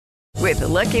With the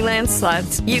Lucky Land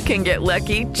Slots, you can get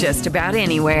lucky just about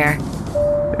anywhere.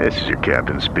 This is your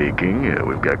captain speaking.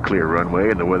 We've got clear runway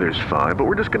and the weather's fine, but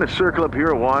we're just going to circle up here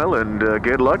a while and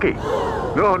get lucky.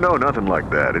 No, nothing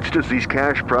like that. It's just these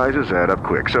cash prizes add up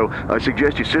quick. So I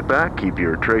suggest you sit back, keep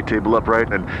your tray table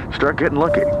upright, and start getting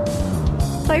lucky.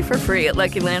 Play for free at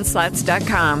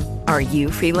LuckyLandSlots.com. Are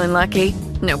you feeling lucky?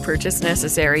 No purchase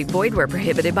necessary. Void where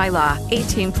prohibited by law.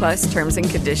 18 plus terms and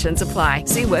conditions apply.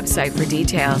 See website for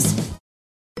details.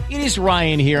 It is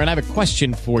Ryan here, and I have a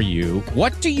question for you.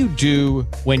 What do you do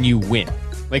when you win?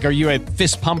 Like, are you a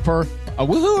fist pumper, a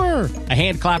woohooer, a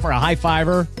hand clapper, a high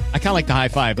fiver? I kind of like the high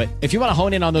five, but if you want to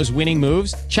hone in on those winning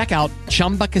moves, check out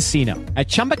Chumba Casino. At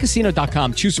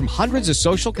ChumbaCasino.com, choose from hundreds of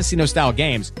social casino-style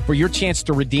games for your chance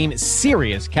to redeem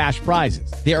serious cash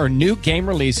prizes. There are new game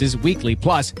releases weekly,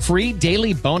 plus free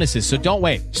daily bonuses. So don't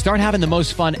wait. Start having the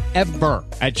most fun ever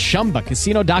at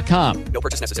ChumbaCasino.com. No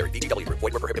purchase necessary. VGW. Void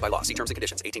where prohibited by law. See terms and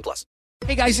conditions. 18 plus.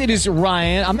 Hey guys, it is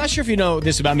Ryan. I'm not sure if you know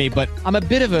this about me, but I'm a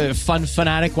bit of a fun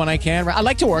fanatic when I can. I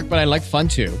like to work, but I like fun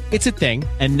too. It's a thing.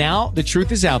 And now the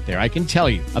truth is out there. I can tell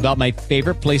you about my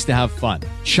favorite place to have fun.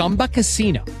 Chumba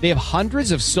Casino. They have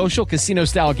hundreds of social casino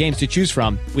style games to choose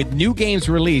from with new games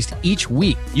released each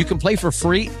week. You can play for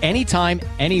free anytime,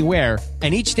 anywhere.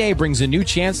 And each day brings a new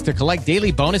chance to collect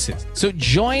daily bonuses. So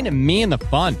join me in the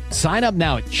fun. Sign up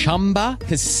now at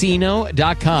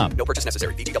ChumbaCasino.com. No purchase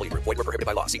necessary. VGW. Void where prohibited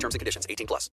by law. See terms and conditions. 18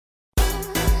 plus.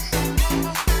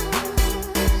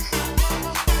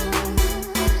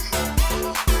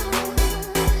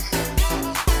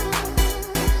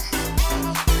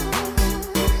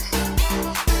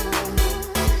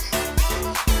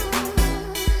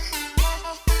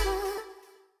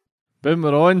 Boom,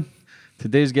 we're on.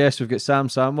 Today's guest, we've got Sam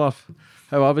Samworth.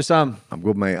 How are we, Sam? I'm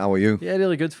good, mate. How are you? Yeah,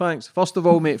 really good, thanks. First of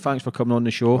all, mate, thanks for coming on the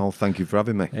show. Oh, thank you for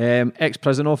having me.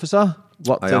 Ex-prison officer.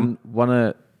 Worked I in am. one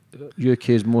of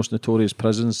UK's most notorious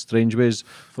prisons, Strangeways,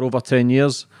 for over 10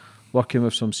 years, working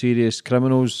with some serious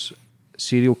criminals,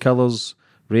 serial killers,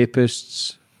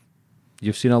 rapists.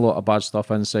 You've seen a lot of bad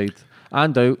stuff inside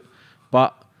and out,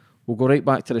 but we'll go right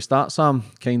back to the start, Sam,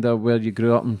 kind of where you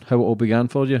grew up and how it all began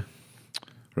for you.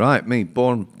 Right, me,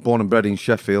 born and bred in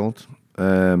Sheffield.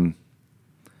 As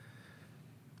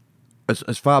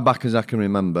far back as I can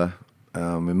remember,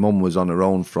 my mum was on her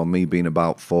own from me being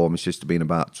about 4, my sister being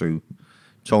about 2.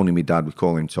 Tony, my dad, we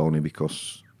call him Tony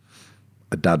because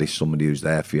a dad is somebody who's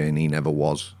there for you, and he never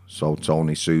was. So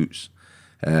Tony suits.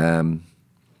 Mum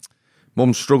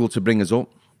struggled to bring us up.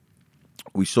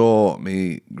 We saw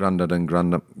me granddad and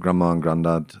grandma and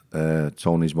granddad,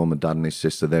 Tony's mum and dad and his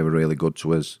sister. They were really good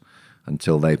to us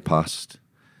until they passed.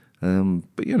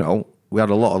 But, you know, we had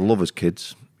a lot of love as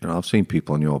kids. You know, I've seen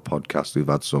people on your podcast who've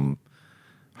had some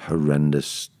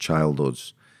horrendous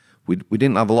childhoods. We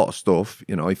didn't have a lot of stuff.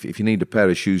 You know, if you need a pair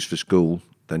of shoes for school,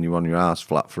 then you're on your arse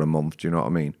flat for a month. Do you know what I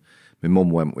mean? My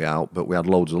mum went out, but we had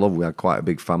loads of love. We had quite a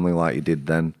big family like you did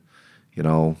then. You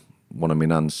know, one of my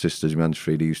nan's sisters, my Aunt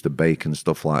Frida, used to bake and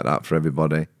stuff like that for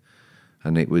everybody.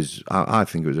 And it was, I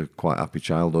think it was a quite happy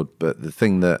childhood. But the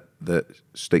thing that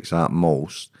sticks out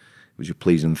most was your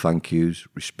please and thank yous,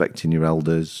 respecting your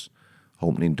elders,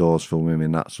 opening doors for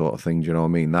women, that sort of thing. Do you know what I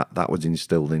mean? That was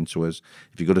instilled into us.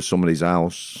 If you go to somebody's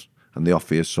house and they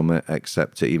offer you something,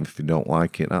 accept it, even if you don't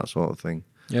like it, that sort of thing.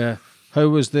 Yeah. How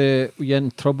was were you in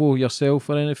trouble yourself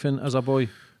or anything as a boy?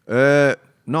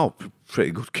 No, pretty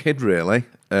good kid, really.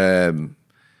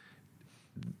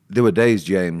 There were days,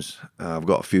 James, I've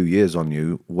got a few years on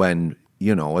you, when,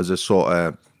 you know, as a sort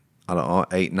of, I don't know,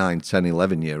 8, 9, 10,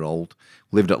 11-year-old,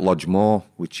 lived at Lodge Moor,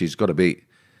 which has got to be,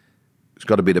 it's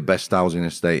got to be the best housing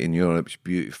estate in Europe. It's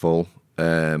beautiful.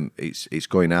 It's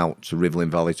going out to Rivelin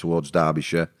Valley towards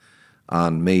Derbyshire.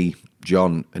 And me,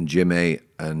 John and Jimmy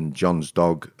and John's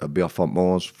dog at Beaufort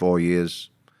Moors, 4 years,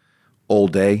 all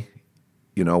day,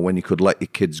 you know, when you could let your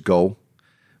kids go.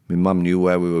 My mum knew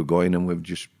where we were going and we'd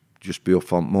just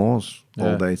Beaufort Moors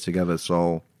all day together.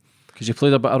 So, Because you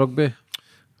played a bit of rugby?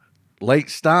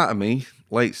 Late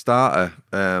starter.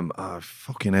 I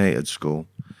fucking hated school.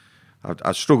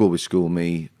 I struggled with school,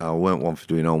 me. I weren't one for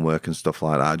doing homework and stuff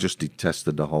like that. I just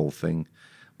detested the whole thing.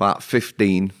 About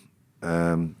 15,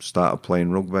 started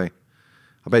playing rugby.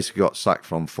 I basically got sacked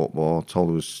from football,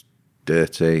 told I was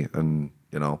dirty and,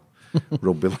 you know,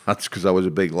 rugby lads, because I was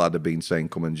a big lad, had been saying,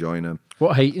 come and join them.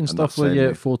 What height and stuff were you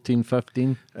at 14,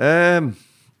 15? I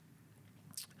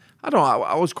don't know,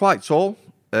 I was quite tall.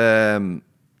 I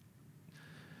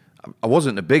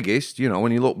wasn't the biggest, you know,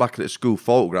 when you look back at the school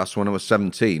photographs when I was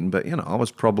 17, but, you know, I was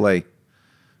probably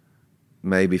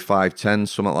maybe 5'10",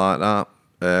 something like that,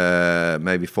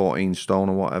 maybe 14 stone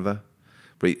or whatever.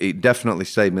 But it definitely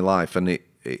saved my life, and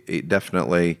it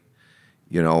definitely,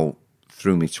 you know,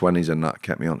 through my 20s and that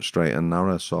kept me on straight and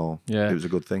narrow. So it was a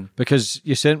good thing. Because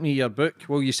you sent me your book.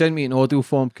 Well, you sent me in audio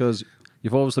form because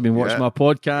you've obviously been watching my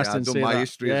podcast I've and done saying my that.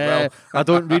 history as well. I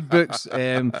don't read books.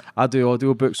 I do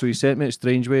audio books. So you sent me it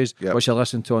Strange Ways, Yep. which I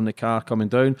listened to on the car coming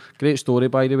down. Great story,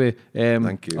 by the way.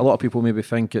 Thank you. A lot of people maybe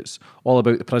think it's all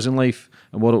about the prison life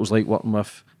and what it was like working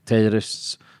with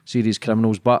terrorists, serious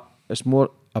criminals, but it's more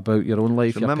about your own life,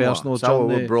 It's a your memoir. personal It's how we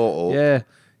journey. were brought up. Yeah,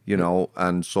 You know,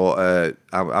 and sort of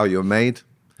how you were made,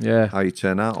 yeah. how you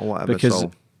turn out or whatever. Because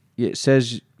So it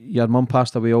says your mum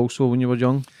passed away also when you were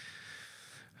young.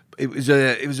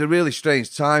 it was a really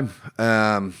strange time.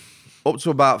 Up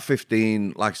to about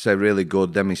 15, like I say, really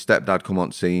good. Then my stepdad come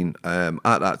on scene.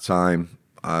 At that time,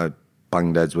 I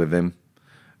banged heads with him.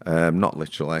 Not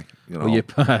literally, you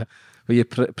know. Were you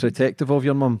protective of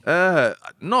your mum?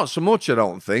 Not so much, I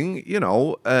don't think. You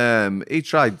know, he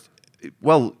tried.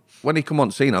 Well, when he come on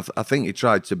scene, I think he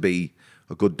tried to be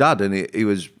a good dad, and he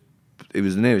was the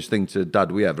nearest thing to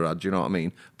dad we ever had. Do you know what I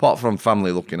mean? Apart from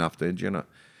family looking after, do you know.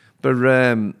 But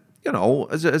you know,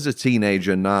 as a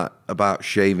teenager and that about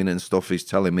shaving and stuff, he's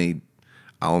telling me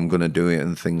how I'm gonna do it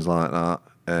and things like that.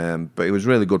 But it was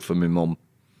really good for my mum,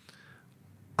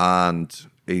 and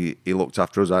he looked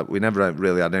after us. We never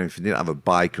really had anything. Didn't have a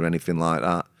bike or anything like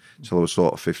that until I was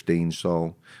sort of 15.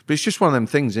 So, but it's just one of them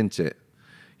things, isn't it?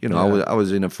 You know, I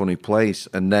was in a funny place,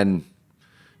 and then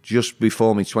just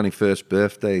before my 21st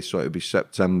birthday, so it would be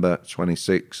September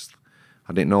 26th.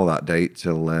 I didn't know that date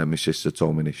till my sister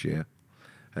told me this year.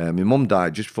 My mum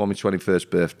died just before my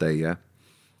 21st birthday, yeah.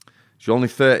 She was only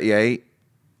 38.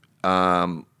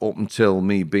 Up until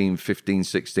me being 15,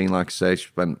 16, like I say,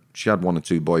 she had one or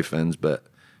two boyfriends, but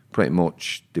pretty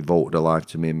much devoted her life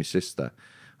to me and my sister.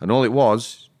 And all it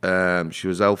was, she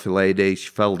was a healthy lady. She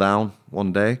fell down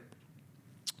one day,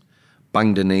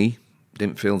 banged her knee,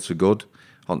 didn't feel so good.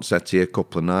 On set here a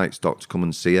couple of nights, doctor come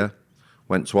and see her.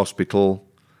 Went to hospital.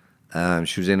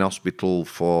 She was in hospital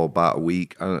for about a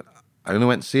week. I only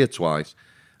went to see her twice.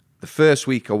 The first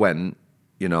week I went,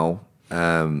 you know,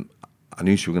 I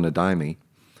knew she was going to die me.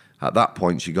 At that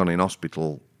point, she'd gone in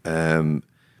hospital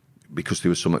because there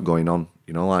was something going on,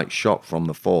 you know, like shock from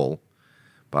the fall.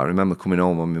 But I remember coming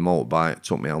home on my motorbike,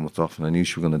 took my helmet off, and I knew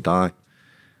she was going to die,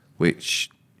 which,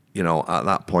 you know, at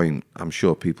that point, I'm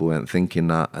sure people weren't thinking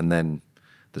that. And then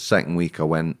the second week I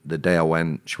went, the day I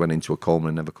went, she went into a coma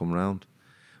and never come round.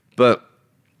 But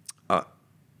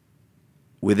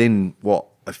within,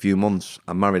 a few months,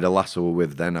 I married a lass I was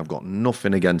with then. I've got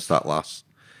nothing against that lass.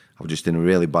 I was just in a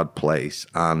really bad place.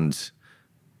 And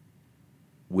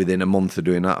within a month of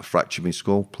doing that, I fractured my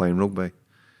skull playing rugby.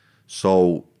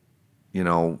 So, you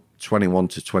know, 21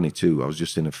 to 22, I was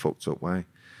just in a fucked up way.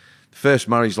 The first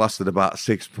marriage lasted about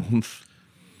 6 months.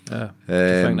 Do you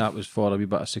think that was for a wee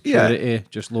bit of security,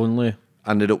 just lonely?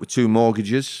 Ended up with 2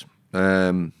 mortgages.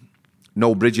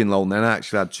 No bridging loan then. I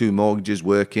actually had 2 mortgages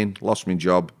working, lost my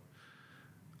job,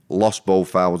 lost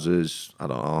both houses,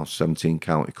 17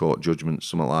 county court judgments,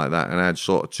 something like that. And I had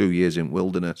sort of 2 years in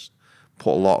wilderness,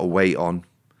 put a lot of weight on,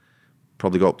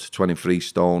 probably got up to 23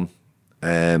 stone.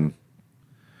 You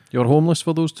were homeless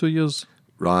for those 2 years?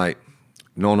 Right.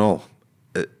 No.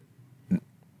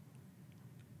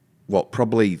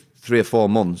 Probably 3 or 4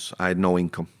 months, I had no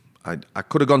income. I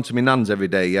could have gone to my nan's every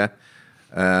day, yeah.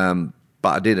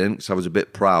 But I didn't, because I was a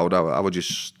bit proud. I was just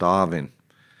starving.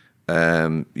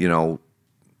 You know,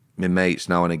 my mates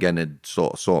now and again had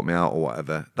sort me out or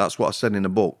whatever. That's what I said in the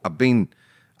book. I've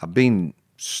been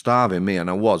starving, me, and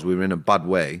I was. We were in a bad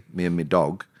way, me and my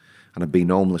dog, and I've been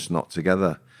homeless, not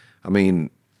together. I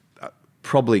mean,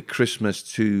 probably Christmas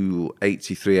to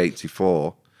 83,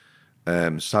 84,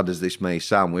 sad as this may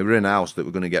sound, we were in a house that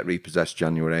we're going to get repossessed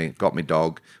January, got my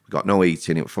dog, we got no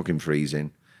eating, it was fucking freezing.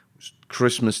 It was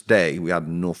Christmas Day, we had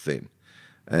nothing.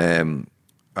 I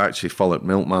actually followed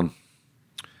Milkman.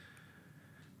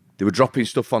 They were dropping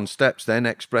stuff on steps then,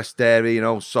 Express Dairy, you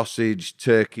know, sausage,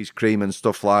 turkeys, cream and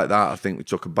stuff like that. I think we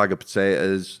took a bag of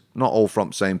potatoes, not all from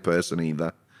the same person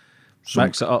either.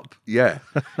 Mix it up. Yeah,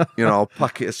 you know,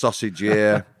 packet of sausage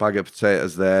here, bag of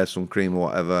potatoes there, some cream or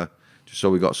whatever, just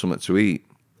so we got something to eat.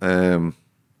 Not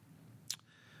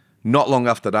long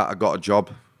after that, I got a job.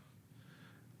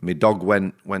 My dog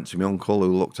went to my uncle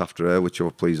who looked after her, which I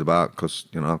was pleased about because,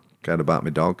 you know, I cared about my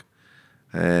dog.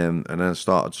 And then I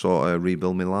started sort of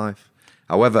rebuild my life.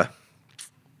 However,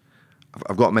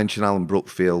 I've got to mention Alan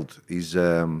Brookfield. He's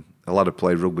a lad I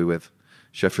played rugby with,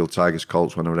 Sheffield Tigers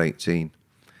Colts when I was 18.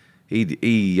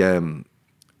 He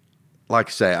like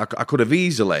I say, I could have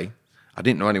easily, I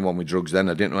didn't know anyone with drugs then,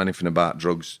 I didn't know anything about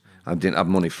drugs, I didn't have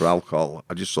money for alcohol,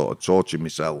 I just sort of tortured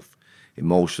myself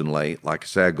emotionally. Like I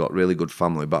say, I got really good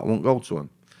family, but I won't go to them.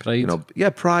 Pride. You know, yeah,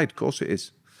 pride, of course it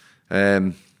is.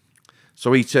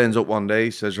 So he turns up one day,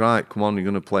 he says, right, come on, you're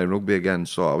going to play rugby again.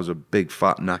 So I was a big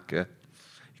fat knacker.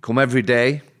 He come every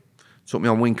day, took me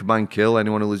on Winkerbank Hill.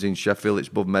 Anyone who lives in Sheffield, it's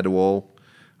above Meadowhall.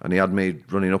 And he had me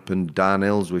running up and down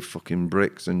hills with fucking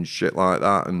bricks and shit like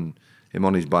that, and him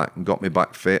on his back, and got me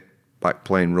back fit, back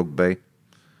playing rugby.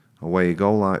 Away you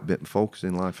go, like, bit of focus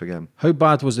in life again. How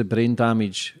bad was the brain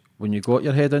damage when you got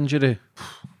your head injury?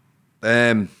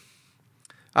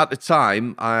 At the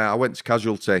time, I went to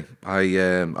casualty. I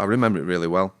remember it really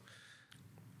well.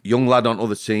 Young lad on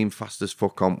other team, fast as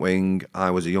fuck on wing.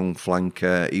 I was a young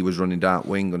flanker. He was running down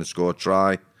wing, going to score a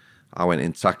try. I went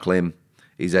in, tackle him.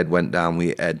 His head went down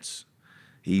with heads.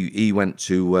 He went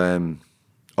to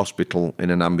hospital in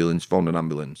an ambulance, phoned an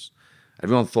ambulance.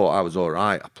 Everyone thought I was all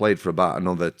right. I played for about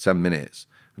another 10 minutes,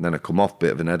 and then I come off,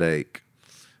 bit of an headache.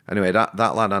 Anyway, that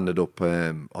lad ended up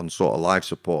on sort of life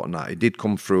support and that. He did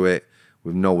come through it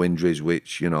with no injuries,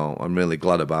 which, you know, I'm really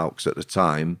glad about, because at the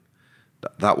time,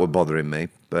 that were bothering me.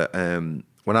 But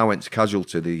when I went to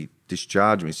casualty, they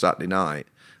discharged me Saturday night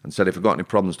and said if I got any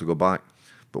problems to go back.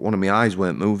 But one of my eyes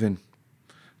weren't moving.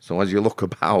 So as you look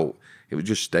about, it was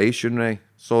just stationary.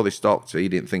 Saw this doctor, he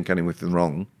didn't think anything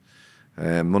wrong.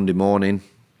 Monday morning,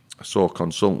 I saw a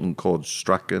consultant called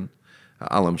Strachan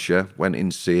at Hallamshire, went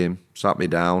in to see him, sat me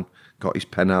down, got his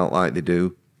pen out like they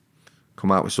do,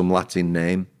 come out with some Latin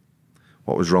name.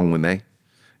 What was wrong with me?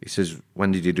 He says,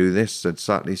 when did you do this? I said,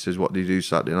 Saturday. He says, what did you do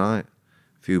Saturday night?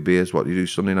 A few beers. What did you do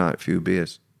Sunday night? A few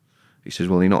beers. He says,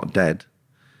 well, you're not dead.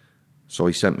 So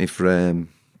he sent me for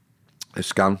a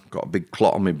scan, got a big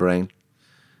clot on my brain.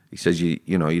 He says, you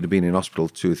know, you'd have been in hospital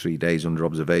 2 or 3 days under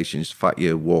observation. It's the fact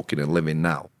you're walking and living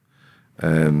now.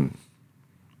 I'm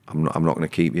not going to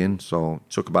keep you in. So it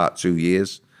took about 2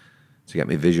 years to get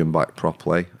my vision back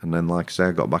properly. And then, like I say,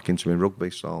 I got back into my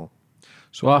rugby. So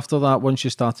after that, once you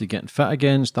started getting fit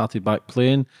again, started back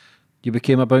playing, you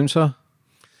became a bouncer?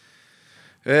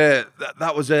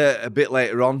 That was a bit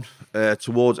later on,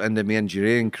 towards the end of my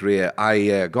engineering career.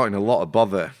 I got in a lot of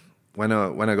bother when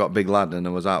I got a big lad and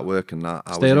I was out working that.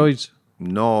 Steroids?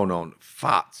 No,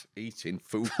 fat, eating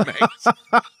food, mate.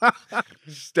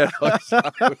 Steroids.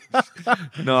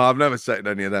 No, I've never taken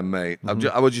any of them, mate.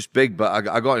 I was just big, but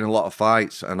I got in a lot of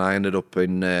fights and I ended up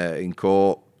in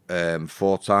court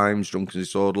 4 times, drunk and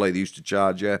disorderly. They used to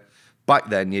charge you. Back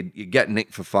then, you'd get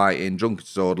nicked for fighting, drunk and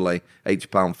disorderly,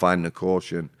 £80 fine and a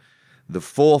caution. The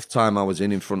 4th time I was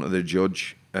in front of the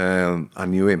judge, I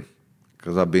knew him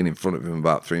because I'd been in front of him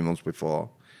about 3 months before.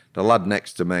 The lad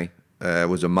next to me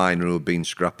was a miner who had been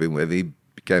scrapping with. He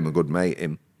became a good mate,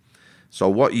 him. So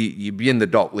what you'd be in the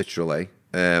dock, literally,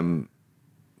 head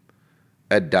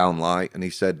down like, and he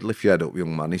said, lift your head up,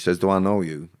 young man. He says, do I know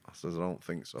you? I says, I don't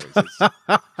think so. He says,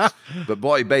 but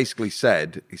what he basically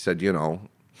said, he said, you know,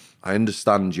 I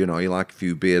understand, you know, you like a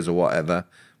few beers or whatever,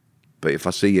 but if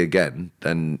I see you again,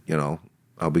 then, you know,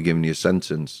 I'll be giving you a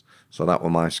sentence. So that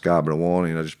was my Scarborough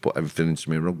warning. I just put everything into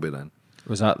my rugby then.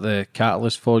 Was that the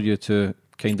catalyst for you to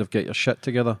kind of get your shit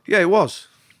together? Yeah, it was.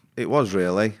 It was,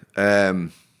 really.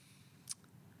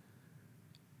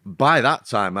 By that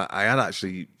time, I had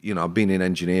actually, you know, been in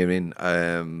engineering.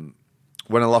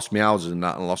 When I lost my houses and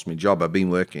that and lost my job, I've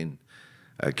been working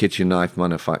at kitchen knife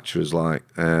manufacturers like...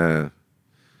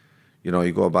 you know,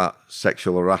 you go about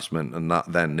sexual harassment and that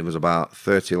then. There was about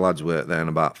 30 lads worked there and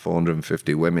about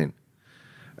 450 women.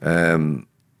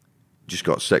 Just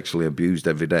got sexually abused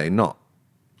every day. Not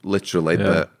literally,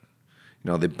 but,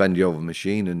 you know, they bend you over a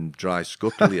machine and dry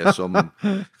scuttle you, some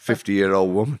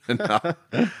 50-year-old woman and that.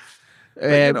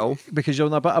 You know. Because you're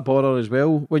in a bit of bother as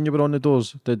well when you were on the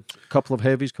doors. Did a couple of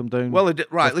heavies come down? Well,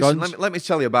 right, listen, let me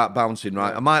tell you about bouncing,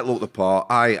 right? I might look the part.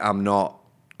 I am not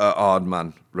a hard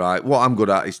man, right? What I'm good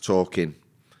at is talking.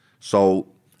 So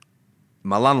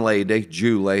my landlady,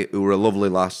 Julie, who were a lovely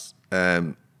lass,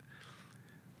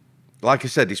 like I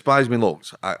said, despite me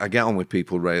looks, I get on with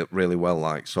people really well,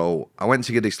 like. So I went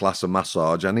to give this lass a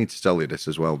massage. I need to tell you this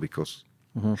as well because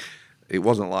it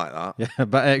wasn't like that. Yeah, a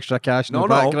bit extra cash in the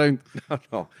background.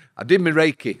 No. I did my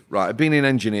Reiki, right? I've been in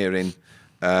engineering.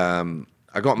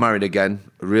 I got married again,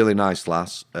 a really nice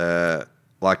lass.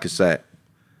 Like I said,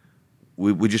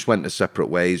 we just went to separate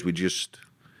ways. We just,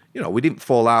 you know, we didn't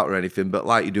fall out or anything, but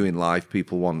like you do in life,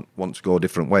 people want to go a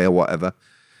different way or whatever.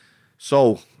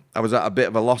 So I was at a bit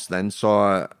of a loss then.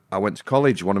 So I went to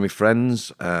college. One of my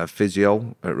friends,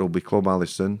 physio at Rugby Club,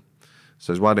 Alison,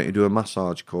 says, why don't you do a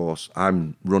massage course?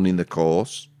 I'm running the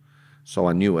course. So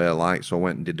I knew her, like, so I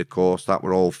went and did the course. That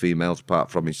were all females apart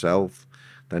from myself.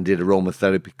 Then did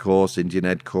aromatherapy course, Indian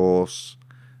head course.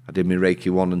 I did my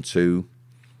Reiki 1 and 2.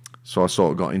 So I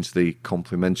sort of got into the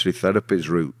complementary therapies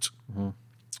route.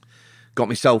 Got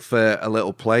myself a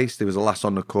little place. There was a lass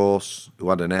on the course who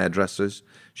had an hairdresser's.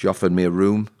 She offered me a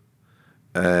room.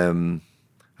 And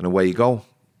away you go.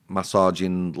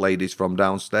 Massaging ladies from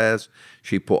downstairs.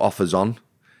 She put offers on.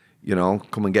 You know,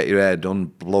 come and get your hair done,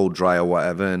 blow dry or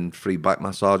whatever, and free back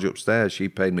massage upstairs. She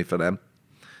paid me for them.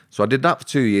 So I did that for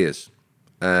 2 years.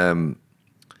 Are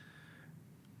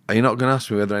you not going to ask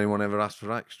me whether anyone ever asked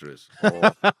for extras?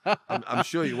 Or, I'm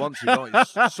sure you want to, don't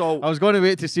you? So I was going to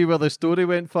wait to see where the story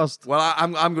went first. well,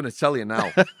 I'm going to tell you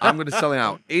now. I'm going to tell you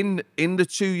now. In the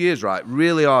 2 years, right,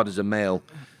 really hard as a male.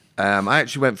 I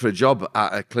actually went for a job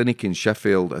at a clinic in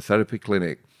Sheffield, a therapy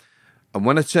clinic. And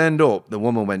when I turned up, the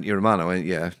woman went, "You're a man." I went,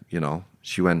 "Yeah, you know."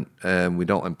 She went, "We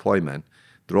don't employ men.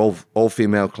 They're all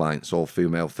female clients, all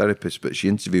female therapists." But she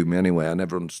interviewed me anyway. I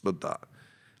never understood that.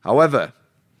 However,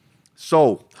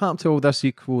 so Happened to all this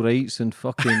equal rights and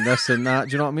fucking this and that.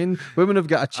 Do you know what I mean? Women have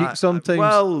got a cheek sometimes.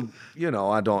 Well, you know,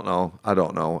 I don't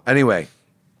know. Anyway,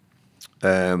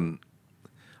 I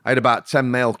had about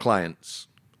 10 male clients,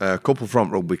 a couple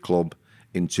from rugby club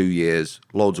in 2 years,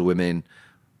 loads of women,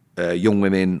 young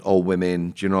women, old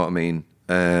women. Do you know what I mean?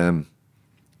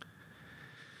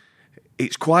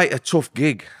 It's quite a tough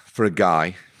gig for a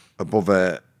guy above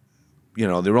a. You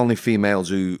know, there are only females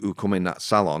who come in that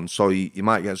salon, so you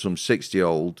might get some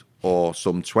 60-year-old or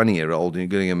some 20-year-old, and you're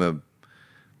going to give them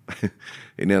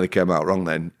it nearly came out wrong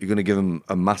then, you're going to give them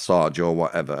a massage or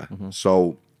whatever.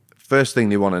 So first thing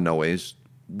they want to know is,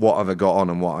 what have I got on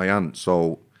and what I ain't?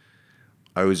 So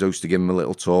I always used to give them a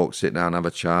little talk, sit down, have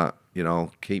a chat, you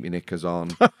know, keep your knickers on.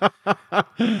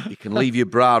 You can leave your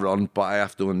bra on, but I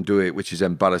have to undo it, which is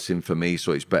embarrassing for me,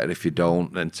 so it's better if you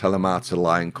don't. And tell them how to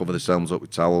lie and cover themselves up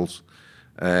with towels.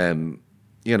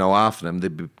 You know, half of them,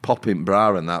 they'd be popping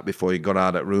bra and that before you got out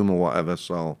of that room or whatever.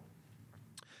 So,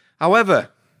 however,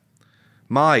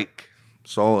 Mike,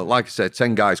 so like I said,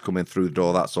 10 guys coming through the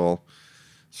door, that's all.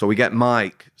 So we get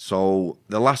Mike. So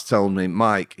the last told me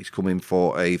Mike is coming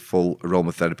for a full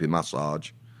aromatherapy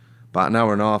massage. About an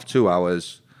hour and a half, 2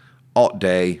 hours, hot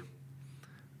day.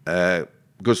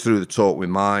 Goes through the talk with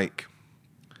Mike.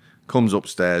 Comes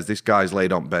upstairs. This guy's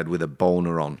laid on bed with a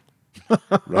boner on.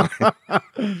 Right.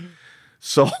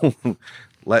 So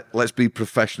let's be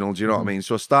professional. Do you know what I mean?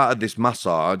 So I started this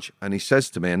massage, and he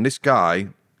says to me, and this guy,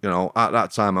 you know, at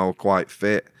that time I was quite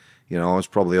fit. You know, I was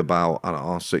probably about, I don't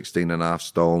know, 16 and a half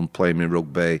stone, playing me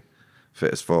rugby,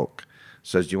 fit as fuck.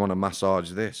 Says, "Do you want to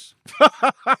massage this?"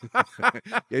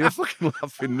 Yeah, you're fucking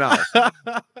laughing now.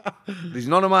 There's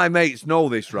none of my mates know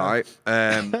this, right?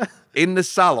 In the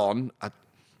salon,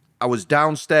 I was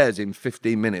downstairs in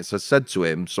 15 minutes. I said to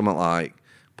him something like,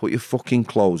 "Put your fucking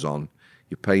clothes on.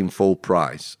 You're paying full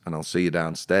price, and I'll see you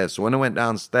downstairs." So when I went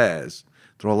downstairs,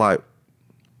 they're all like,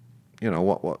 you know,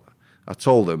 what? I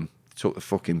told them, took the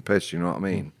fucking piss, you know what I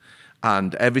mean?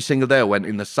 And every single day I went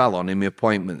in the salon, in my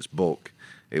appointments book,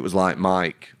 it was like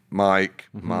Mike,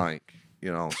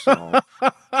 you know, so.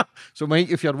 So, Mike,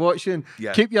 if you're watching,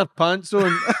 Yeah. keep your pants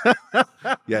on.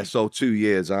 Yeah, so 2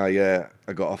 years I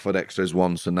got offered extras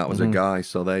once, and that was a guy,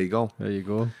 so there you go. There you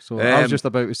go. So I was just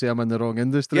about to say I'm in the wrong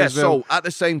industry as well. So at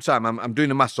the same time, I'm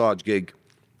doing a massage gig.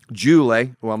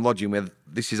 Julie, who I'm lodging with,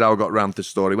 this is how I got around the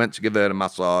story. Went to give her a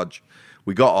massage.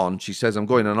 We got on. She says, "I'm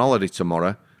going on holiday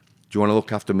tomorrow. Do you want to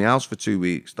look after my house for 2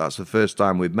 weeks?" That's the first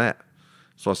time we've met.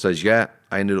 So I says, yeah.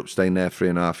 I ended up staying there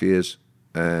 3.5 years.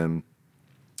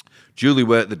 Julie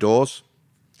worked the doors.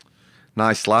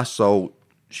 Nice lass, so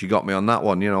she got me on that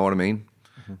one, you know what I mean?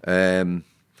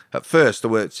 At first, I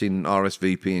worked in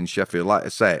RSVP in Sheffield. Like I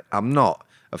say, I'm not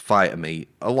a fighter, me.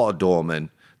 A lot of doormen,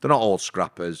 they're not all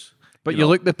scrappers. But you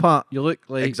look the part. You look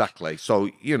like... Exactly. So,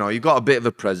 you know, you've got a bit of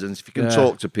a presence. If you can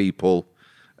talk to people,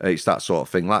 it's that sort of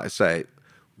thing. Like I say,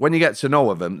 when you get to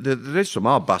know of them, there is some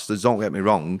hard bastards, don't get me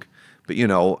wrong. But, you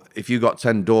know, if you've got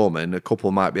 10 doormen, a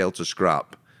couple might be able to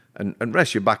scrap and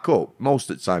rest you back up.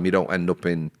 Most of the time, you don't end up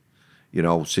in, you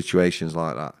know, situations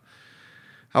like that.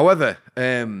 However,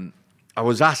 I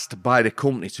was asked by the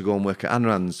company to go and work at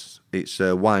Anran's. It's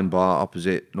a wine bar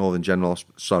opposite Northern General,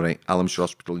 Allamshire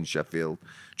Hospital in Sheffield.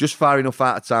 Just far enough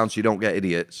out of town so you don't get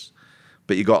idiots.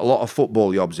 But you got a lot of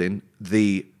football jobs in,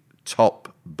 the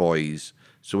top boys.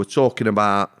 So we're talking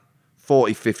about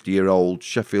 40, 50-year-old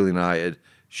Sheffield United,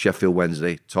 Sheffield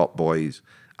Wednesday, top boys.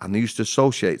 And they used to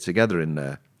associate together in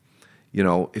there. You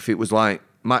know, if it was like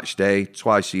match day,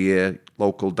 twice a year,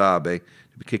 local derby,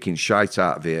 they'd be kicking shite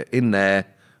out of here. In there,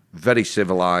 very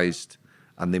civilised,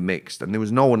 and they mixed. And there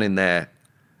was no one in there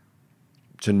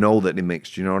to know that they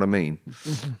mixed, you know what I mean?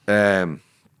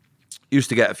 Used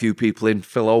to get a few people in.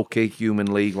 Phil Oakey,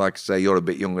 Human League, like I say, you're a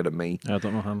bit younger than me. I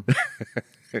don't know him.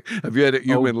 Have you heard of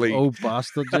Human League? Old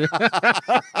bastard,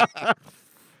 yeah.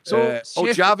 So,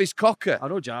 Jarvis Cocker. I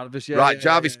know Jarvis, yeah. Right, yeah,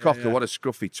 Jarvis yeah, Cocker, yeah. what a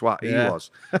scruffy twat Yeah. he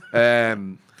was.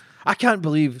 I can't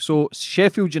believe. So,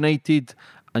 Sheffield United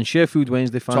and Sheffield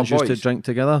Wednesday fans Top used to boys. drink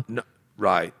together. No,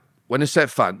 right. When I say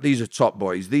fan, these are top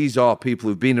boys. These are people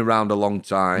who've been around a long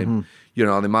time. Mm-hmm. You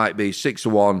know, they might be 6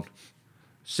 of one,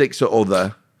 6 of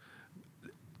other.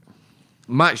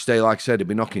 Match day, like I said, they'd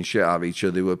be knocking shit out of each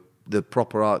other. They were the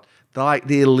proper art. They're like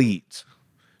the elite.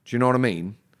 Do you know what I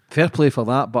mean? Fair play for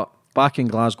that, but back in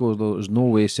Glasgow, though, there's no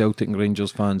way Celtic and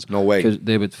Rangers fans. No way. Because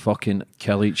they would fucking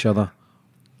kill each other.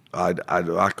 I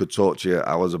could talk to you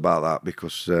hours about that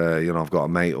because, you know, I've got a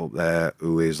mate up there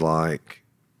who is like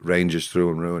Rangers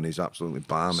through and through, and he's absolutely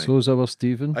balmy. So's our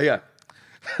Stephen. Oh, yeah.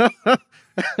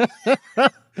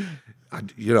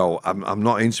 I'm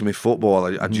not into my football.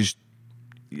 I just,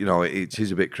 you know, it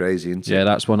is a bit crazy, isn't it? Yeah,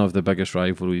 that's one of the biggest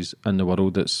rivalries in the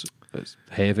world. It's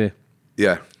heavy.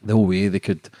 Yeah. No way they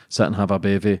could sit and have a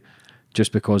bevy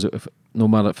just because no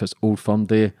matter if it's Old Firm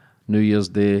Day, New Year's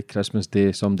Day, Christmas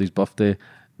Day, somebody's birthday,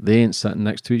 they ain't sitting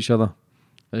next to each other.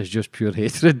 It's just pure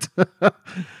hatred.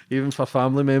 Even for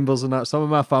family members and that. Some of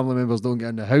my family members don't get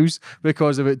in the house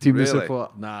because of it. Team Really?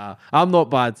 support. Nah, I'm not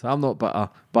bad. I'm not bitter.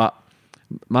 But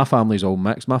my family's all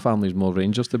mixed. My family's more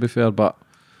Rangers, to be fair. But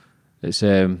it's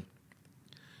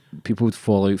people would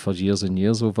fall out for years and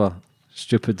years over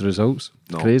stupid results.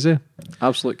 No. Crazy.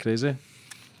 Absolute crazy.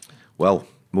 Well,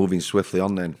 moving swiftly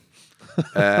on then.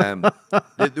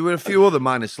 There were a few other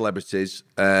minor celebrities.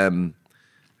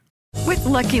 With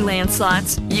Lucky Land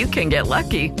Slots, you can get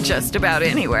lucky just about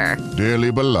anywhere.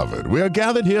 Dearly beloved, we are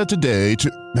gathered here today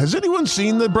to... Has anyone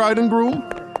seen the bride and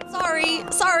groom?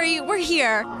 Sorry, we're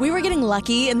here. We were getting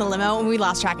lucky in the limo and we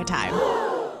lost track of time.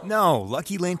 No,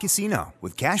 Lucky Land Casino,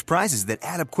 with cash prizes that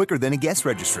add up quicker than a guest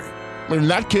registry. In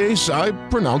that case, I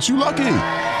pronounce you lucky.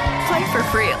 Play for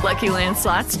free at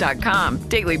LuckyLandSlots.com.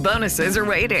 Daily bonuses are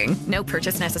waiting. No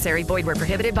purchase necessary. Void where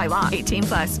prohibited by law.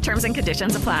 18+. Terms and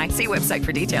conditions apply. See website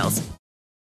for details.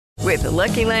 With the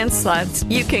Lucky Land Slots,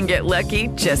 you can get lucky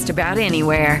just about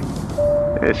anywhere.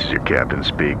 This is your captain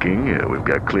speaking. We've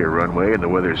got clear runway and the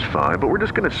weather's fine, but we're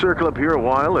just going to circle up here a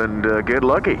while and get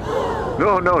lucky.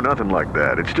 No, nothing like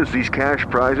that. It's just these cash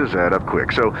prizes add up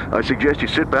quick. So I suggest you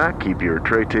sit back, keep your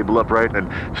tray table upright, and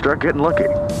start getting lucky.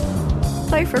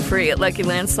 Play for free at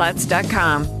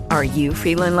LuckyLandSlots.com. Are you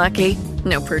feeling lucky?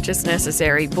 No purchase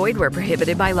necessary. Void where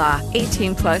prohibited by law.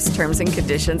 18+ terms and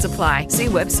conditions apply. See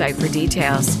website for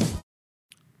details.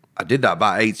 I did that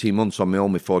about 18 months on my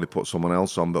own before they put someone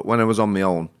else on. But when I was on my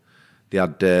own, they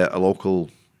had a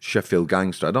local Sheffield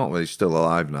gangster. I don't know if he's still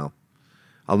alive now.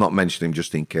 I'll not mention him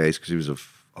just in case because he was a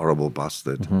horrible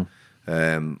bastard. Mm-hmm.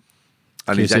 And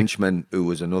his Casey. henchman, who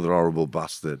was another horrible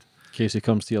bastard. In case he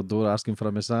comes to your door asking for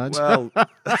a massage. Well,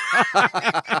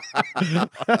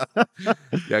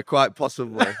 yeah, quite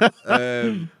possibly.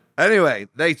 Anyway,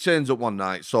 they turns up one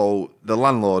night. So the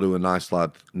landlord, who was a nice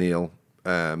lad, Neil,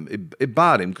 he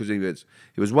barred him because he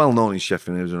was well known in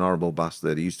Sheffield. He was an horrible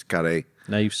bastard. He used to carry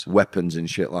Knives. weapons and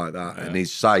shit like that. Yeah. And his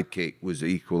sidekick was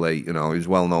equally, you know, he was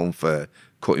well known for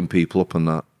cutting people up and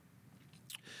that.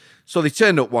 So they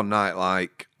turned up one night,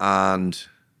 and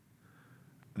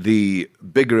the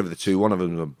bigger of the two, one of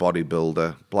them was a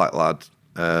bodybuilder, black lad,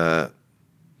 I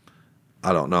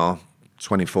don't know,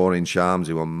 24-inch arms,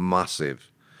 he was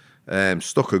massive,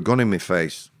 stuck a gun in my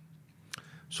face.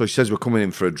 So he says, we're coming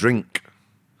in for a drink.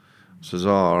 I says,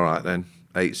 oh, all right then,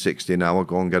 $8.60 an hour,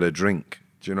 go and get a drink.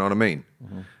 Do you know what I mean?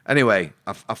 Mm-hmm. Anyway,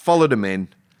 I followed him in.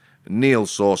 Neil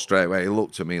saw straight away, he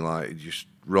looked at me like, he just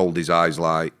rolled his eyes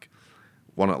like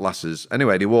one at lasses.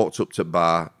 Anyway, he walked up to the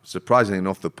bar. Surprisingly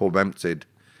enough, the pub emptied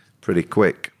pretty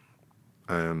quick.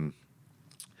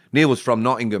 Neil was from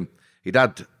Nottingham. He'd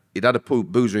had a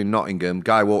boozer in Nottingham.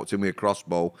 Guy walked in with a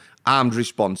crossbow. Armed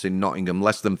response in Nottingham,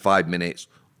 less than 5 minutes,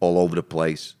 all over the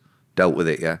place. Dealt with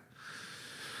it, yeah.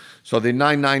 So the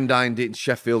 999 in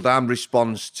Sheffield, armed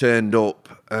response turned up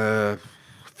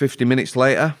 50 minutes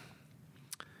later.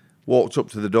 Walked up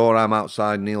to the door, I'm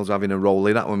outside, Neil's having a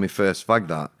rollie. That was my first fag,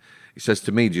 that. He says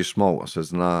to me, do you smoke? I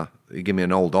says, nah. He gave me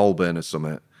an old Allburn or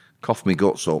something. Coughed me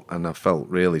guts up, and I felt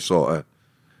really sort of...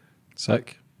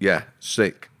 Sick. Yeah,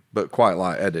 sick, but quite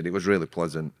light-headed. It was really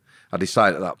pleasant. I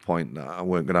decided at that point that I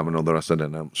weren't going to have another. I said,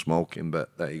 I'm smoking, but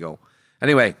there you go.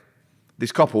 Anyway,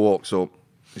 this copper walks up.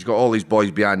 He's got all these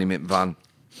boys behind him in the van.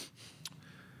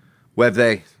 Where have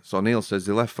they? So Neil says,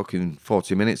 they left fucking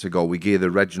 40 minutes ago. We gave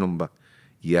the reg number.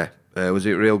 Yeah. Was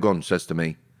it a real gun? Says to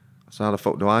me. I said, how the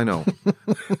fuck do I know?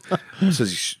 He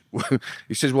says,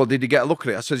 well, did you get a look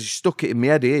at it? I said, you stuck it in my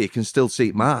head here. You can still see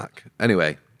it mark.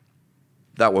 Anyway,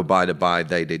 that were by the by.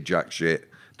 They did jack shit.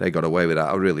 They got away with that.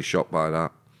 I was really shocked by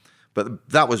that. But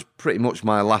that was pretty much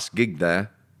my last gig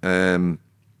there.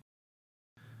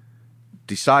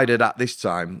 Decided at this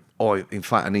time, in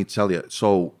fact, I need to tell you.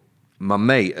 So my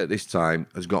mate at this time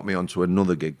has got me onto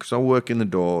another gig because I work in the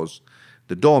doors.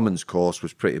 The doorman's course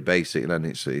was pretty basic, and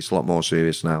it's a lot more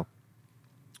serious now.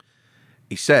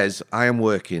 He says, I am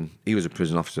working, he was a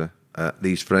prison officer,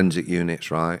 these forensic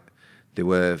units, right? They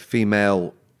were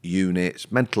female units,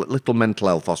 little mental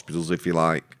health hospitals, if you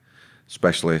like,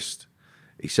 specialist.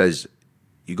 He says,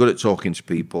 you're good at talking to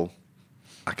people,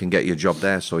 I can get you a job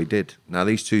there. So he did. Now,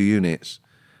 these 2 units,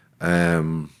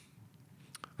 I've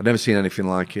never seen anything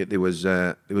like it. There was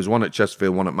one at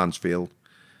Chesterfield, one at Mansfield.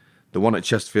 The one at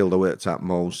Chesterfield I worked at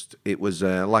most. It was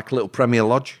like a little Premier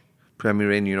Lodge,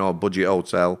 Premier Inn, a budget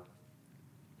hotel.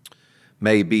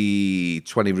 Maybe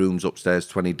 20 rooms upstairs,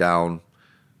 20 down,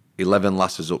 11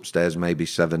 lasses upstairs, maybe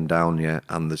 7 down,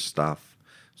 and the staff.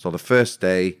 So the first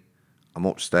day, I'm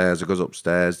upstairs, I goes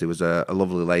upstairs, there was a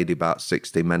lovely lady, about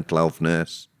 60, mental health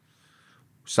nurse.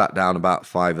 Sat down, about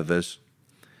 5 of us.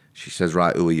 She says,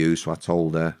 right, who are you? So I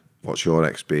told her, what's your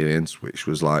experience? Which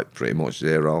was like pretty much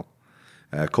 0.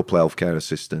 A couple of healthcare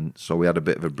assistants. So we had a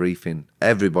bit of a briefing.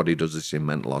 Everybody does this in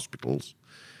mental hospitals.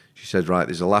 She said, right,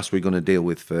 there's a lass we're going to deal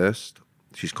with first.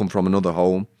 She's come from another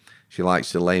home. She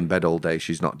likes to lay in bed all day.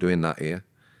 She's not doing that here.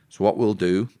 So what we'll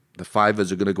do, the 5 of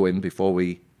us are going to go in before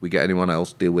we get anyone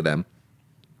else, deal with them.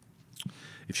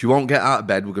 If she won't get out of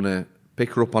bed, we're going to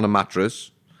pick her up on a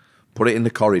mattress, put it in the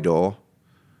corridor,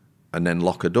 and then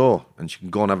lock her door. And she can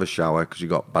go and have a shower because she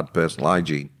got bad personal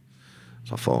hygiene.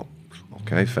 So I thought,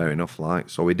 okay, fair enough.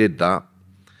 So we did that.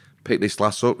 Picked this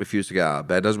lass up, refused to get out of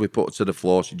bed. As we put her to the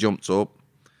floor, she jumped up,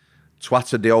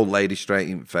 twatted the old lady straight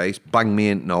in the face, banged me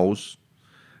in the nose,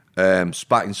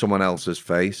 spat in someone else's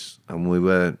face, and we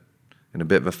were in a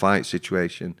bit of a fight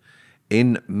situation.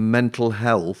 In mental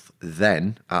health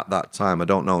then, at that time, I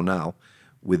don't know now,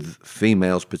 with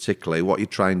females particularly, what you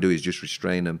try and do is just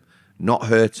restrain them, not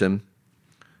hurt them,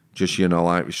 just,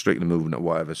 like restrict the movement or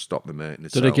whatever, stop them hurting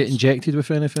themselves. Did they get injected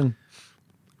with anything?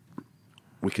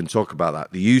 We can talk about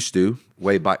that. They used to,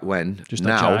 way back when. Just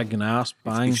now, a jag and ass,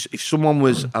 bang. If someone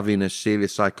was having a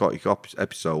serious psychotic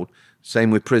episode,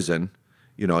 same with prison,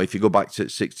 if you go back to the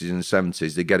 60s and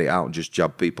 70s, they get it out and just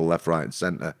jab people left, right and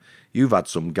centre. You've had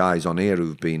some guys on here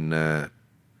who've been on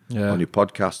your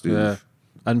podcast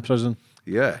in prison.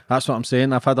 Yeah. That's what I'm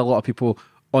saying. I've had a lot of people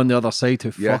on the other side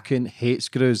who fucking hate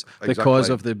screws because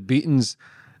of the beatings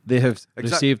they have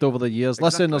received over the years.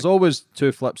 Listen, there's always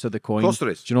 2 flips of the coin. Of course there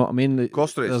is. Do you know what I mean? Of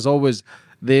course there is. There's always,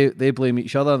 they blame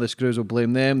each other, the screws will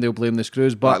blame them, they'll blame the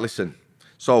screws. But right, listen.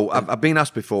 So I've been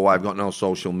asked before why I've got no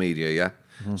social media, yeah?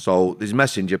 Mm-hmm. So there's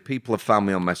Messenger. People have found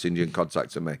me on Messenger and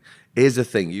contacted me. Here's the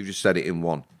thing. You've just said it in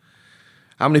one.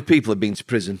 How many people have been to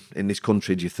prison in this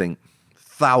country, do you think?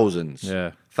 Thousands.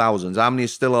 Yeah. Thousands. How many are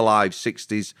still alive?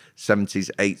 60s, 70s,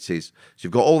 80s. So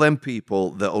you've got all them people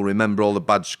that will remember all the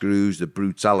bad screws, the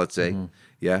brutality,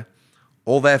 yeah?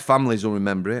 All their families will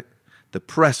remember it. The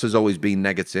press has always been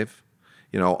negative.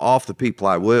 Half the people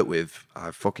I work with, I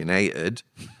fucking hated.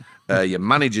 Your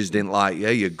managers didn't like you.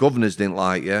 Your governors didn't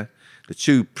like you. The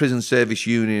 2 Prison Service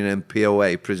Union and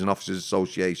POA, Prison Officers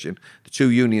Association, the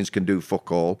 2 unions can do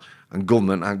fuck all, and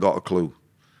government ain't got a clue.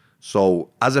 So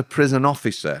as a prison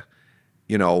officer,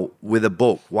 with a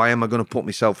book, why am I going to put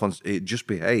myself on? It'd just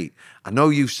be hate. I know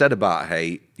you've said about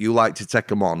hate, you like to take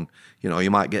them on.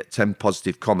 You might get 10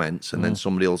 positive comments and then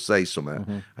somebody will say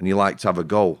something and you like to have a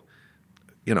go.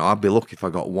 I'd be lucky if I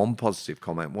got 1 positive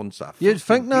comment once. You'd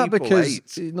think that because,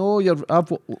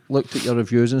 I've looked at your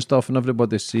reviews and stuff and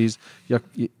everybody sees,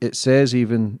 it says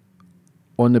even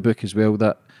on the book as well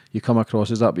that you come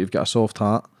across as that, but you've got a soft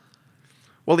heart.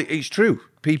 Well, it's true.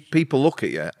 People look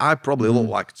at you. I probably look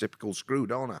like a typical screw,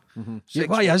 don't I? Yeah,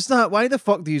 why is that? Why the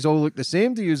fuck do you all look the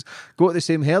same? Do you go to the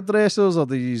same hairdressers or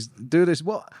do you do this?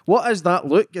 What is that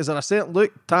look? Is there a certain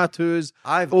look? Tattoos?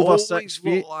 I've over always 6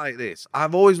 feet? looked like this.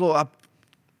 I've always looked. I've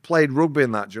played rugby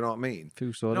and that. Do you know what I mean?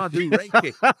 Feel sorry. No, I do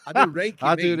Reiki. I do Reiki.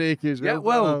 I do Reiki as well. Yeah,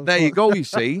 well, there you go. You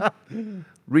see,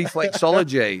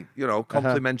 reflexology.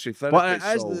 Complementary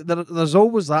therapy. But there's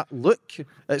always that look.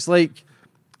 It's like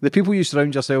the people you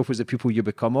surround yourself with, the people you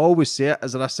become. I always say it.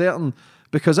 Is there a certain,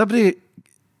 because every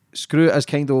screw is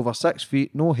kind of over 6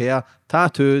 feet, no hair,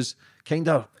 tattoos, kind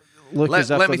of look as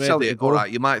if let me they're tell ready you, to go. all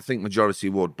right, you might think majority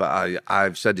would, but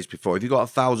I've said this before. If you've got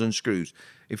 1,000 screws,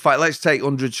 in fact, let's take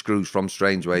 100 screws from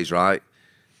Strange Ways, right?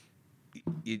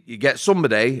 You get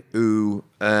somebody who,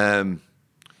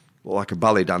 like a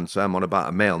ballet dancer, I'm on about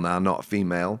a male now, not a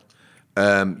female.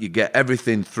 You get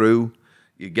everything through.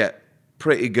 You get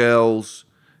pretty girls,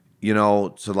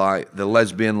 to like the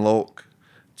lesbian look,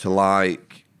 to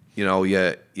like, you know,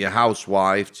 your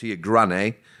housewife to your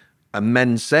granny, and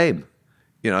men same.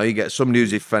 You know, you get somebody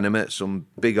who's effeminate, some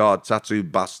big hard tattoo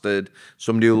bastard,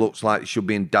 somebody who looks like he should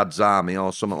be in Dad's army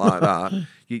or something like that.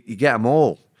 You get them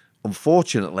all.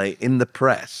 Unfortunately, in the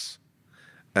press,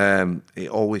 it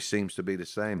always seems to be the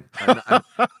same. And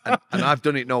I've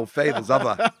done it no favours, have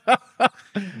I?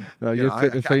 No, you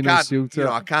fit the final suit. You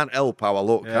know, I can't help how I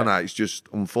look, can I? It's just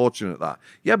unfortunate that.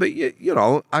 Yeah, but you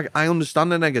know, I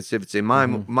understand the negativity.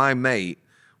 My mate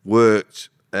worked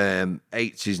 80s,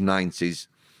 90s,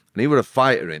 and he was a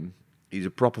fighter. He's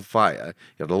a proper fighter.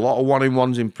 He had a lot of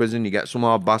one-on-ones in prison. You get some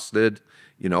hard bastard.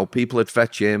 You know, people would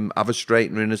fetch him, have a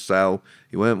straightener in a cell.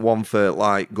 He weren't one for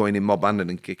like going in mob-handed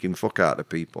and kicking fuck out of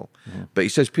people. But he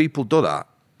says people do that,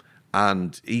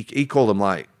 and he called them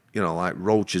like, you know, like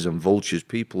roaches and vultures.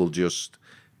 People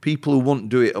who wouldn't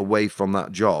do it away from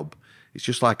that job. It's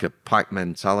just like a pack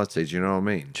mentality. Do you know what I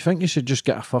mean? Do you think you should just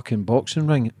get a fucking boxing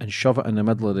ring and shove it in the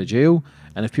middle of the jail?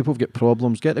 And if people have got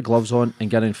problems, get the gloves on and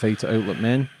get in fight it out like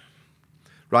men.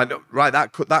 Right.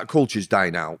 That culture's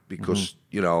dying out because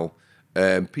you know,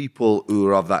 people who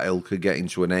are of that ilk are getting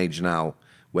to an age now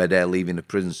where they're leaving the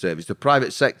prison service. The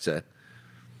private sector.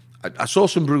 I saw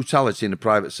some brutality in the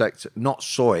private sector. Not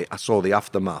saw it. I saw the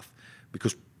aftermath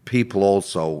because people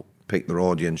also pick their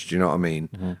audience. Do you know what I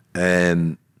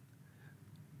mean?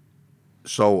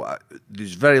 So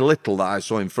there's very little that I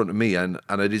saw in front of me, and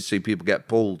I did see people get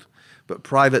pulled. But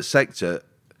private sector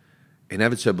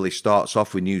inevitably starts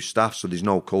off with new staff, so there's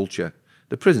no culture.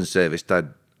 The prison service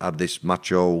had this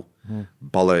macho,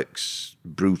 bollocks,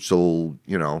 brutal,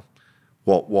 you know,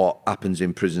 what happens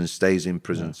in prison stays in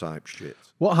prison type shit.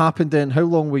 What happened then? How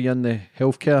long were you in the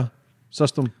healthcare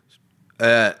system?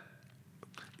 It's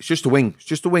just a wing. It's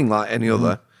just a wing like any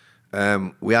other.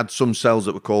 We had some cells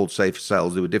that were called safer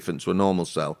cells. They were different to a normal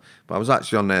cell. But I was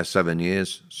actually on there 7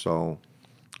 years. So,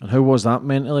 and how was that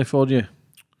mentally for you?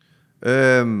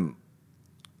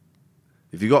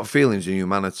 If you got feelings in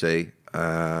humanity,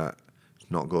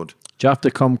 it's not good. Do you have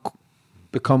to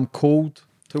become cold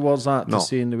towards that to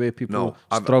seeing the way people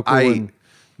struggle?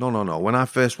 No. When I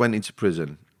first went into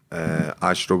prison,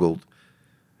 I struggled.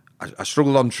 I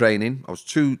struggled on training. I was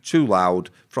too loud.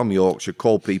 From Yorkshire,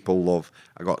 called people love.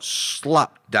 I got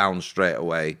slapped down straight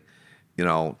away. You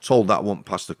know, told that I wouldn't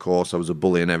pass the course. I was a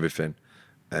bully and everything.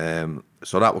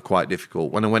 So that was quite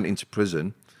difficult. When I went into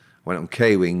prison, I went on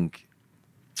K-Wing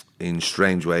in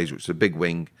Strangeways, which is a big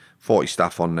wing, 40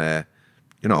 staff on there.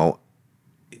 You know,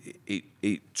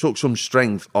 it took some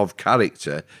strength of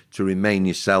character to remain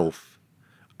yourself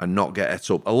and not get et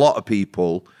up. A lot of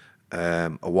people are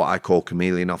what I call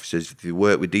chameleon officers. If you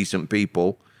work with decent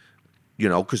people, you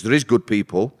know, because there is good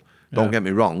people, don't get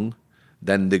me wrong,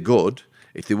 then they're good.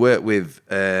 If they work with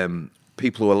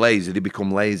people who are lazy, they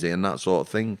become lazy and that sort of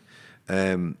thing.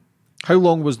 How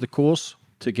long was the course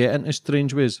to get into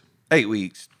Strangeways? 8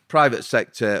 weeks. Private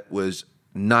sector was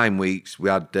 9 weeks. We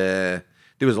had, there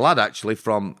was a lad actually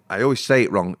from, I always say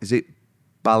it wrong, is it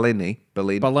Ballini?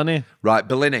 Right,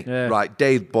 Ballini. Yeah. Right,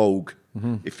 Dave Bogue.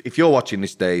 If you're watching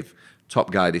this, Dave,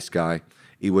 top guy, this guy.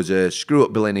 He was a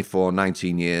screw-up Bellini for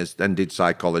 19 years, then did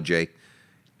psychology.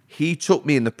 He took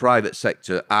me in the private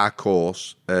sector, our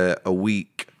course, a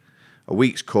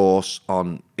week's course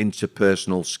on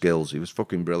interpersonal skills. He was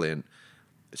fucking brilliant.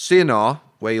 CNR,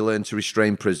 where you learn to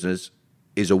restrain prisoners,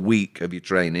 is a week of your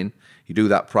training. You do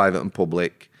that private and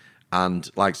public.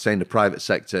 And like saying the private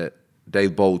sector,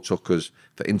 Dave Bowe took us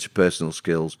for interpersonal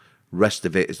skills. Rest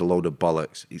of it is a load of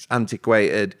bollocks. It's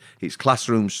antiquated. It's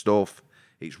classroom stuff.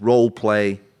 It's role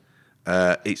play.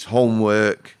 It's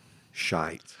homework.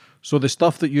 Shite. So the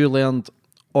stuff that you learned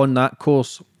on that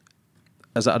course,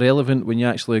 is that relevant when you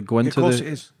actually go into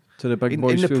the big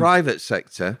boys' in the field? private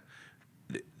sector,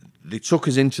 they took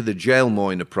us into the jail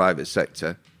more in the private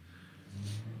sector.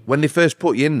 When they first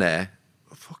put you in there,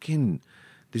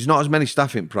 there's not as many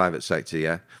staff in private sector,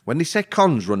 yeah? When they say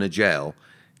cons run a jail,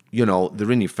 you know,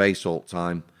 they're in your face all the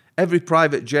time. Every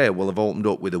private jail will have opened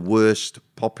up with the worst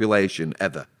population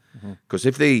ever. Because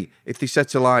if they said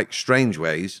to like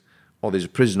Strangeways, there's a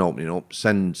prison opening up,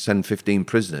 send 15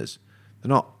 prisoners, they're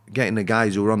not getting the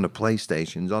guys who are on the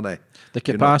PlayStations, are they? The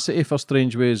capacity for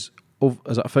Strangeways,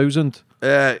 is it 1,000?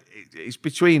 It's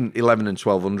between 11 and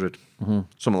 1,200,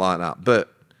 something like that.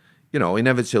 But, you know,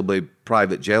 inevitably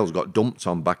private jails got dumped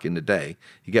on back in the day.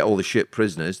 You get all the shit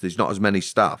prisoners, there's not as many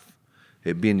staff.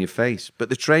 It'd be in your face. But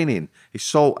the training is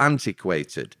so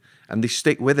antiquated and they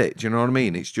stick with it. Do you know what I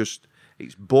mean? It's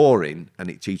boring and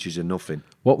it teaches you nothing.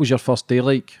 What was your first day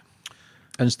like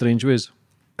in Strangeways?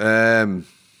 It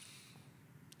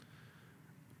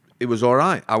was all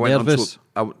right. I went nervous?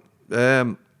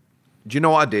 do you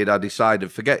know what I did? I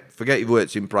decided, forget you've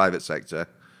worked in private sector.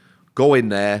 Go in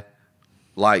there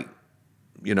like,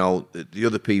 you know, the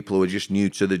other people who are just new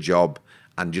to the job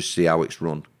and just see how it's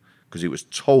run. Because it was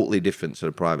totally different to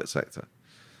the private sector.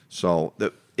 So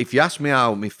if you ask me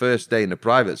how my first day in the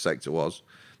private sector was,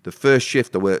 the first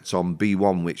shift I worked on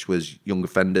B1, which was young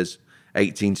offenders,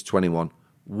 18 to 21,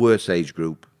 worst age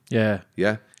group. Yeah.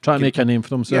 Yeah. Trying to make a name for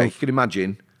Yeah, themselves. you can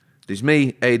imagine. There's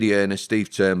me, Adi Ernest, Steve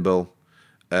Turnbull,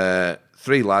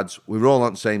 3 lads. We were all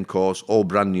on the same course, all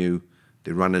brand new.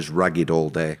 They ran us ragged all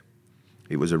day.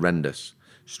 It was horrendous.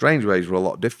 Strangeways were a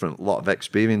lot different, a lot of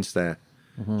experience there.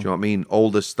 Do you know what I mean?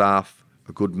 Older staff,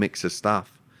 a good mix of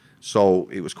staff. So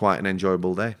it was quite an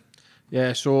enjoyable day.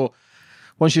 Yeah, so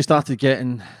once you started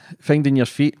finding your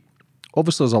feet,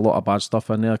 obviously there's a lot of bad stuff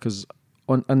in there, because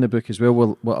in the book as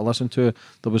well, what I listened to,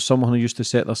 there was someone who used to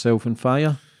set themselves on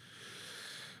fire.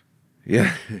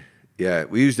 Yeah, yeah.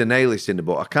 We used an alias in the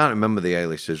book. I can't remember the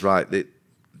aliases, right? The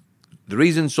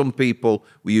reason some people,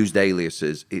 we used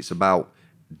aliases, it's about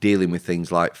dealing with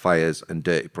things like fires and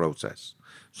dirty protests.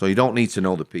 So you don't need to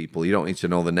know the people, you don't need to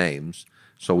know the names.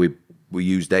 So we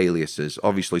used aliases.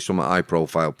 Obviously, some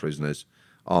high-profile prisoners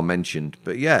are mentioned.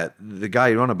 But yeah, the guy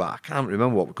you're on about, I can't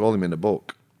remember what we call him in the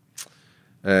book.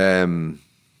 But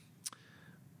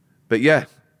yeah,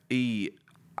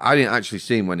 I didn't actually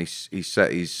see him when he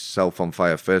set himself on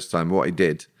fire first time. What he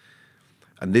did,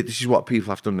 and this is what people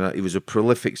have to know, he was a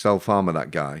prolific self-harmer,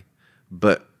 that guy,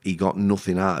 but he got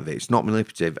nothing out of it. It's not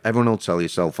manipulative. Everyone will tell you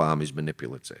self-harm is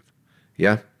manipulative.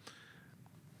 Yeah?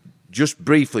 Just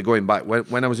briefly going back,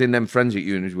 when I was in them forensic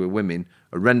units with women,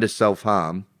 horrendous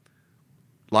self-harm,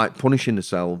 like punishing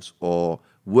themselves or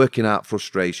working out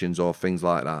frustrations or things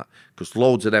like that. Because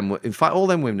loads of them, in fact, all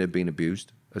them women had been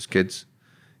abused as kids,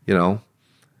 you know.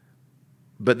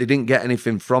 But they didn't get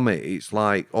anything from it. It's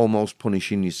like almost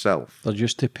punishing yourself. They're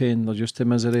used to pain, they're used to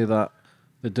misery, that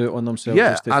they do it on themselves.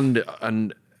 Yeah,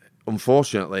 and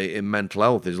unfortunately, in mental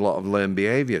health, there's a lot of learned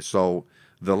behaviour. So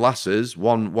the lasses,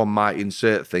 one might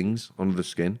insert things under the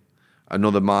skin,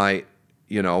 another might,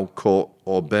 you know, cut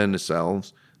or burn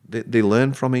themselves. They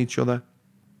learn from each other.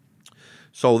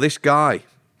 So this guy,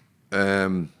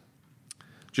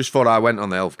 just thought I went on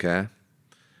the healthcare,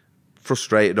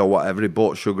 frustrated or whatever, he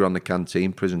bought sugar on the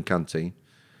canteen, prison canteen,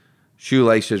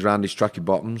 shoelaces round his tracky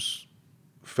bottoms,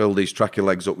 filled his tracky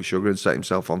legs up with sugar and set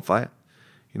himself on fire.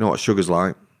 You know what sugar's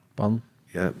like? Burn.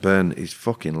 Yeah, burn his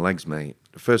fucking legs, mate.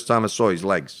 The first time I saw his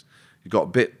legs, he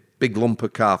got a big lump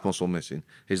of calf muscle missing.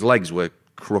 His legs were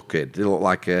crooked. They looked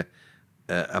like a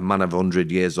man of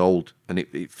 100 years old, and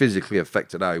it physically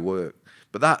affected how he worked.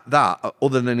 But that,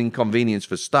 other than inconvenience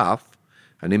for staff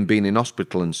and him being in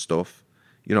hospital and stuff,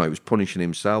 you know, he was punishing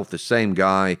himself. The same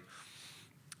guy,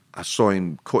 I saw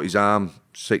him cut his arm,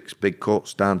 6 big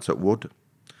cuts down to wood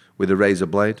with a razor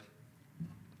blade.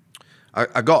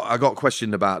 I got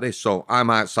questioned about this. So I'm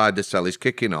outside the cell, he's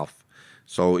kicking off.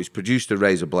 So he's produced a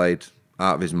razor blade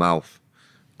out of his mouth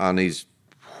and he's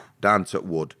down to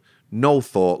wood. No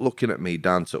thought, looking at me,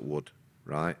 down to wood,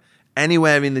 right?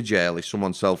 Anywhere in the jail, if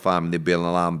someone's self-harming, there'd be an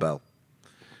alarm bell.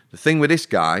 The thing with this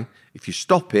guy, if you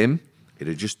stop him, he'd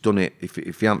have just done it. If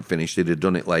he hadn't finished, he'd have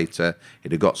done it later.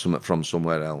 He'd have got something from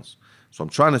somewhere else. So I'm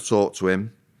trying to talk to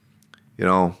him, you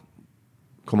know,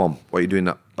 come on, what are you doing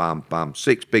that? Bam, bam.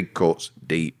 6 big cuts,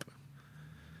 deep.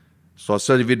 So I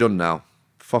said, have you done now?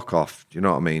 Fuck off. Do you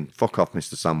know what I mean? Fuck off,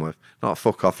 Mr. Samworth. Not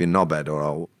fuck off, you knobhead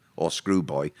or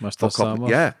screwboy. Mr. Fuck Samworth. Off.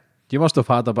 Yeah. You must have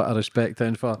had a bit of respect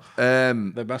then for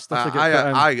the best stuff to get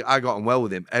put in. I got on well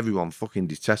with him. Everyone fucking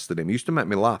detested him. He used to make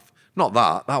me laugh. Not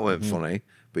that weren't funny,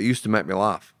 but he used to make me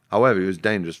laugh. However, he was a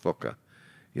dangerous fucker.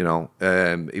 You know,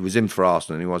 he was in for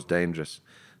Arsenal and he was dangerous.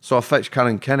 So I fetched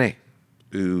Karen Kenny,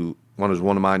 who was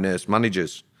one of my nurse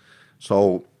managers.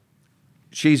 So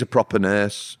she's a proper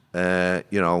nurse,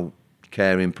 you know,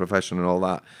 caring, professional and all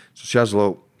that. So she has a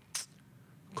look,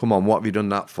 come on, what have you done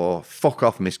that for? Fuck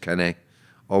off, Miss Kenny.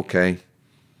 Okay.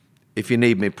 If you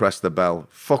need me, press the bell.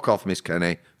 Fuck off, Miss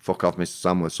Kenny. Fuck off, Mr.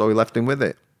 Samworth. So he left him with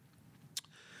it.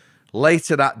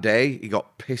 Later that day, he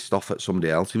got pissed off at somebody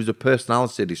else. He was a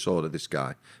personality disorder, this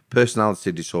guy.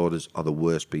 Personality disorders are the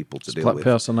worst people to deal with.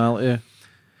 Personality.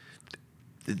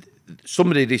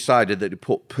 Somebody decided that to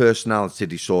put personality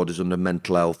disorders under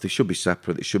mental health, they should be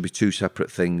separate. They should be 2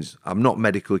 separate things. I'm not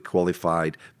medically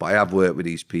qualified, but I have worked with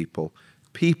these people.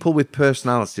 People with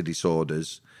personality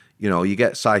disorders, you know, you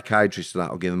get psychiatrists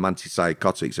that will give them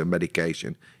antipsychotics and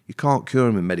medication. You can't cure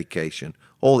them with medication.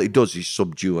 All it does is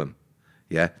subdue them.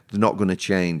 Yeah, they're not going to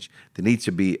change. They need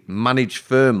to be managed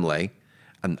firmly,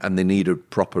 and they need a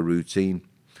proper routine.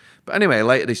 But anyway,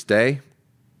 later this day,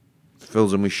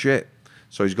 fills them with shit.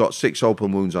 So he's got 6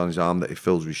 open wounds on his arm that he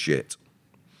fills with shit.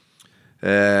 3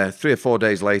 or 4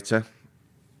 days later,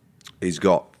 he's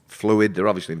got fluid. They're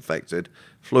obviously infected.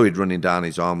 Fluid running down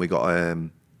his arm. We got a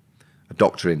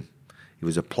doctor in. He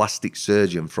was a plastic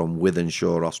surgeon from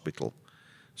Wythenshawe Hospital.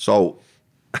 So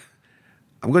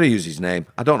I'm going to use his name.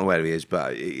 I don't know where he is,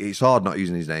 but it's hard not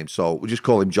using his name. So we'll just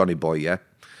call him Johnny Boy, yeah?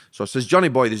 So I says, Johnny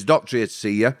Boy, there's a doctor here to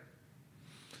see you.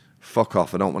 Fuck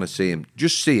off, I don't want to see him.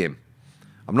 Just see him.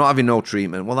 I'm not having no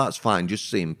treatment. Well, that's fine. Just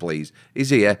see him, please. He's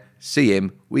here. See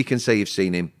him. We can say you've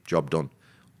seen him. Job done.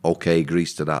 Okay,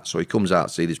 agrees to that. So he comes out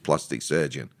to see this plastic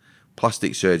surgeon.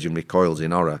 Plastic surgeon recoils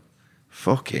in horror.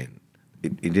 Fucking. He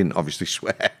didn't obviously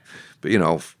swear. But, you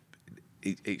know,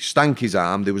 it stank his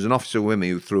arm. There was an officer with me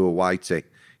who threw a whitey.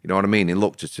 You know what I mean? He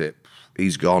looked at it.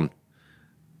 He's gone.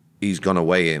 He's gone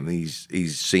away him.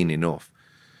 He's seen enough.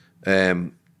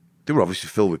 They were obviously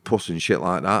filled with pus and shit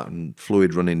like that and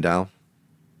fluid running down.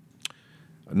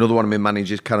 Another one of my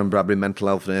managers, Karen Bradbury, mental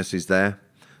health nurse, is there.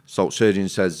 So surgeon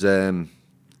says, can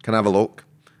I have a look?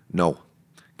 No.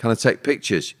 Can I take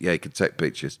pictures? Yeah, he can take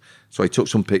pictures. So he took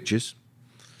some pictures.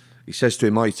 He says to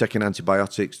him, are you taking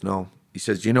antibiotics? No. He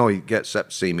says, you know, he gets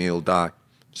septicemia, he'll die.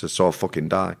 He says, so I'll fucking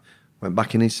die. Went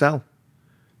back in his cell.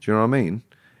 Do you know what I mean?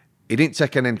 He didn't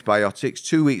take any antibiotics.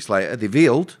 2 weeks later, they've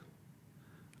healed.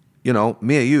 You know,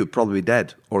 me or you would probably be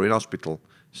dead or in hospital.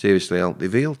 Seriously ill.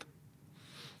 They've healed.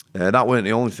 That weren't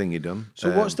the only thing he'd done.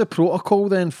 So what's the protocol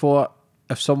then for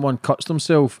if someone cuts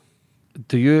themselves?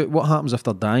 What happens if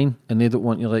they're dying and they don't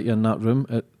want you like you in that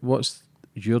room? What's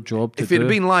your job to do? If it had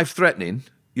been life-threatening,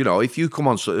 you know, if you come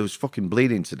on, so it was fucking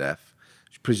bleeding to death,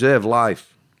 preserve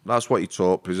life. That's what you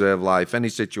taught, preserve life. Any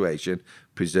situation,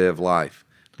 preserve life.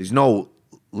 There's no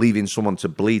leaving someone to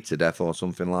bleed to death or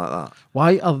something like that.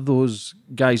 Why are those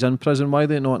guys in prison? Why are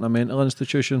they not in a mental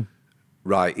institution?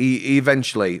 Right, he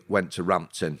eventually went to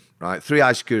Rampton, right? 3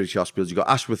 high security hospitals. You've got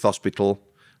Ashworth Hospital,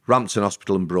 Rampton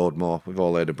Hospital and Broadmoor. We've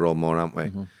all heard of Broadmoor, haven't we?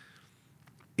 Mm-hmm.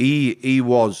 He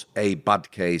was a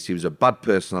bad case. He was a bad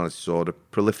personality disorder,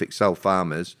 prolific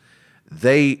self-harmers.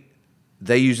 They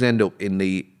usually end up in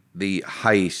the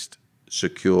highest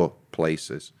secure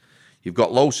places. You've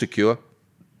got low secure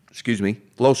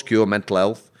mental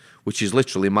health, which is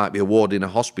literally might be a ward in a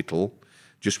hospital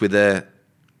just with a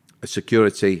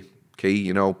security key,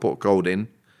 you know, put a code in.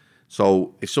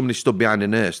 So if somebody stood behind a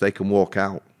nurse, they can walk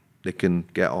out, they can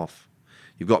get off.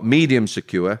 You've got medium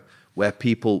secure, where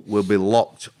people will be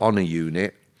locked on a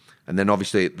unit, and then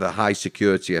obviously the high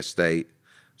security estate,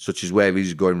 such as where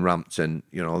he's going Rampton,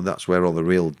 you know, that's where all the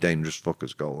real dangerous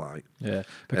fuckers go, like. Yeah,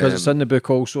 because it's in the book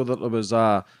also that there was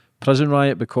a prison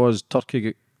riot because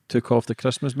Turkey took off the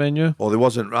Christmas menu. Oh, there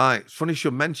wasn't, right. It's funny you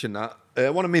should mention that.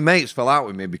 One of my mates fell out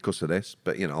with me because of this,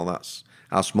 but, you know, that's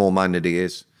how small-minded he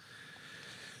is.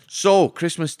 So,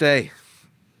 Christmas Day.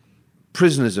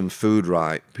 Prisoners and food,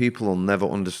 right? People will never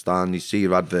understand. You see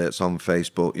your adverts on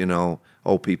Facebook, you know,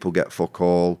 oh, people get fuck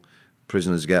all.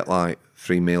 Prisoners get like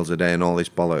 3 meals a day and all this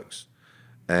bollocks.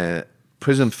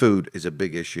 Prison food is a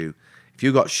big issue. If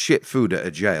you got shit food at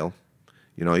a jail,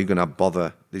 you know, you're going to have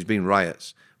bother. There's been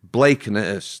riots.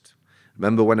 Blakenhurst.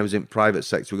 Remember when I was in private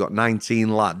sector, we got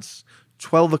 19 lads.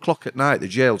 12 o'clock at night, the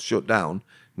jail shut down.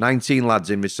 19 lads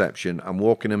in reception. I'm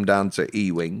walking them down to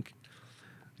E-Wing.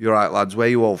 You're right, lads, where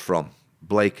are you all from?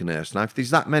 Blakenhurst. Now, if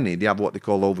there's that many, they have what they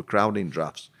call overcrowding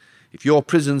drafts. If your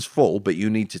prison's full, but you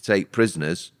need to take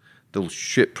prisoners, they'll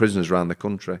ship prisoners around the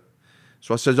country.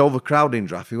 So I says, overcrowding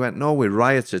draft. He went, no, we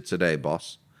rioted today,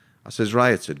 boss. I says,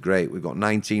 rioted? Great. We've got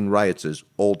 19 rioters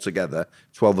all together,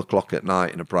 12 o'clock at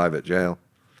night in a private jail.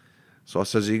 So I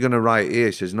says, are you going to riot here?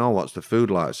 He says, no, what's the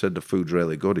food like? I said, the food's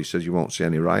really good. He says, you won't see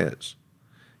any riots.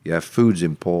 Yeah, food's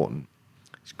important.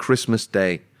 It's Christmas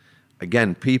Day.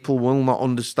 Again, people will not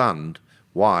understand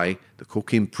why they're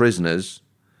cooking prisoners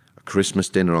a Christmas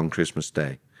dinner on Christmas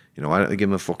Day. You know, why don't they give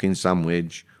them a fucking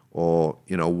sandwich? Or,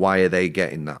 you know, why are they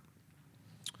getting that?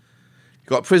 You've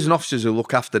got prison officers who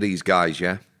look after these guys,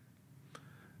 yeah?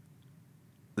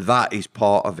 That is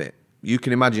part of it. You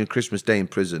can imagine Christmas Day in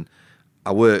prison.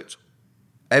 I worked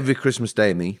every Christmas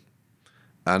Day,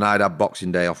 and I'd have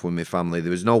Boxing Day off with my family.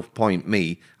 There was no point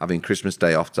me having Christmas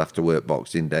Day off to have to work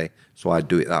Boxing Day, so I'd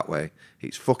do it that way.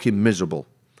 It's fucking miserable.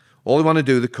 All they want to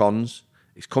do, the cons,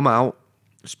 is come out,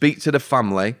 speak to the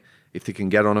family, if they can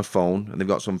get on a phone, and they've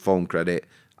got some phone credit,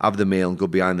 have the meal and go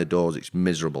behind the doors. It's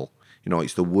miserable. You know,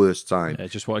 it's the worst time. Yeah,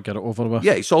 just want to get it over with.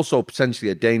 Yeah, it's also potentially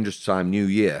a dangerous time. New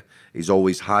Year is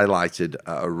always highlighted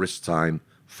at a risk time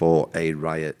for a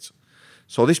riot.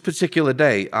 So this particular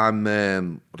day, I'm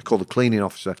what I call the cleaning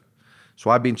officer. So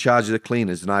I'd be in charge of the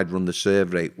cleaners and I'd run the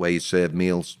serve rate where you serve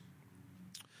meals.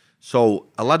 So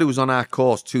a lad who was on our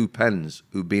course, Two Pens,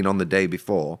 who'd been on the day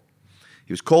before,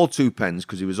 he was called Two Pens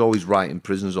because he was always writing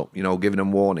prisoners up, giving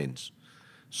them warnings.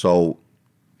 So,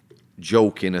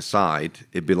 joking aside,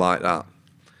 it'd be like that.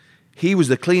 He was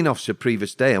the clean officer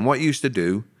previous day, and what he used to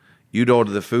do, you'd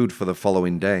order the food for the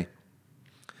following day.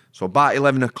 So about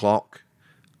 11 o'clock,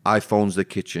 I phones the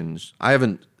kitchens. I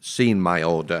haven't seen my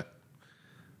order.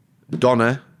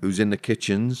 Donna, who's in the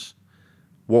kitchens,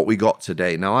 what we got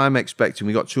today. Now I'm expecting,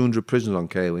 we got 200 prisoners on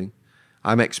Kaling.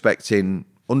 I'm expecting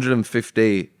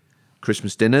 150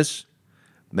 Christmas dinners,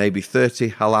 maybe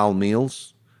 30 halal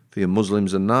meals for your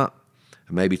Muslims and that,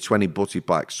 and maybe 20 butty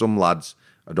packs. Some lads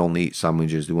would only eat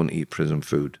sandwiches, they wouldn't eat prison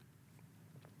food.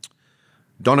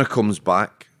 Donna comes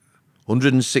back,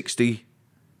 160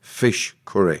 fish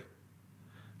curry.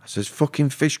 I says, fucking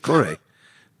fish curry?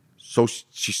 So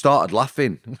she started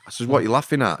laughing. I says, what are you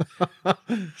laughing at?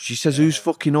 She says, who's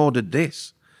fucking ordered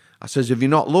this? I says, have you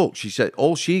not looked? She said,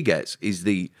 all she gets is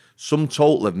the sum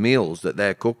total of meals that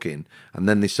they're cooking, and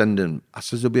then they send them. I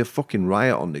says, there'll be a fucking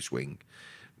riot on this wing.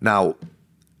 Now,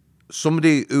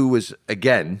 somebody who was,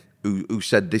 again, who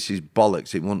said this is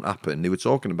bollocks, it won't happen, they were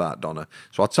talking about Donna.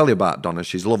 So I'll tell you about Donna.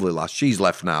 She's a lovely lass. She's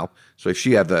left now. So if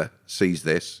she ever sees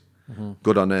this,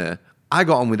 good on her. I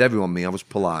got on with everyone, I was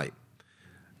polite.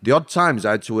 The odd times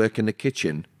I had to work in the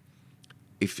kitchen,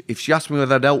 if she asked me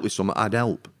whether I'd help with something, I'd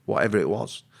help, whatever it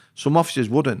was. Some officers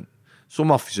wouldn't.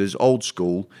 Some officers, old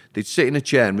school, they'd sit in a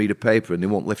chair and read a paper and they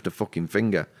won't lift a fucking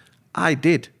finger. I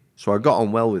did. So I got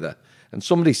on well with her. And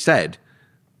somebody said,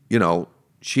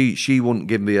 she wouldn't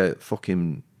give me a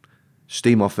fucking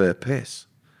steam off her piss.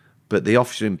 But the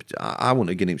officer, I wouldn't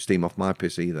have given him steam off my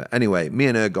piss either. Anyway, me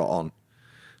and her got on.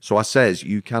 So I says,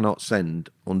 you cannot send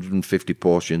 150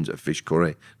 portions of fish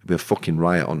curry. There'll be a fucking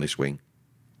riot on this wing.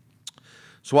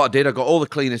 So what I did, I got all the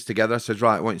cleaners together. I said,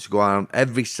 right, I want you to go around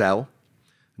every cell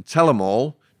and tell them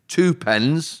all, 2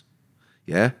 Pens,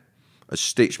 has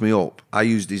stitched me up. I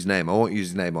used his name. I won't use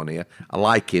his name on here. I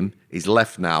like him. He's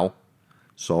left now.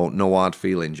 So no hard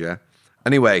feelings, yeah?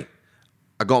 Anyway,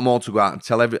 I got them all to go out and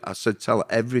tell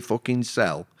every fucking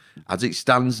cell, as it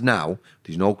stands now,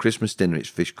 there's no Christmas dinner, it's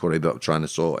fish curry, but I'm trying to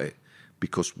sort it.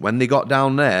 Because when they got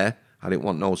down there, I didn't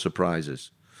want no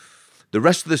surprises. The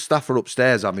rest of the staff are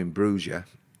upstairs having brews, yeah?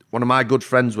 One of my good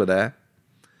friends were there.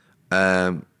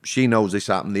 She knows this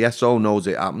happened. The SO knows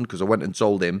it happened because I went and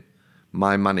told him,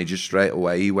 my manager, straight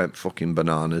away. He went fucking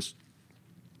bananas.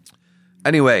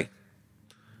 Anyway,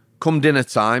 come dinner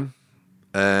time,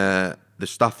 the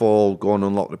staff all go and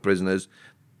unlock the prisoners.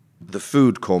 The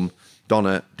food come.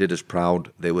 Donna did us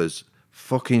proud. There was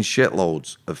fucking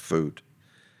shitloads of food.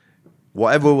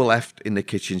 Whatever were left in the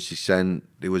kitchen, she sent,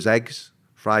 there was eggs,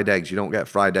 fried eggs. You don't get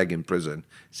fried egg in prison.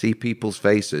 See people's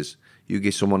faces. You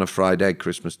give someone a fried egg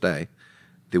Christmas Day.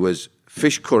 There was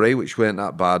fish curry, which weren't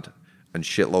that bad, and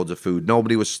shitloads of food.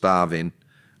 Nobody was starving,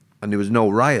 and there was no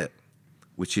riot,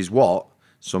 which is what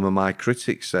some of my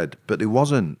critics said. But there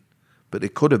wasn't. But there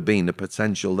could have been the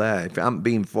potential there. If it hadn't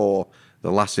been for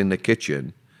the lass in the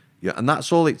kitchen, and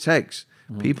that's all it takes.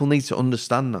 People need to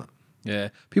understand that. Yeah.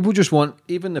 People just want,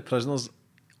 even the prisoners,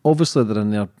 obviously they're in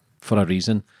there for a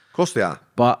reason. Of course they are.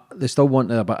 But they still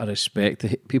want a bit of respect.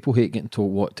 People hate getting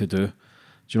told what to do. Do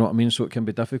you know what I mean? So it can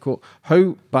be difficult.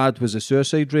 How bad was the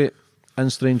suicide rate in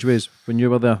Strangeways when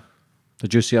you were there?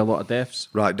 Did you see a lot of deaths?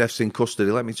 Right, deaths in custody.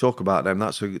 Let me talk about them.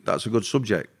 That's a good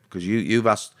subject because you've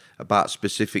asked about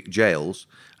specific jails,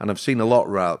 and I've seen a lot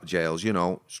around jails.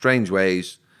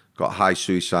 Strangeways got a high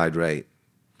suicide rate.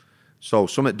 So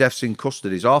some of the deaths in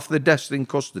custodies, half the deaths in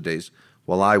custodies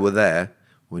while I were there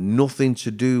were nothing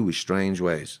to do with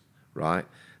Strangeways, right?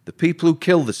 The people who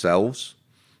kill themselves,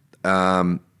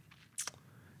 you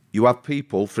have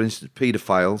people, for instance,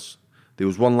 paedophiles. There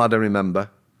was one lad I remember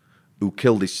who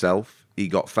killed himself. He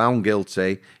got found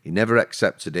guilty. He never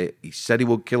accepted it. He said he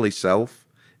would kill himself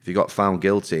if he got found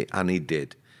guilty, and he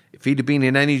did. If he'd have been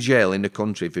in any jail in the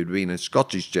country, if he'd been in a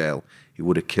Scottish jail, he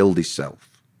would have killed himself.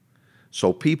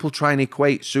 So people try and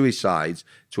equate suicides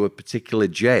to a particular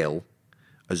jail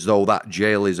as though that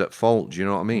jail is at fault. Do you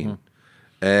know what I mean?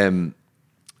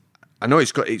 I know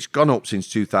it's gone up since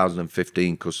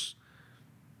 2015 because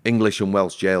English and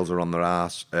Welsh jails are on their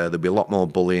arse. There'll be a lot more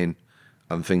bullying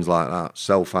and things like that,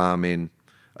 self-harming,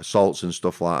 assaults and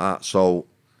stuff like that. So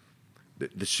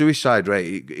the suicide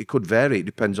rate, it could vary. It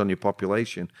depends on your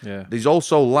population. Yeah. There's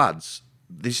also lads,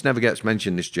 this never gets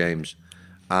mentioned, this, James,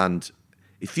 and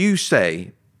if you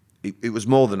say, it was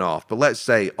more than half, but let's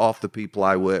say half the people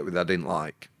I work with I didn't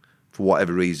like, for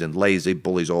whatever reason, lazy,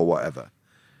 bullies or whatever,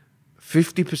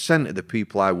 50% of the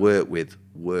people I work with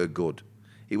were good.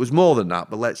 It was more than that,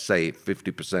 but let's say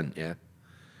 50%, yeah?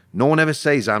 No one ever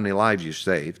says how many lives you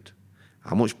saved,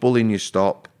 how much bullying you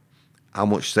stop, how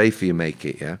much safer you make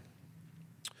it, yeah?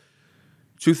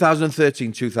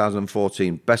 2013,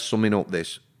 2014, best summing up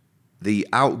this, the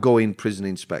outgoing prison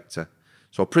inspector.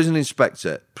 So prison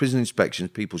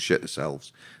inspections, people shit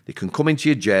themselves. They can come into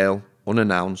your jail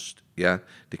unannounced, yeah?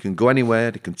 They can go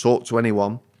anywhere, they can talk to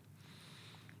anyone.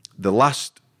 The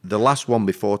last one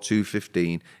before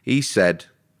 215, he said,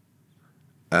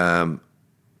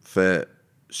 for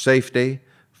safety,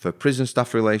 for prison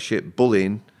staff relationship,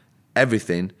 bullying,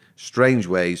 everything,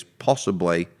 Strangeways,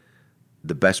 possibly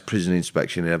the best prison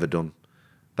inspection he'd ever done.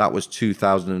 That was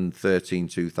 2013,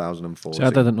 2014. See, I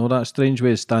didn't know that.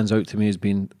 Strangeways stands out to me as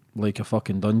being like a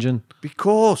fucking dungeon.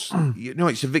 Because, you know,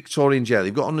 it's a Victorian jail.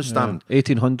 You've got to understand.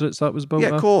 1800s that was built. Yeah,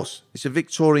 of course. It's a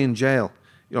Victorian jail.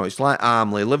 You know, it's like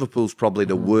Armley. Liverpool's probably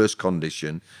the worst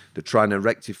condition. They're trying to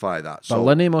rectify that. But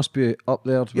Linney must be up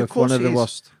there with one of the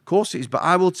worst. Of course it is. But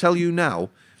I will tell you now,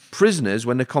 prisoners,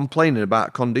 when they're complaining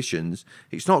about conditions,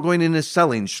 it's not going in a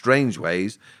cell in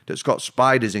Strangeways that's got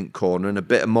spiders in corner and a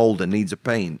bit of mould and needs a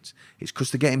paint. It's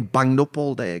because they're getting banged up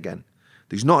all day again.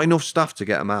 There's not enough staff to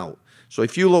get them out. So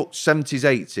if you look 70s,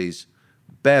 80s,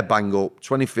 bare bang up,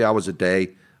 23 hours a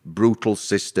day, brutal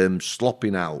system,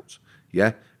 slopping out,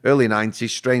 yeah? Early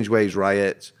 90s, Strangeways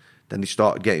riot, then they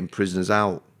started getting prisoners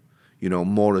out. You know,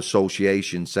 more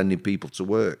associations, sending people to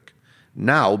work.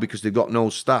 Now, because they've got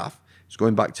no staff, it's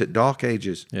going back to dark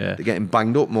ages. Yeah. They're getting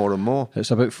banged up more and more.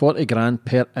 It's about 40 grand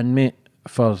per inmate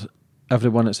for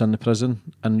everyone that's in the prison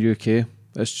in UK.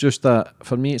 It's just that,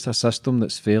 for me, it's a system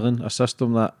that's failing. A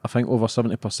system that I think over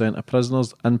 70% of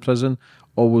prisoners in prison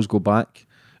always go back.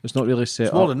 It's not really set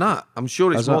up. It's more than that. I'm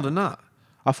sure it's more than that.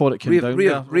 I thought it came down.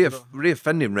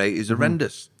 Reoffending rate is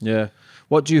horrendous. Yeah.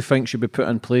 What do you think should be put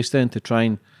in place then to try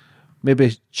and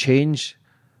maybe change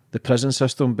the prison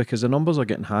system? Because the numbers are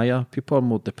getting higher. People are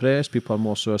more depressed. People are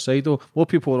more suicidal. More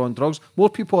people are on drugs.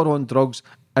 More people are on drugs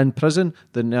in prison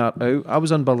than they are out. I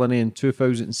was in Berlin in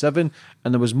 2007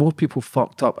 and there was more people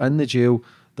fucked up in the jail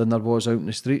than there was out in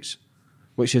the streets,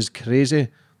 which is crazy.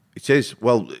 It is.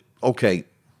 Well, okay.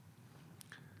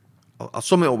 I'll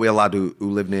sum it up with a lad who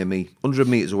lived near me, 100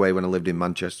 metres away when I lived in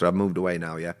Manchester. I've moved away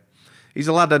now, yeah. He's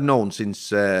a lad I'd known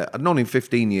since, I'd known him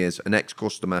 15 years, an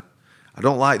ex-customer. I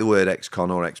don't like the word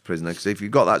ex-con or ex-prisoner, because if you've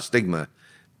got that stigma,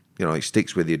 you know, it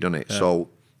sticks with you, doesn't it? Yeah. So,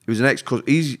 he was an ex-customer.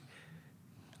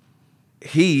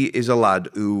 He is a lad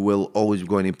who will always be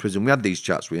going in prison. We had these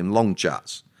chats with him, long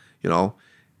chats, you know.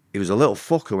 He was a little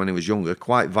fucker when he was younger,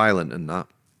 quite violent and that.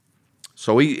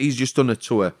 So he's just done a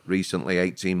tour recently,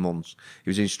 18 months. He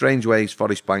was in Strangeways,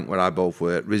 Forest Bank, where I both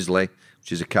work, Risley,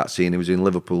 which is a cat scene. He was in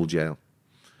Liverpool jail.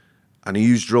 And he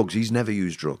used drugs. He's never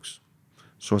used drugs.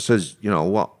 So I says, you know,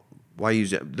 what? Why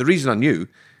use it? The reason I knew,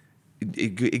 he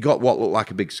got what looked like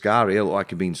a big scar here, looked like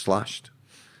he'd been slashed.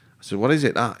 I said, what is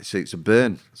it, that? He said, it's a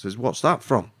burn. I says, what's that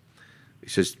from? He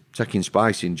says, taking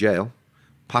spice in jail,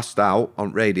 passed out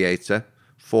on radiator,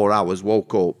 4 hours,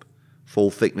 woke up, full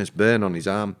thickness burn on his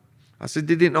arm. I said,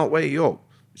 did it not wake you up?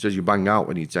 He says, you bang out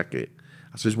when you take it.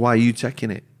 I says, why are you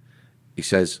taking it? He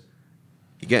says,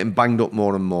 you're getting banged up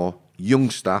more and more,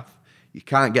 young staff, you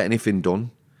can't get anything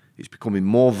done, it's becoming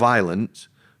more violent,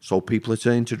 so people are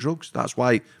turning to drugs. That's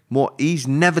why he's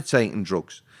never taken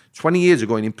drugs. 20 years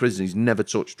ago in prison, he's never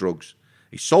touched drugs.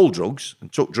 He sold drugs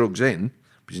and took drugs in,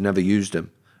 but he's never used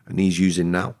them. And he's using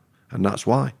now. And that's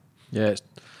why. Yeah,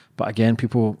 but again,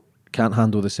 people can't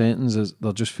handle the sentence.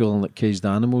 They're just feeling like caged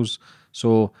animals.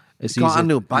 So it's easy. Can't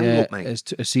handle bang up, mate.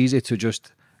 It's easy to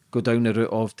just go down the route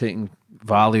of taking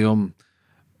Valium,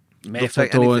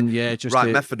 methadone. Yeah, just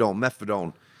right,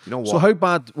 methadone. You know what? So how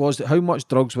bad was it? How much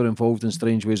drugs were involved in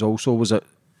Strangeways? Also, was it?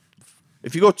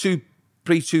 If you go to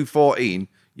pre-214,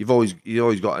 you've always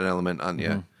got an element, haven't you?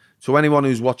 Mm-hmm. So anyone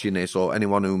who's watching this, or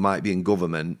anyone who might be in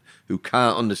government who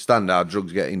can't understand how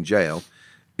drugs get in jail,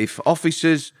 if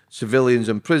officers, civilians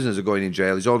and prisoners are going in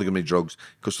jail, it's only going to be drugs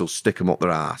because they'll stick them up their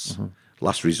ass. Mm-hmm.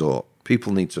 Last resort.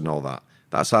 People need to know that.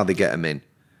 That's how they get them in.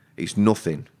 It's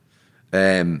nothing.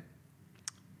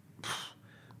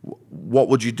 What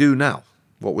would you do now?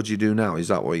 What would you do now? Is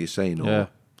that what you're saying? Or? Yeah.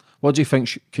 What do you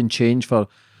think can change for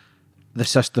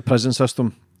the prison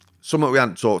system? Something we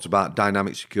hadn't talked about,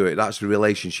 dynamic security. That's the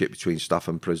relationship between staff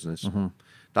and prisoners. Mm-hmm.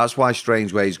 That's why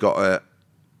Strangeways got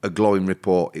a glowing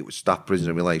report. It was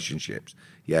staff-prisoner relationships.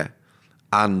 Yeah.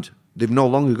 And they've no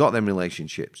longer got them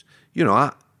relationships. You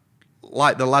know,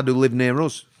 like the lad who lived near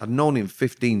us. I'd known him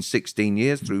 15, 16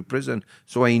 years through prison,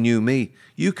 so he knew me.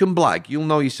 You can blag. You'll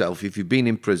know yourself if you've been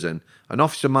in prison. An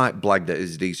officer might blag that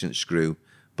he's a decent screw,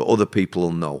 but other people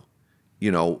will know.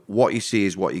 You know, what you see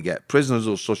is what you get. Prisoners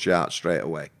will suss you out straight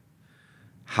away.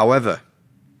 However,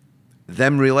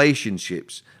 them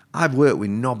relationships. I've worked with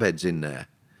knobheads in there,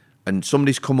 and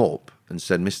somebody's come up and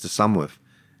said, Mr. Samworth,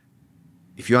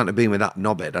 if you hadn't been with that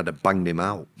knobhead, I'd have banged him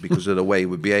out because of the way he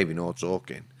was behaving or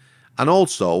talking. And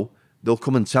also, they'll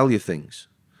come and tell you things.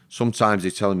 Sometimes they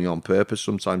tell me on purpose,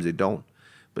 sometimes they don't.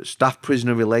 But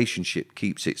staff-prisoner relationship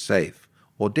keeps it safe,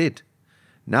 or did.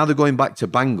 Now they're going back to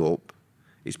bang up.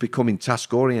 It's becoming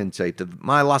task-orientated.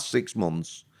 My last 6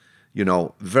 months, you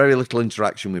know, very little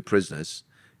interaction with prisoners.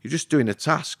 You're just doing a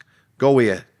task. Go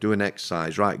here, do an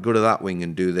exercise. Right, go to that wing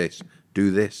and do this. Do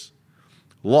this.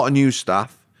 A lot of new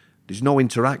staff. There's no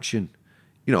interaction.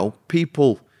 You know,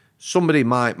 people, somebody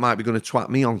might be going to twat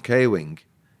me on K-Wing.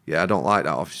 Yeah, I don't like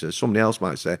that officer. Somebody else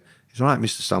might say, it's all right,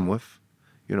 Mr. Samworth.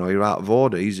 You know, you're out of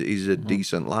order. He's a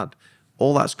decent lad.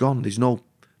 All that's gone. There's no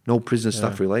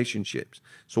prisoner-staff relationships.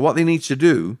 So what they need to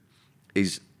do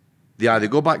is they either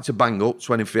go back to bang up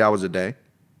 23 hours a day,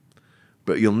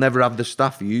 but you'll never have the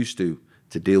staff you used to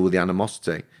deal with the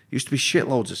animosity. Used to be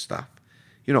shitloads of staff.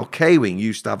 You know, K-Wing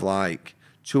used to have like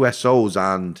 2 SOs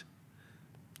and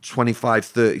 25,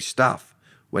 30 staff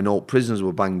when all prisoners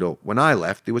were banged up. When I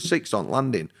left, there were 6 on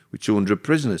landing with 200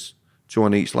 prisoners, 2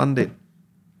 on each landing.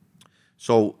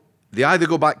 So they either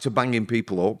go back to banging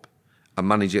people up and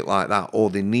manage it like that, or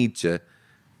they need to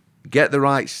get the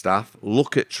right staff,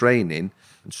 look at training,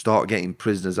 and start getting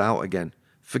prisoners out again.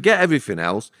 Forget everything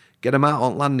else. Get them out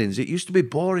on landings. It used to be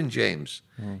boring, James.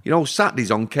 You know,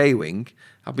 Saturdays on K-Wing,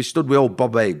 I'd be stood with old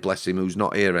Bob Haig, bless him, who's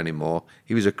not here anymore.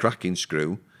 He was a cracking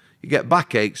screw. You get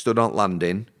backache stood on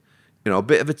landing, you know, a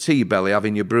bit of a tea belly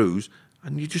having your brews,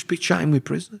 and you just be chatting with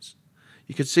prisoners.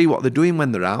 You can see what they're doing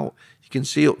when they're out. You can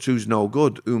see up to who's no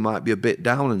good, who might be a bit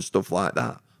down and stuff like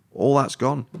that. All that's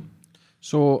gone.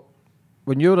 So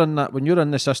when you're in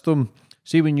the system,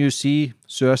 see when you see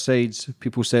suicides,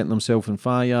 people setting themselves on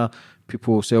fire,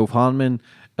 people self-harming,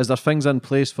 is there things in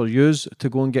place for yous to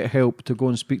go and get help, to go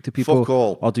and speak to people? Fuck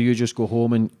all. Or do you just go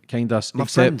home and kind of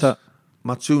accept friends, it?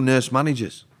 My 2 nurse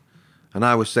managers, and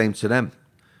I was saying to them,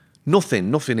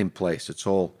 nothing in place at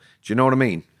all. Do you know what I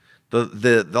mean?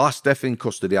 The last death in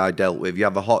custody I dealt with, you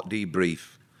have a hot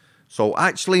debrief. So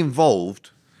actually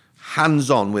involved,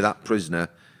 hands-on with that prisoner,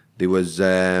 there was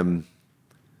 3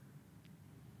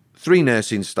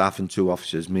 nursing staff and 2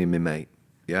 officers, me and my mate,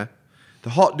 yeah? The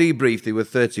hot debrief, there were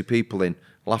 30 people in,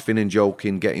 laughing and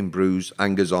joking, getting bruised,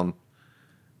 angers on.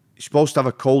 You're supposed to have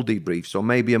a cold debrief, so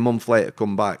maybe a month later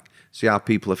come back, see how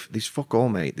people are... There's fuck all,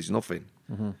 mate, there's nothing.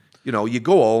 You know, you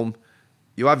go home,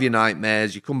 you have your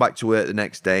nightmares, you come back to work the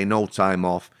next day, no time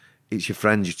off. It's your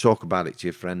friends, you talk about it to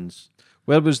your friends.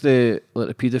 Where was the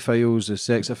paedophiles, the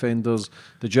sex offenders?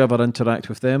 Did you ever interact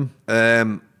with them?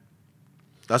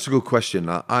 That's a good question.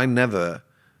 I couldn't have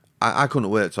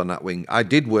worked on that wing. I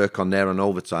did work on there on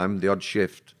overtime, the odd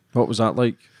shift. What was that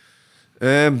like?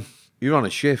 You're on a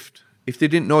shift. If they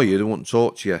didn't know you, they wouldn't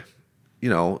talk to you. You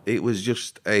know, it was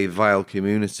just a vile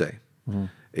community.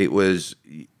 It was,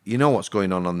 you know what's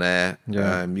going on there.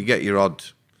 Yeah. You get your odd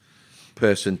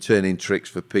person turning tricks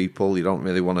for people. You don't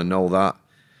really want to know that.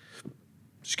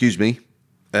 Excuse me.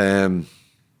 It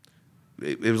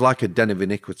was like a den of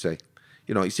iniquity.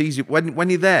 You know, it's easy. When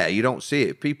you're there, you don't see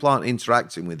it. People aren't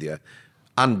interacting with you.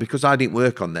 And because I didn't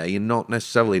work on there, you're not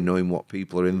necessarily knowing what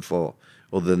people are in for,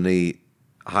 other than the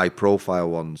high-profile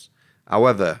ones.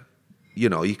 However, you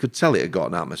know, you could tell it had got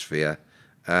an atmosphere.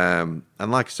 And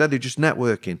like I said, they're just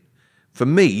networking. For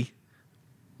me,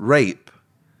 rape,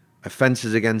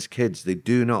 offences against kids, they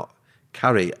do not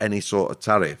carry any sort of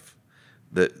tariff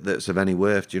that's of any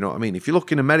worth. Do you know what I mean? If you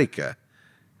look in America,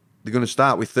 they're going to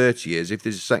start with 30 years. If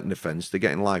there's a second offence, they're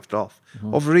getting lifed off.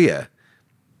 Over here,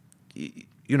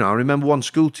 you know, I remember one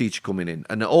school teacher coming in,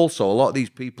 and also a lot of these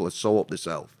people are so up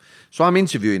themselves. So I'm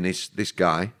interviewing this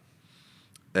guy,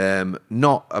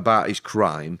 not about his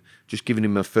crime, just giving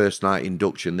him a first night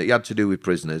induction that he had to do with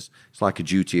prisoners. It's like a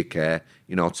duty of care,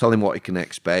 you know, tell him what he can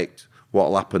expect, what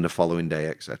will happen the following day,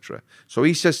 etc. So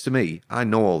he says to me, I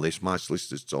know all this, my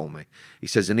solicitor's told me. He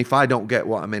says, and if I don't get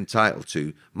what I'm entitled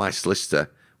to, my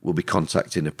solicitor will be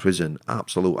contacting a prison.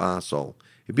 Absolute arsehole.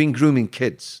 He'd been grooming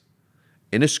kids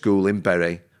in a school in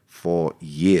Bury for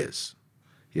years,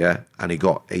 yeah? And he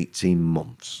got 18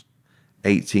 months.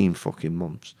 18 fucking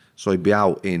months. So he'd be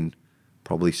out in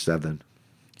probably 7.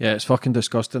 Yeah, it's fucking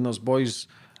disgusting. There's boys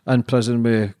in prison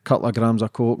with a couple of grams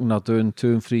of coke and they're doing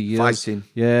 2 and 3 years. Fighting.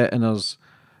 Yeah, and there's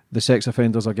the sex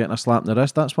offenders are getting a slap in the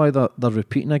wrist. That's why they're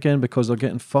repeating again, because they're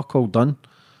getting fuck all done.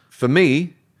 For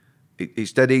me,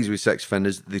 it's dead easy with sex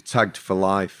offenders. They're tagged for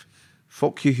life.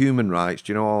 Fuck your human rights.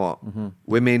 Do you know what?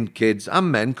 Women, kids,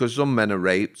 and men, because some men are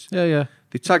raped. Yeah.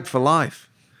 They're tagged for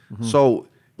life. So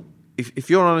if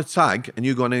you're on a tag and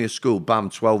you go near your school, bam,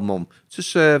 12 months to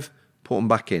serve, put them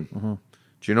back in. Mm-hmm.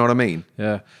 Do you know what I mean?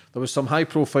 Yeah. There was some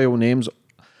high-profile names.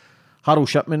 Harold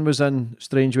Shipman was in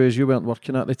Strangeways. You weren't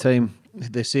working at the time.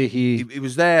 They say he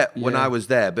was there when I was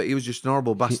there, but he was just an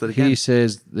horrible bastard again. He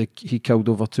says he killed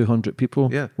over 200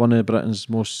 people. Yeah. One of Britain's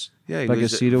most he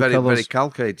biggest was serial very, killers. very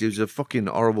calculated. He was a fucking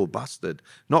horrible bastard.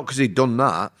 Not because he'd done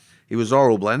that. He was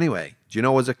horrible anyway. Do you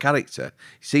know, as a character?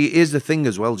 See, here's the thing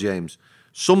as well, James.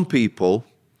 Some people,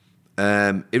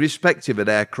 irrespective of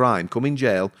their crime, come in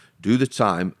jail, do the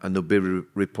time, and they'll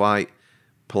be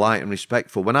polite and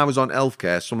respectful. When I was on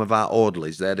healthcare, some of our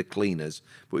orderlies, they're the cleaners,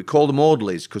 but we called them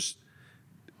orderlies because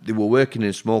they were working in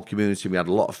a small community. We had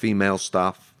a lot of female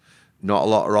staff, not a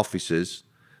lot of officers,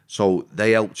 so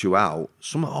they helped you out.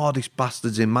 Some of the hardest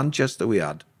bastards in Manchester we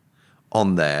had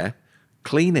on there,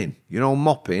 cleaning,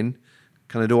 mopping.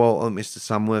 Can I do all, Mr.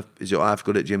 Samworth? Is it I've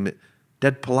good at gym?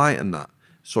 Dead polite and that.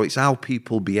 So it's how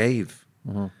people behave,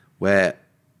 where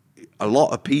a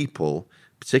lot of people,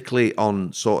 particularly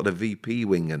on sort of the VP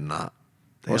wing and that.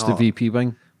 What's the VP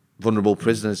wing? Vulnerable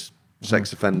prisoners,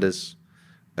 sex offenders.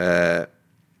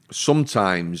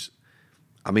 Sometimes,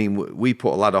 I mean, we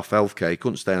put a lad off healthcare. He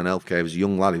couldn't stay on healthcare. He was a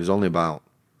young lad. He was only about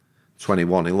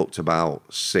 21. He looked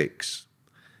about 6.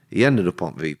 He ended up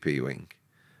on VP wing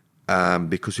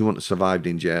because he wouldn't have survived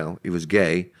in jail. He was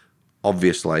gay,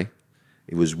 obviously.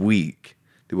 He was weak.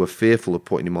 They were fearful of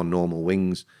putting him on normal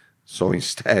wings. So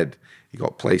instead, he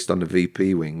got placed on the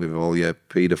VP wing with all your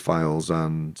paedophiles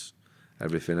and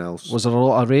everything else. Was there a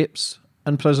lot of rapes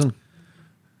in prison?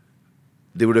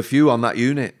 There were a few on that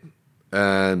unit.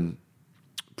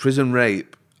 Prison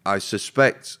rape, I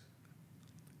suspect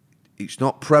it's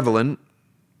not prevalent,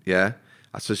 yeah.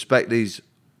 I suspect there's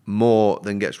more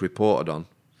than gets reported on.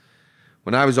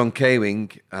 When I was on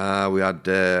K-Wing, we had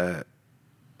a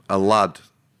lad.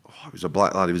 Oh, he was a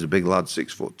black lad. He was a big lad,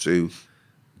 6'2",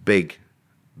 big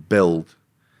build.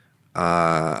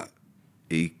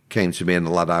 He came to me and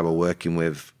the lad I were working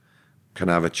with, can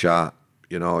I have a chat?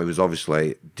 He was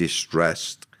obviously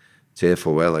distressed,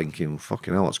 tearful, thinking,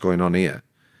 fucking hell, what's going on here?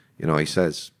 He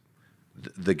says,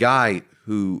 the guy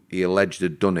who he alleged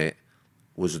had done it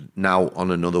was now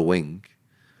on another wing.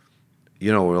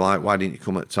 We're like, why didn't you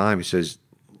come at the time? He says,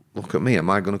 look at me, am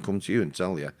I going to come to you and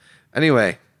tell you?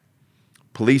 Anyway,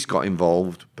 police got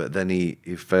involved, but then he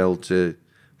failed to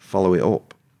follow it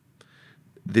up.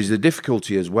 There's a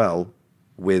difficulty as well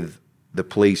with the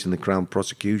police and the Crown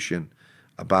prosecution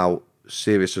about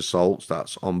serious assaults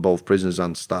that's on both prisoners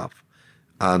and staff,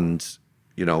 and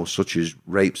such as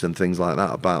rapes and things like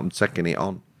that, about them taking it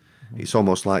on. It's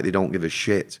almost like they don't give a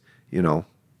shit.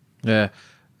 Yeah,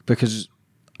 because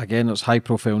again, it's high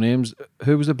profile names.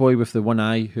 Who was the boy with the one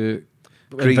eye who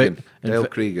Cregan, Dale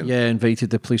Cregan? Yeah,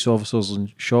 invited the police officers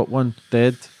and shot one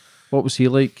dead. What was he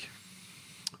like?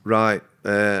 Right.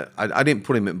 I didn't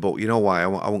put him in, but you know why? I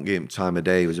won't give him time of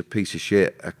day. He was a piece of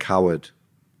shit, a coward.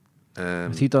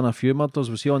 Had he done a few murders?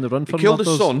 Was he on the run for murders? He killed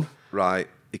murders? his son, right.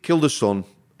 He killed his son.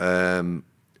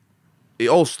 It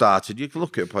all started, you can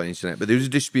look it up on the internet, but there was a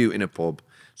dispute in a pub.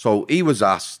 So he was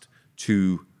asked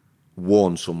to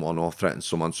warn someone or threaten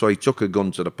someone. So he took a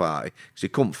gun to the party because he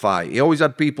couldn't fight. He always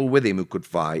had people with him who could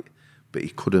fight, but he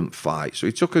couldn't fight. So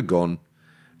he took a gun,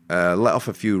 let off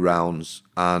a few rounds,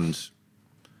 and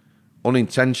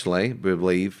unintentionally, we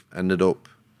believe, ended up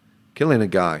killing a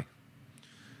guy.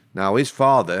 Now, his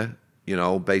father,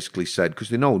 basically said, because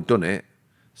they know who'd done it,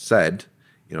 said,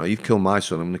 you've killed my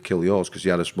son, I'm going to kill yours, because he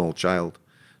had a small child.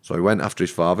 So he went after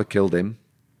his father, killed him.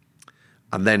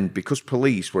 And then, because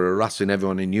police were harassing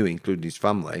everyone he knew, including his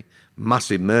family,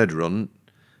 massive murder hunt,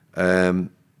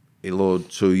 he lured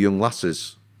 2 young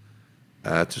lasses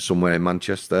to somewhere in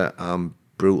Manchester and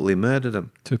brutally murdered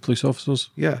them. 2 police officers?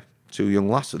 Yeah, 2 young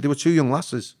lasses. They were 2 young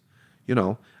lasses,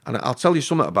 And I'll tell you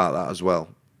something about that as well.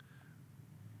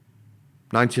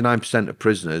 99% of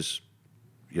prisoners,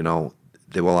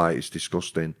 they were like, it's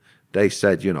disgusting. They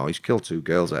said, he's killed 2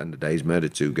 girls at the end of the day. He's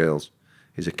murdered 2 girls.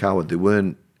 He's a coward. They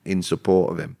weren't in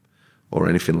support of him or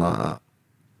anything like that.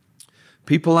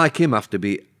 People like him have to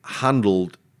be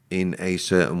handled in a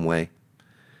certain way.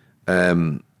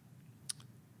 They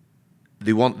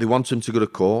want him to go to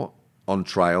court on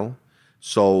trial.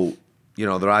 So,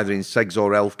 they're either in segs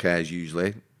or health cares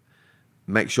usually.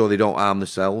 Make sure they don't harm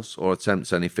themselves or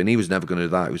attempt anything. He was never going to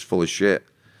do that. He was full of shit.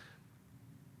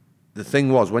 The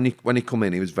thing was, when he come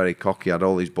in, he was very cocky, had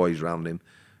all these boys around him.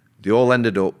 They all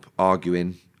ended up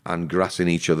arguing and grassing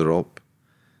each other up.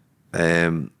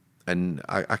 And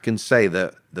I can say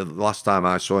that the last time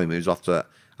I saw him, he was off to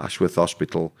Ashworth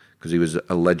Hospital because he was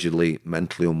allegedly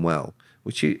mentally unwell,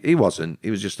 which he wasn't.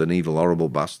 He was just an evil, horrible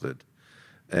bastard.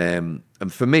 And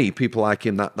for me, people like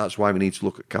him, that's why we need to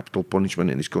look at capital punishment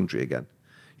in this country again.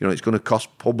 You know, it's going to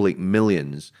cost public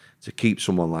millions to keep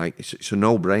someone like, it's a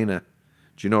no-brainer.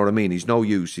 Do you know what I mean? He's no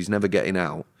use. He's never getting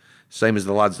out. Same as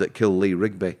the lads that killed Lee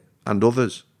Rigby and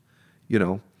others, you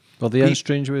know. Were they in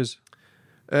Strangeways?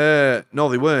 No,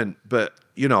 they weren't. But,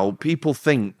 you know, people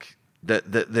think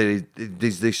that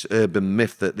there's this urban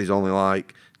myth that there's only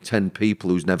like 10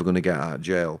 people who's never going to get out of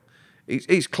jail.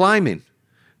 It's climbing.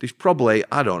 There's probably,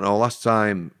 I don't know, last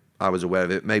time I was aware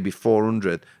of it, maybe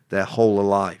 400 their whole of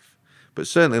life. But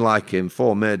certainly like him,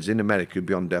 4 murders in America would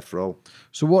be on death row.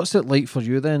 So what's it like for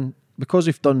you then? Because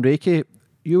you've done Reiki,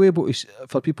 you're able to,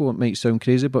 for people it might sound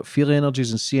crazy, but feel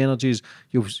energies and see energies.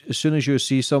 As soon as you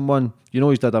see someone, you know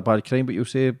he's did a bad crime, but you'll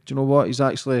say, do you know what, he's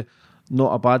actually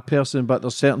not a bad person, but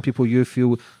there's certain people you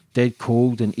feel dead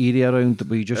cold and eerie around,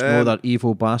 but you just know they're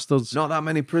evil bastards. Not that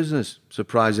many prisoners,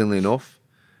 surprisingly enough.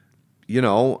 You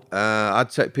know,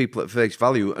 I'd take people at face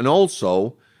value. And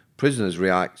also, prisoners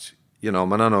react, you know,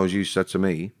 my nan always used to say to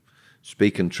me,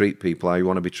 speak and treat people how you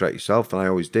want to be treated yourself, and I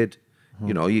always did.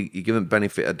 You know, you give them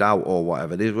benefit of doubt or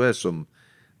whatever. There were some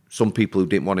people who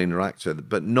didn't want to interact with it,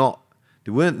 but there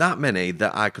weren't that many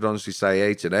that I could honestly say,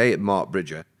 hey, today at Mark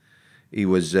Bridger, he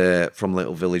was from a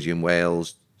little village in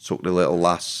Wales, took the little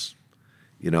lass,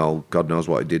 you know, God knows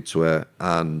what he did to her,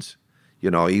 and,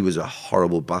 you know, he was a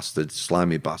horrible bastard,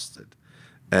 slimy bastard.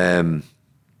 But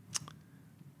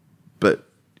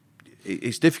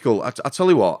it's difficult. I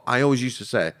tell you what, I always used to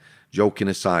say, joking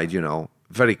aside, you know,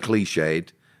 very cliched,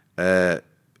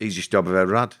 easiest job I've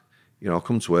ever had. You know,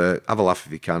 come to work, have a laugh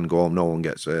if you can, go home, no one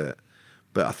gets hurt.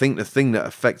 But I think the thing that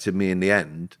affected me in the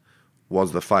end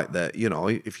was the fact that, you know,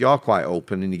 if you're quite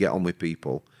open and you get on with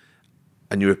people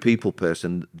and you're a people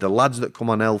person, the lads that come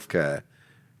on healthcare,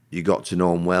 you got to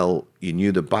know them well, you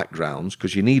knew the backgrounds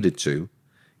because you needed to,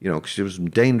 you know, because there was some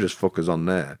dangerous fuckers on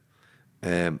there.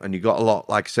 And you got a lot,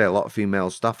 like I say, a lot of female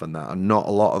staff and that, and not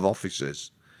a lot of officers.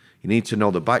 You need to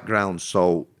know the background,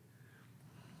 so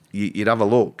you'd have a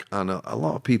look, and a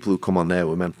lot of people who come on there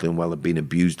were mentally unwell, have been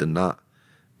abused and that.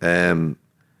 And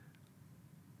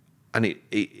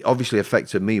it obviously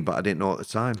affected me, but I didn't know at the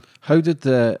time. How did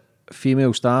the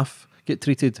female staff get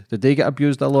treated? Did they get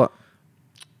abused a lot?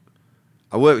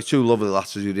 I worked with 2 lovely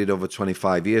lasses who did over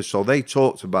 25 years, so they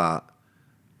talked about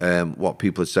what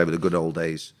people had said with the good old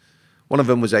days. One of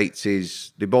them was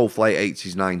 80s, they're both late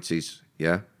 80s, 90s,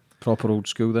 yeah? Proper old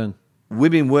school then.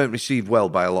 Women weren't received well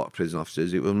by a lot of prison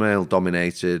officers. It was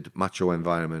male-dominated, macho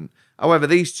environment. However,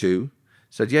 these 2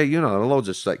 said, yeah, you know, loads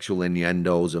of sexual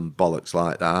innuendos and bollocks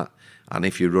like that. And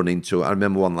if you run into it, I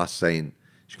remember one lass saying,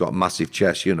 she's got a massive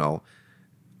chest, you know,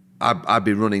 I'd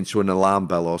be running to an alarm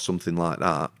bell or something like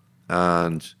that,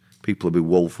 and people would be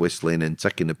wolf whistling and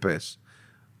taking the piss.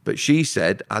 But she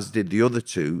said, as did the other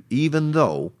 2, even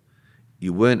though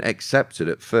you weren't accepted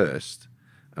at first,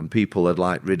 and people had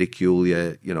like ridicule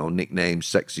you, you know, nicknames,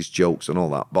 sexist jokes and all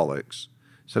that bollocks,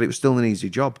 said it was still an easy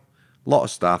job. A lot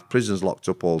of staff, prisons locked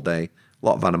up all day, a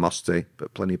lot of animosity,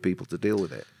 but plenty of people to deal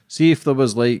with it. See if there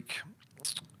was like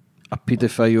a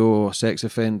paedophile, sex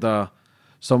offender,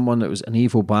 someone that was an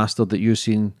evil bastard that you've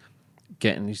seen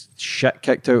getting his shit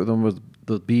kicked out of them, would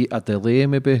there be a delay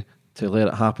maybe to let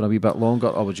it happen a wee bit longer,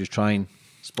 or would you try and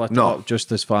split it up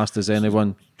just as fast as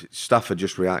anyone? Staff would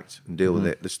just react and deal with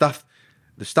it. The staff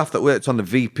that worked on the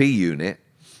VP unit,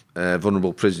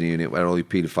 vulnerable prison unit, where all your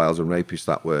paedophiles and rapists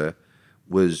that were,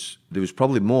 there was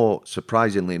probably more,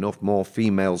 surprisingly enough, more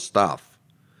female staff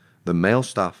than male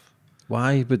staff.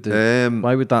 Why would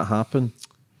that happen?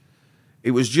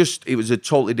 It was a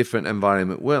totally different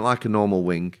environment. It weren't like a normal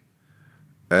wing.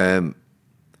 To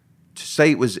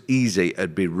say it was easy,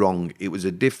 it'd be wrong. It was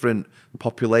a different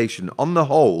population. On the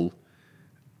whole,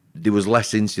 there was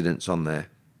less incidents on there.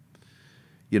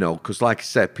 You know, because like I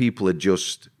said, people are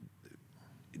just,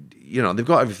 you know, they've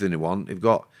got everything they want. They've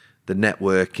got the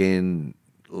networking,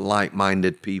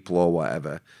 like-minded people or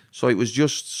whatever. So it was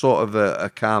just sort of a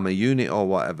calmer unit or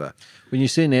whatever. When you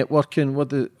say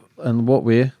networking, in what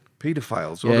way?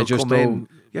 Paedophiles. Yeah, just come in.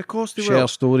 Yeah, of course they will. Share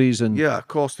stories and... Yeah, of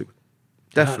course they will.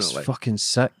 Definitely. That's fucking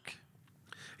sick.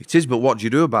 It is, but what do you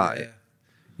do about it?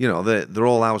 You know, they're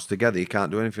all housed together. You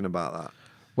can't do anything about that.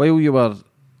 While you were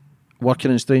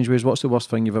working in Strangeways, what's the worst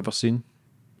thing you've ever seen?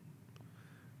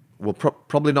 Well,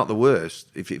 probably not the worst.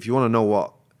 If you want to know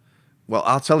what... Well,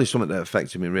 I'll tell you something that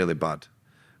affected me really bad.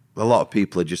 A lot of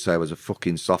people would just say I was a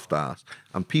fucking soft ass.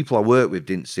 And people I worked with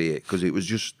didn't see it because it was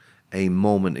just a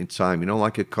moment in time, you know,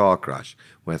 like a car crash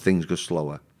where things go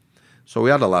slower. So we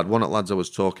had one of the lads I was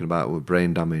talking about who were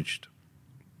brain damaged.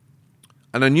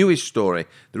 And I knew his story.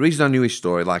 The reason I knew his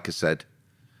story, like I said,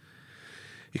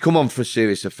 You come on for a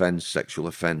serious offence, sexual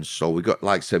offence. So we got,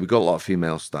 like I said, we got a lot of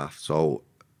female staff. So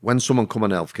when someone come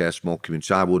on healthcare, small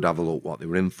community, I would have a look what they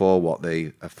were in for, what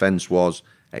the offence was,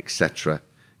 etc.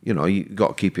 You know, you got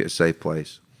to keep it a safe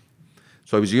place.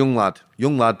 So he was a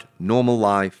young lad, normal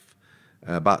life,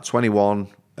 about 21,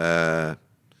 lived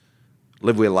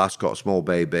with a lass, got a small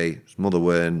baby. His mother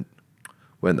weren't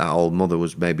that old. Mother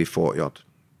was maybe 40 odd.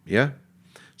 Yeah?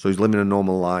 So he's living a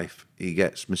normal life. He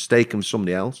gets mistaken for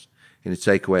somebody else in a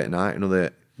takeaway at night,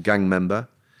 another gang member,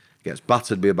 gets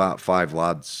battered by about 5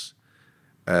 lads,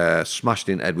 smashed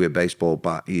in head with a baseball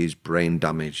bat. He is brain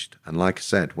damaged. And like I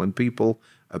said, when people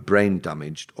are brain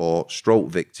damaged or stroke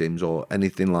victims or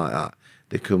anything like that,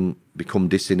 they can become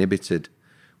disinhibited,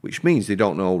 which means they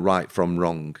don't know right from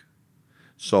wrong.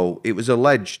 So it was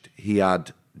alleged he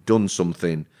had done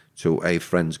something to a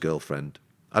friend's girlfriend.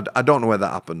 I don't know whether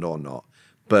that happened or not,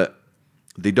 but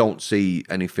they don't see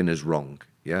anything as wrong,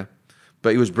 yeah?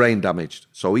 But he was brain damaged.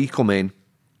 So he come in.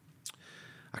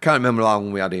 I can't remember how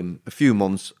long we had him, a few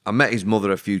months. I met his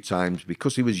mother a few times.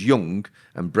 Because he was young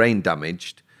and brain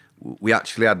damaged, we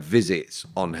actually had visits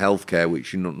on healthcare,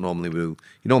 which you don't normally do.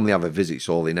 You normally have a visits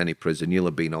hall in any prison. You'll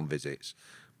have been on visits.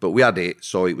 But we had it,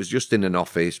 so it was just in an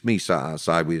office, me sat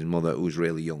outside with his mother, who was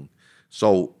really young.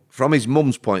 So from his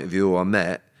mum's point of view, who I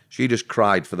met, she just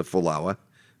cried for the full hour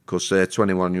because her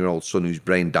 21-year-old son, who's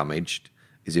brain damaged,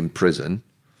 is in prison.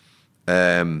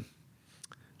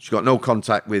 She's got no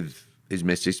contact with his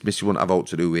missus. Missus wouldn't have aught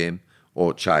to do with him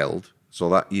or child. So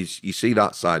that you see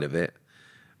that side of it.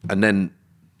 And then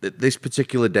this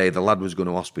particular day, the lad was going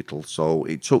to hospital, so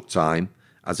it took time,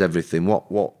 as everything.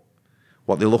 What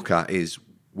they look at is,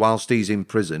 whilst he's in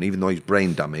prison, even though he's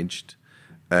brain damaged,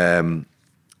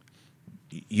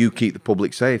 you keep the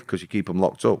public safe because you keep them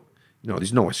locked up. You know,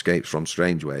 there's no escapes from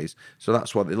Strangeways. So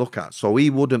that's what they look at. So he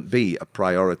wouldn't be a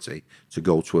priority to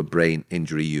go to a brain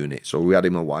injury unit. So we had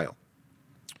him a while.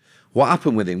 What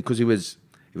happened with him, because he was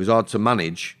hard to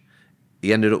manage,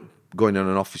 he ended up going on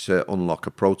an officer unlock,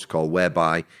 a protocol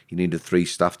whereby he needed 3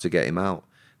 staff to get him out.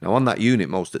 Now, on that unit,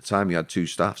 most of the time, he had 2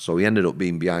 staff. So he ended up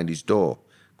being behind his door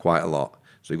quite a lot.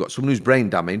 So you've got someone who's brain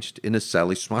damaged in a cell.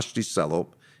 He smashed his cell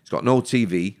up. He's got no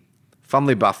TV.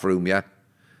 Family bathroom, yeah?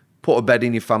 Put a bed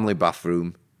in your family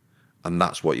bathroom, and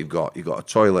that's what you've got. You've got a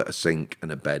toilet, a sink,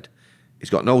 and a bed.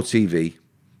 He's got no TV,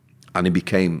 and he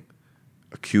became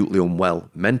acutely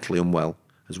unwell, mentally unwell,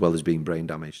 as well as being brain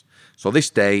damaged. So this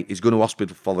day, he's going to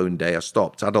hospital the following day. I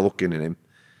stopped, had a look in at him.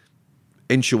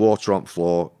 Inch of water on the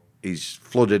floor. He's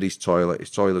flooded his toilet.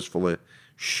 His toilet's full of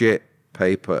shit,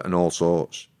 paper, and all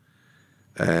sorts.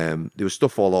 There was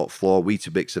stuff all over the floor,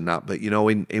 Weetabix and that, but you know,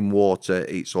 in water,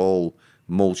 it's all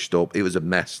mulched up. It was a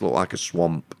mess, looked like a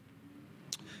swamp.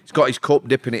 He's got his cup,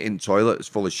 dipping it in the toilet, it's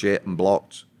full of shit and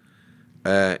blocked.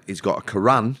 He's got a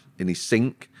Quran in his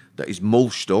sink that is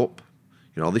mulched up.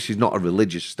 You know, this is not a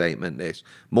religious statement, this.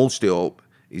 Mulched it up.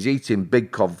 He's eating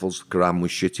big cobfuls of Quran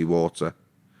with shitty water.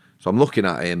 So I'm looking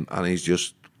at him and he's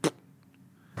just,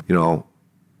 you know,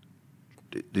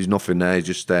 there's nothing there, he's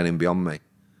just staring beyond me.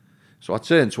 So I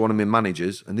turned to one of my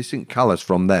managers, and this isn't callous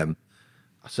from them.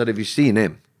 I said, have you seen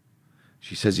him?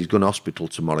 She says he's going to hospital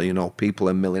tomorrow. You know, people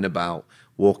are milling about,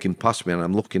 walking past me, and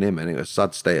I'm looking at him, and it's a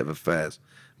sad state of affairs.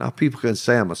 Now, people can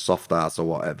say I'm a soft ass or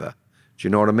whatever. Do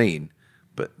you know what I mean?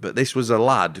 But this was a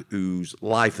lad whose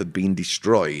life had been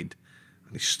destroyed,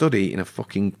 and he stood eating a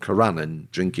fucking Quran and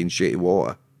drinking shitty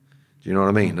water. Do you know what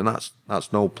I mean? And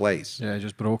that's no place. Yeah,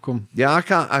 just broke him. Yeah, I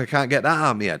can't get that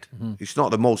out of my head. It's not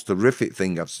the most horrific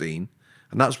thing I've seen.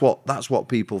 And that's what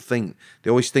people think. They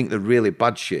always think they're really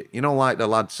bad shit. You know, like the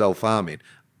lad self-harming.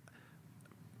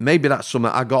 Maybe that's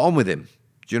something I got on with him.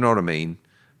 Do you know what I mean?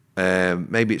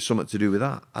 Maybe it's something to do with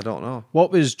that. I don't know.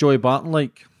 What was Joey Barton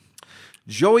like?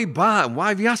 Joey Barton? Why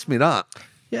have you asked me that?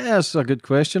 Yeah, that's a good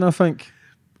question, I think.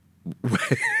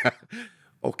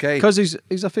 Okay. Because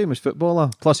he's a famous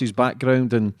footballer, plus his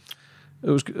background, and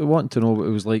I wanted to know what it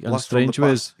was like in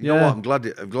Strangeways. You know what? I'm glad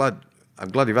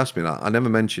you've asked me that. I never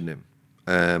mentioned him.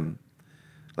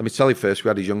 Let me tell you first, we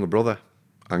had his younger brother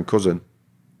and cousin.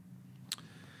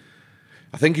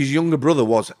 I think his younger brother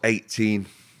was 18,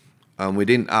 and we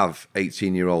didn't have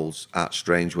 18-year-olds at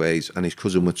Strangeways, and his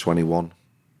cousin was 21.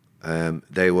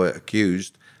 They were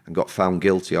accused and got found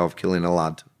guilty of killing a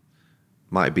lad.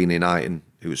 Might have been in Iton.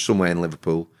 It was somewhere in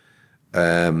Liverpool.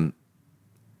 His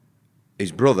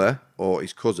brother or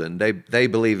his cousin, they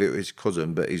believe it was his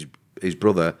cousin, but his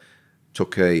brother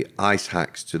took a ice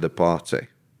axe to the party,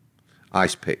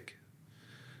 ice pick.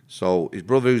 So his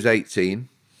brother, who's 18,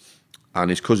 and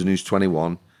his cousin, who's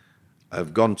 21,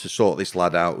 have gone to sort this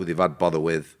lad out who they've had bother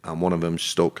with, and one of them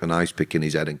stuck an ice pick in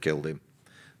his head and killed him.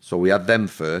 So we had them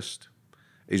first.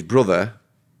 his brother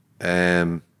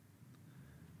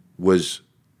was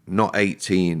not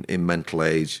 18 in mental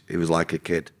age. He was like a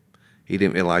kid. He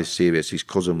didn't realise serious. His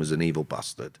cousin was an evil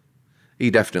bastard.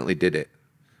 He definitely did it.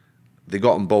 They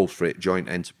got them both for it, joint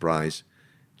enterprise.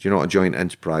 Do you know what a joint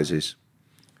enterprise is?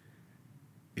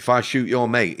 If I shoot your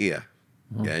mate here,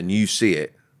 yeah, and you see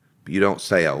it, but you don't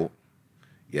say out,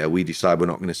 yeah, we decide we're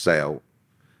not going to say out,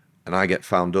 and I get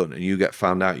found done, and you get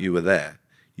found out you were there,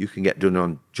 you can get done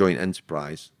on joint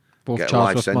enterprise, Both get a charged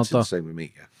life with sentence, murder. same with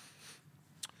me, yeah.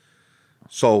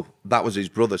 So that was his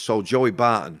brother. So Joey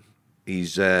Barton, he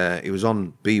was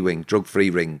on B Wing, drug-free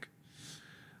ring.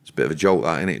 It's a bit of a joke,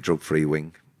 that, isn't it? Drug-free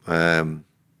wing.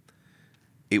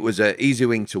 It was an easy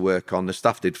wing to work on. The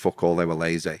staff did fuck all. They were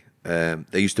lazy. They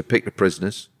used to pick the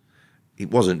prisoners. It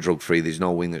wasn't drug-free. There's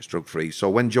no wing that's drug-free. So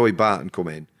when Joey Barton come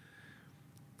in,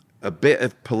 a bit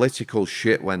of political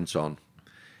shit went on.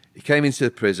 He came into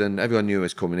the prison. Everyone knew he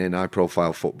was coming in.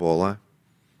 High-profile footballer.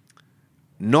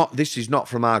 This is not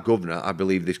from our governor. I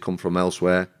believe this come from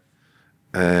elsewhere.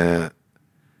 The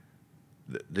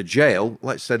jail,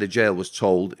 let's say the jail was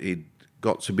told he'd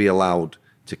got to be allowed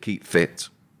to keep fit.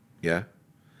 Yeah.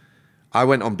 I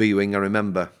went on B-Wing. I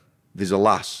remember there's a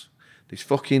lass. This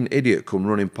fucking idiot come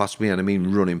running past me, and I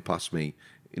mean running past me.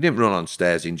 He didn't run on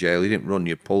stairs in jail. He didn't run.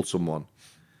 You pull someone.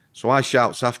 So I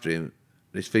shouts after him.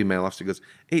 This female after goes,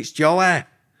 "It's Joey." I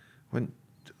went,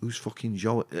 "Who's fucking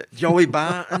Joey?" Joey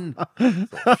Barton.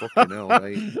 Fucking hell,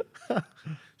 mate.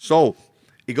 So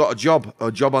he got a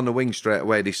job on the wing straight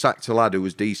away. They sacked a lad who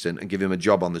was decent and give him a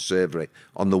job on the servery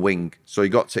on the wing. So he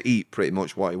got to eat pretty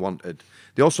much what he wanted.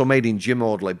 They also made him gym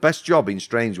orderly. Best job in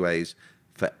strange ways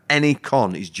for any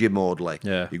con is gym orderly.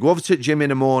 Yeah. You go over to the gym in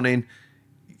the morning,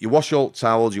 you wash old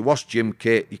towels, you wash gym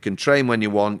kit, you can train when you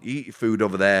want, you eat your food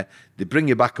over there. They bring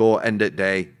you back or end of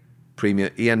day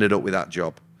premium. He ended up with that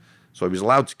job. So he was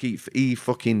allowed to keep, he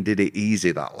fucking did it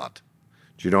easy, that lad.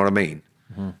 Do you know what I mean?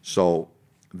 Mm-hmm. So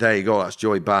there you go, that's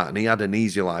Joey Barton. He had an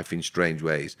easy life in strange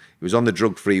ways. He was on the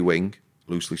drug-free wing,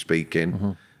 loosely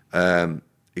speaking. Mm-hmm.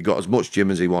 He got as much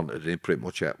gym as he wanted, and he pretty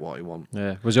much ate what he wanted.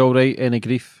 Yeah. Was he all right? Any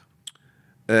grief?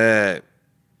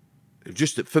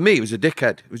 Just for me, it was a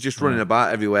dickhead. He was just running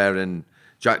about everywhere, and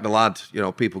Jack the Lad,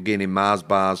 people getting in Mars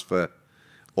bars for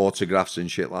autographs and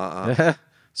shit like that.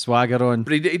 Swagger on.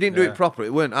 But he didn't do it proper.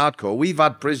 It weren't hardcore. We've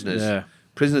had prisoners. Yeah.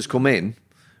 Prisoners come in.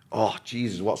 Oh,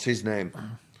 Jesus, what's his name?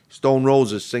 Stone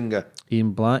Roses singer.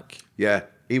 Ian Black. Yeah,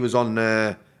 he was on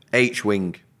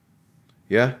H-Wing.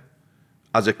 Yeah?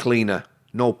 As a cleaner.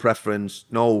 No preference,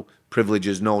 no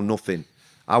privileges, no nothing.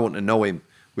 I want to know him.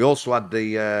 We also had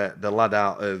the lad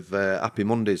out of Happy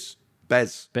Mondays,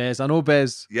 Bez. Bez, I know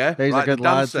Bez. Yeah, he's right, a good the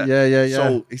lad. dancer. Yeah.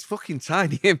 So he's fucking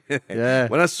tiny. Yeah.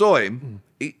 When I saw him,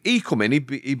 he come in.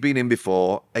 He'd been in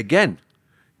before. Again,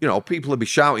 people would be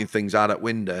shouting things out at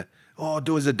window. Oh,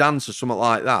 do as a dance or something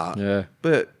like that. Yeah.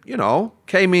 But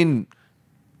came in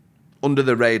under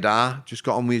the radar. Just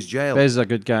got on with his jail. Bez is a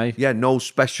good guy. Yeah, no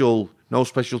special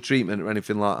treatment or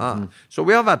anything like that. So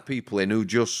we have had people in who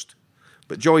just...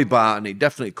 But Joey Barton, he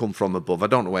definitely come from above. I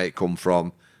don't know where it come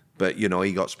from, but, he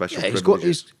got special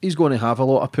privileges. He's going to have a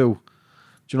lot of pull. Do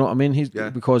you know what I mean?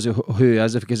 Because of who he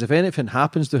is. Because if anything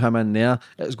happens to him in there,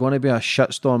 it's going to be a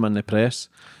shitstorm in the press.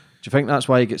 Do you think that's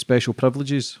why he gets special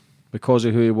privileges? Because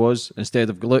of who he was? Instead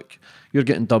of, look, you're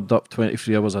getting dubbed up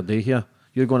 23 hours a day here.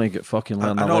 You're going to get fucking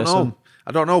learn a lesson.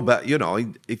 I don't know, but,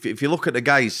 if you look at the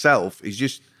guy himself, he's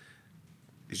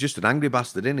just an angry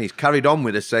bastard, isn't he? He's carried on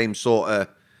with the same sort of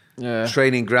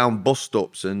training ground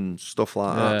bust-ups and stuff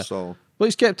like that. So, well,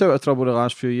 he's kept out of trouble the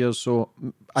last few years, so...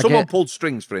 Someone pulled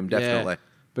strings for him, definitely. Yeah,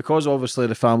 because obviously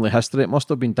the family history, it must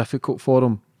have been difficult for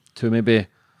him to maybe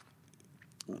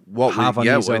have an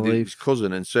easy life. His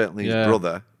cousin and certainly his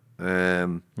brother.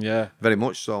 Very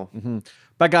much so. Mm-hmm.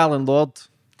 Big Alan Lord.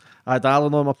 I had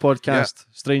Alan on my podcast,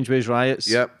 Strange Ways Riots.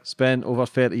 Yep. Spent over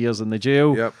 30 years in the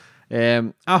jail.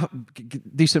 Yep.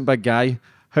 Decent big guy.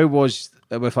 How was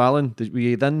it with Alan? Were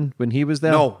you in when he was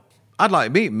there? No. I'd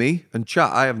like to meet me and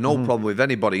chat. I have no problem with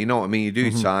anybody. You know what I mean? You do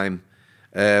your time.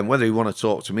 Whether you want to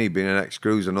talk to me, being an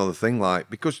ex-crew is another thing.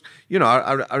 Because,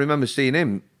 I remember seeing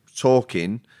him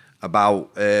talking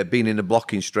about being in the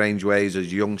block in strange ways as a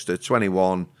youngster,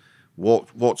 21,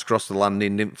 walked across the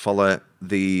landing, didn't follow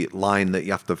the line that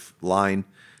you have to line,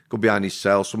 go behind his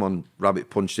cell, someone rabbit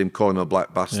punched him, called him a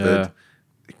black bastard.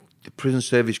 Yeah. The prison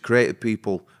service created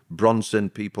people, Bronson,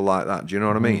 people like that. Do you know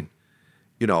what I mean?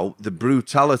 The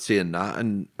brutality in that,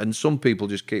 and some people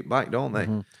just kick back, don't they?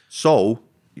 So,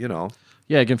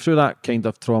 Yeah, going through that kind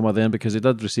of trauma then, because he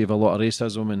did receive a lot of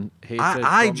racism and hatred.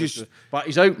 But But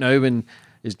he's out now and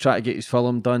he's trying to get his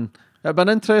film done. It'd be an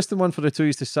interesting one for the two of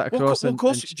you to sit across and do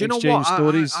you know exchange what?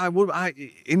 stories.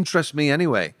 It interests me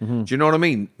anyway. Do you know what I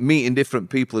mean? Meeting different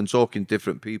people and talking to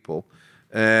different people.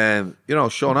 You know,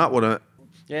 Sean Atwood,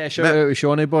 Yeah, shout out to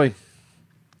Shawnee boy.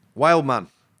 wild man.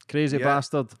 Crazy Yeah.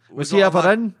 bastard. We Was got he a ever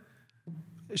lad- in?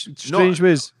 Strange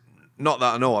Ways. Not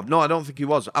that I know of. No, I don't think he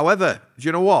was. However, do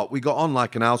you know what? We got on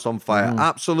like an house on fire.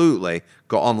 Absolutely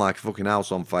got on like a fucking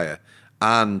house on fire.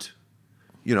 And,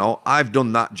 you know, I've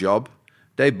done that job.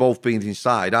 They've both been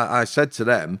inside. I said to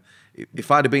them, if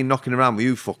I'd have been knocking around with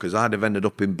you fuckers, I'd have ended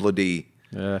up in bloody,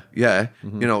 you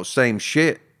know, same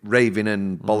shit, raving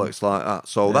and bollocks like that.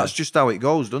 So that's just how it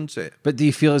goes, doesn't it? But do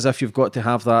you feel as if you've got to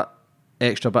have that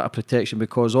extra bit of protection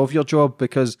because of your job?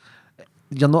 Because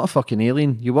you're not a fucking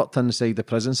alien. You worked inside the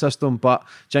prison system, but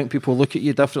do you think people look at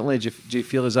you differently? Do you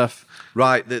feel as if...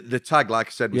 Right, the tag, like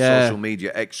I said, with Yeah. social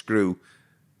media, ex-screw,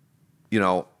 you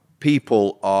know,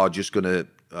 people are just going to,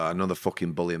 another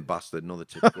fucking bullying bastard, another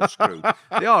typical screw.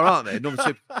 They are, aren't they?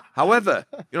 However,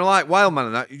 you know, like Wildman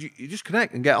and that, you just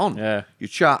connect and get on. Yeah. You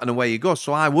chat and away you go.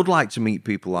 So I would like to meet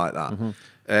people like that.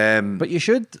 But you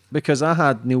should, because I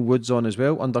had Neil Woods on as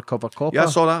well, Undercover Copper. Yeah, I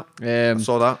saw that. I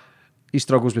saw that. He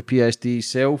struggles with PSD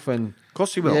himself, and Of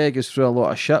course he will. Yeah, he goes through a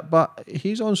lot of shit, but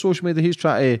he's on social media. He's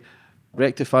trying to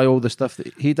rectify all the stuff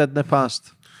that he did in the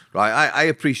past. Right, I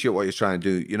appreciate what you're trying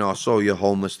to do. You know, I saw your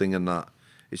homeless thing and that.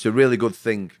 It's a really good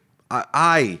thing.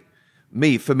 For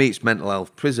me, it's mental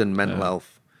health, prison mental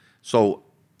health. So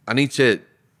I need to,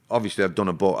 obviously I've done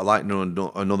a book. I like to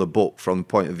know another book from the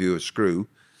point of view of Screw.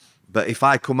 But if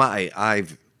I come at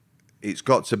it, it's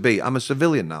got to be, I'm a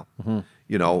civilian now.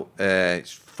 You know,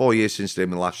 it's 4 years since I did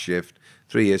my last shift,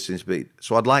 3 years since,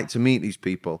 so I'd like to meet these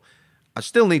people. I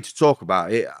still need to talk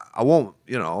about it. I won't,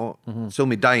 you know, till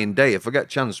my dying day. If I get a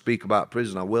chance to speak about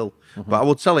prison, I will. But I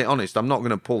will tell it honest, I'm not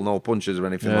going to pull no punches or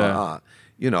anything like that.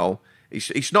 You know,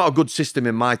 it's not a good system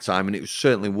in my time, and it was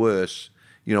certainly worse,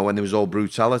 you know, when there was all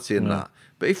brutality and that.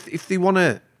 But if they want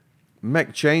to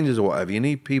make changes or whatever, you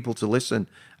need people to listen,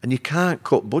 and you can't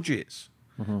cut budgets.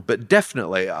 But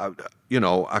definitely, you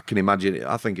know, I can imagine it.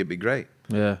 I think it'd be great.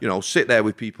 Yeah. You know, sit there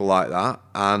with people like that,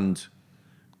 and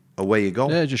away you go.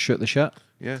 Yeah, just shoot the shit.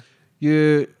 Yeah.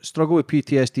 You struggle with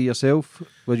PTSD yourself.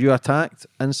 Were you attacked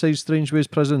inside Strange Ways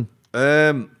prison?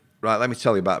 Right, let me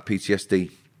tell you about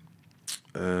PTSD.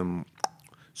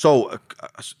 So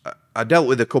I dealt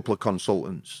with a couple of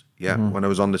consultants, when I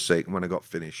was on the sick and when I got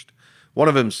finished. One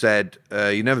of them said,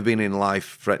 you've never been in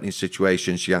life-threatening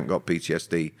situations, you haven't got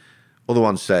PTSD. Other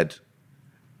one said,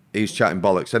 he's chatting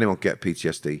bollocks, anyone can get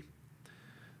PTSD.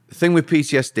 The thing with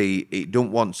PTSD, it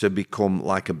don't want to become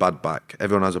like a bad back.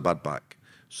 Everyone has a bad back.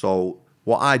 So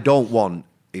what I don't want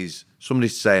is somebody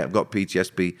to say, I've got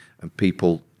PTSD, and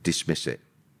people dismiss it.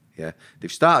 Yeah,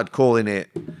 they've started calling it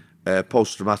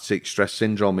post-traumatic stress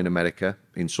syndrome in America,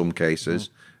 in some cases,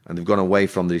 and they've gone away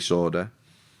from the disorder.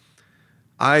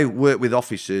 I work with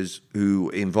officers who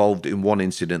involved in one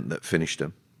incident that finished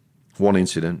them. One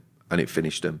incident, and it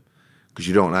finished them. Because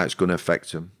you don't know how it's going to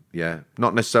affect them. Yeah,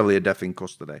 not necessarily a death in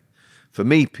custody. For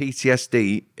me,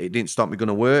 PTSD, it didn't stop me going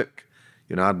to work.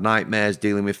 You know, I had nightmares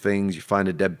dealing with things. You find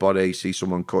a dead body, you see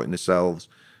someone cutting themselves.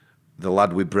 The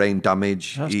lad with brain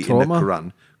damage, That's eating the trauma. Quran.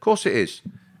 Of course it is.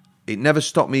 It never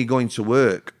stopped me going to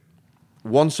work.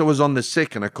 Once I was on the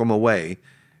sick and I come away,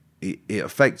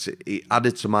 it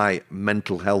added to my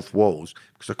mental health woes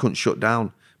because I couldn't shut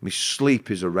down. My sleep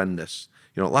is horrendous.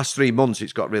 You know, last 3 months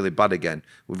it's got really bad again.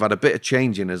 We've had a bit of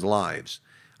change in his lives.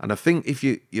 And I think if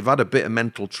you've had a bit of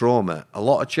mental trauma, a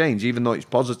lot of change, even though it's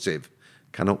positive,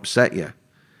 can upset you.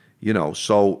 You know,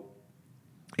 so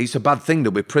it's a bad thing.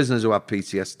 There'll be prisoners who have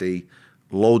PTSD,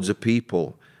 loads of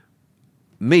people.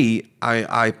 Me,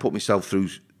 I put myself through,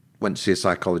 went to see a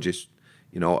psychologist,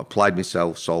 you know, applied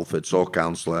myself, Salford, saw a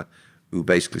counsellor who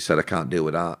basically said I can't deal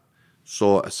with that.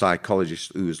 Saw a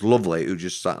psychologist who was lovely, who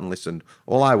just sat and listened.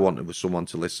 All I wanted was someone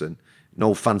to listen.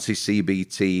 No fancy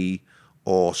CBT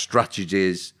or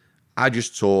strategies. I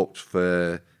just talked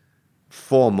for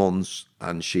 4 months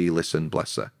and she listened,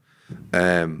 bless her.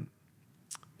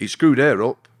 It screwed her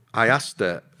up. I asked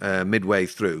her midway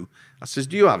through, I says,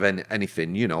 do you have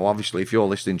anything, you know, obviously if you're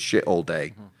listening shit all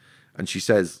day. And she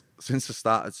says, since I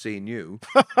started seeing you.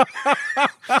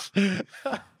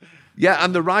 Yeah,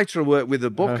 and the writer I worked with the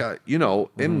book, you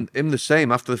know, him the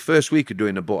same. After the first week of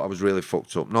doing the book, I was really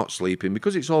fucked up, not sleeping,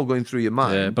 because it's all going through your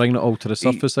mind. Yeah, bringing it all to the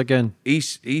surface again. He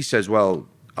says, well,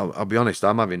 I'll be honest,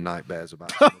 I'm having nightmares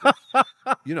about it.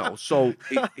 You know, so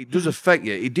it does affect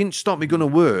you. It didn't stop me going to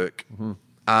work,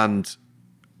 and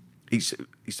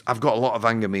I've got a lot of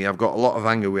anger me. I've got a lot of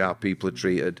anger with how people are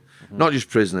treated, not just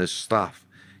prisoners, staff.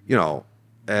 You know,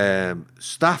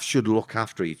 staff should look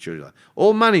after each other.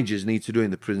 All managers need to do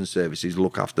in the prison service is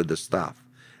look after the staff.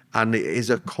 And it is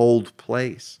a cold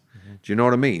place. Do you know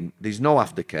what I mean? There's no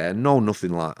aftercare, no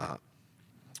nothing like that.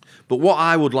 But what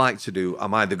I would like to do,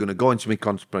 I'm either going to go into my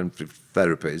contemplative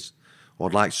therapies, or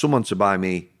I'd like someone to buy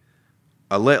me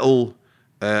a little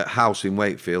house in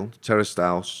Wakefield, terraced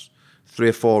house, 3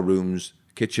 or 4 rooms,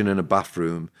 kitchen and a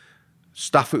bathroom,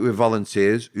 staff it with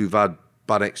volunteers who've had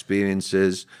bad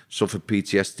experiences, suffered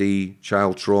PTSD,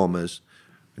 child traumas,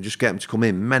 and just get them to come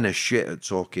in. Men are shit at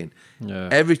talking. Yeah.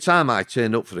 Every time I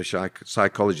turn up for a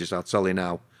psychologist, I'll tell you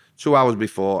now, 2 hours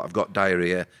before, I've got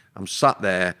diarrhea. I'm sat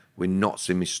there with knots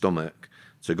in my stomach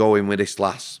to go in with this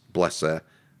lass, bless her,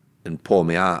 and pour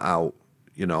my heart out.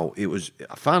 You know,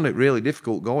 I found it really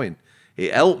difficult going.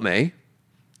 It helped me.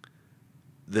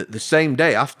 The same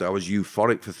day after, I was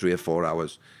euphoric for 3 or 4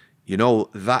 hours. You know,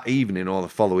 that evening or the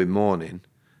following morning,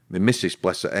 my missus,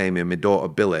 bless her, Amy, and my daughter,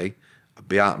 Billy, I'd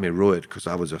be out of my road because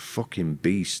I was a fucking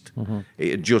beast.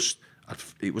 It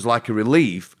was like a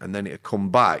relief, and then it had come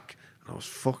back, and I was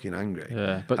fucking angry.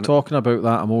 Yeah, but talking about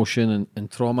that emotion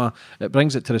and trauma, it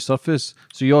brings it to the surface,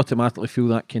 so you automatically feel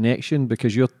that connection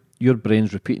because your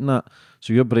brain's repeating that,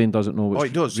 so your brain doesn't know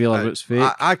what's real or what's fake.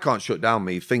 I can't shut down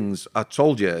me things. I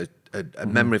told you, a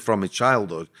memory from my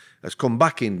childhood has come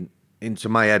back into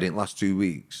my head in the last 2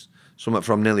 weeks, something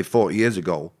from nearly 40 years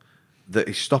ago, that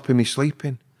is stopping me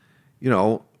sleeping. You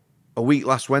know, a week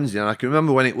last Wednesday, and I can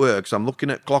remember when it works, I'm looking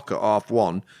at clock at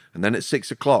 1:30, and then at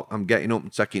 6 o'clock, I'm getting up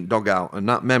and taking dog out, and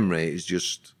that memory is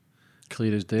just...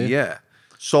 clear as day. Yeah.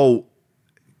 So,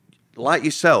 like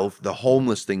yourself, the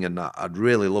homeless thing and that, I'd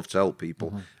really love to help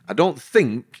people. I don't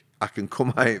think I can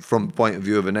come at it from the point of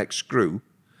view of an ex-screw,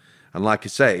 and like I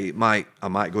say, I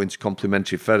might go into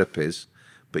complementary therapies,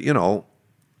 but you know,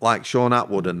 like Sean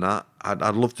Atwood and that,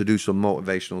 I'd love to do some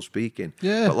motivational speaking.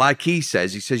 Yeah. But like he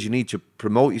says you need to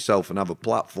promote yourself and have a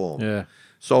platform. Yeah.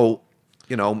 So,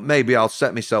 you know, maybe I'll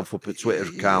set myself up a Twitter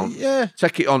account,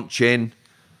 take it on chin,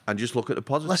 and just look at the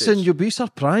positives. Listen, you'll be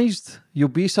surprised. You'll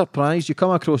be surprised. You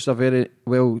come across a very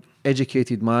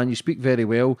well-educated man. You speak very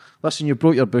well. Listen, you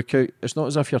brought your book out. It's not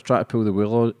as if you're trying to pull the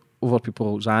wool over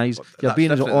people's eyes. You're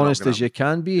being as honest as you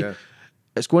can be. Yeah.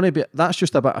 It's going to be, that's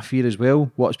just a bit of fear as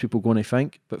well. What's people going to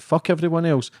think? But fuck everyone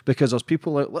else, because there's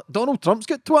people like Donald Trump's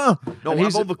got Twitter. No,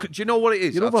 do you know what it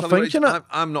is? You're overthinking it.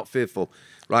 I'm not fearful.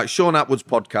 Right, Sean Atwood's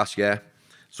podcast, yeah.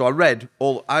 So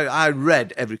I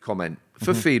read every comment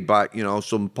for feedback, you know,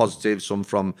 some positive, some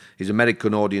from his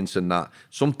American audience and that.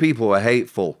 Some people were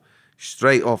hateful,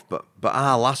 straight off, but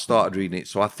I last started reading it,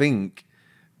 so I think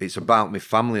it's about my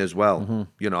family as well.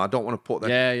 You know, I don't want to put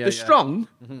them... They're strong,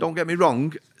 don't get me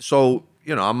wrong. So...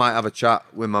 you know, I might have a chat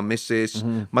with my missus.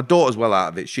 My daughter's well out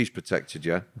of it. She's protected,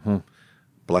 yeah.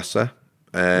 Bless her.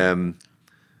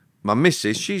 My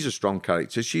missus, she's a strong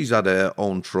character. She's had her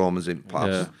own traumas in the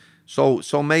past. Yeah.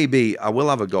 So maybe I will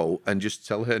have a go and just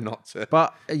tell her not to.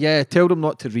 But, yeah, tell them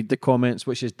not to read the comments,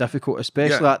 which is difficult,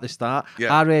 especially at the start.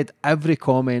 Yeah. I read every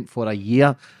comment for a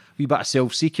year. Wee bit of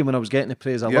self-seeking when I was getting the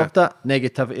praise. I loved it.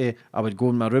 Negativity, I would go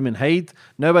in my room and hide.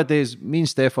 Nowadays, me and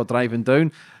Steph are driving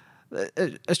down.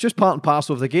 It's just part and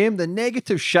parcel of the game. The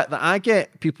negative shit that I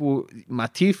get, people, my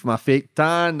teeth, my fake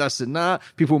tan, this and that,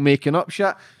 people making up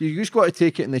shit, you just got to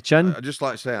take it in the chin. I just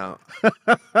like to say,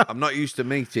 I'm not used to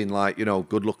meeting, like, you know,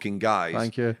 good-looking guys.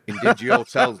 Thank you. In dingy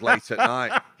hotels late at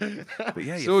night. But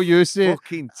yeah, so used to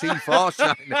fucking teeth are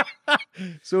shining.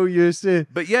 So used to.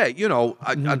 But yeah, you know,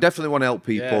 I definitely want to help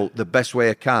people the best way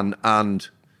I can. And,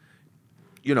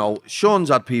 you know, Sean's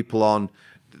had people on.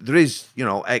 There is, you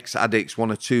know, ex-addicts, 1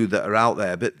 or 2 that are out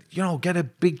there, but, you know, get a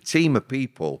big team of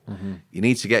people. You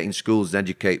need to get in schools and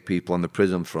educate people on the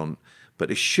prison front. But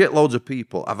there's shitloads of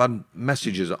people. I've had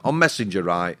messages on Messenger,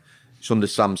 right? It's under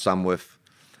Sam Samworth.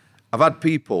 I've had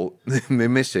people, my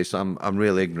missus, I'm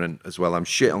really ignorant as well. I'm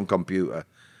shit on computer.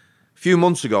 A few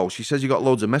months ago, she says, you got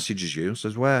loads of messages, you. I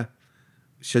says, where?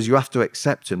 She says, you have to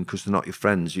accept them because they're not your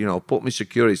friends. You know, put my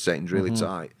security settings really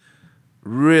tight.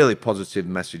 Really positive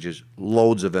messages,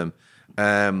 loads of them.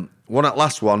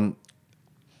 Last one,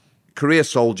 career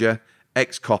soldier,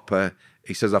 ex-copper.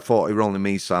 He says, I thought it were only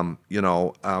me, Sam. You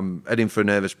know, I'm heading for a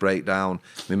nervous breakdown.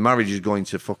 My marriage is going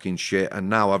to fucking shit. And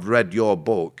now I've read your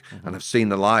book and I've seen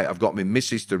the light. I've got my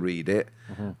missus to read it.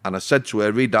 And I said to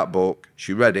her, read that book.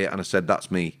 She read it and I said,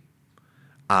 that's me.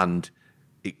 And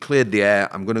it cleared the air.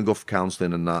 I'm going to go for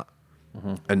counselling and that.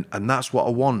 And that's what I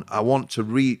want. I want to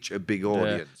reach a big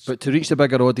audience. But to reach the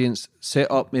bigger audience,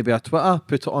 set up maybe a Twitter,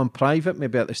 put it on private,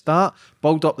 maybe at the start,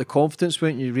 build up the confidence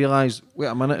when you realise, wait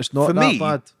a minute, it's not For that me,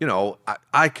 bad. You know,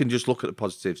 I can just look at the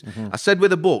positives. I said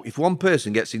with a book, if one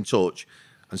person gets in touch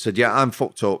and said, yeah, I'm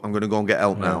fucked up. I'm going to go and get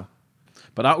help now.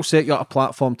 But that'll set you up a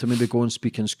platform to maybe go and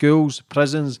speak in schools,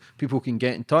 prisons. People can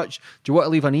get in touch. Do you want to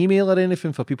leave an email or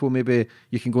anything for people? Maybe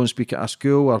you can go and speak at a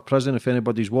school or prison if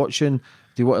anybody's watching. Do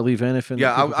you want to leave anything?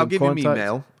 Yeah, I'll give you my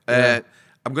email.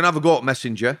 I'm going to have a go at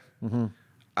Messenger.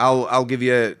 I'll give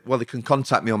you, well, they can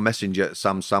contact me on Messenger at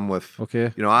Sam Samworth.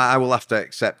 Okay. You know, I will have to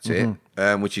accept it,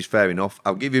 which is fair enough.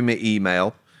 I'll give you my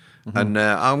email, and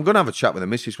I'm going to have a chat with the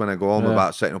missus when I go home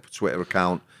about setting up a Twitter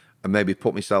account and maybe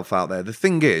put myself out there. The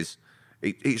thing is,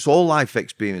 it's all life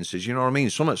experiences, you know what I mean?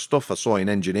 Some of the stuff I saw in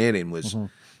engineering was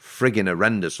frigging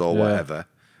horrendous or whatever.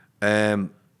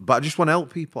 But I just want to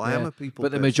help people. I am a people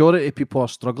But the person. majority of people are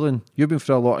struggling. You've been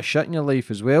through a lot of shit in your life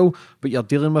as well, but you're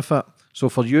dealing with it. So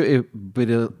for you to be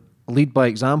the lead by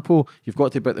example, you've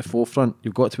got to be at the forefront.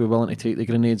 You've got to be willing to take the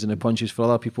grenades and the punches for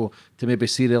other people to maybe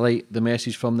see the light, the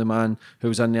message from the man who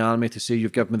was in the army to say,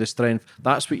 you've given me the strength.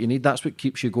 That's what you need. That's what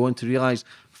keeps you going, to realise,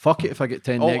 fuck it if I get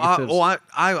 10 negatives.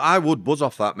 I would buzz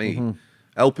off that, me.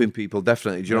 Helping people,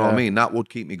 definitely. Do you know what I mean? That would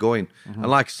keep me going. And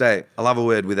like I say, I'll have a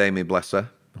word with Amy, bless her,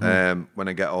 when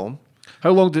I get home.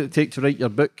 How long did it take to write your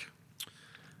book?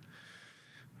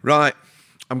 Right.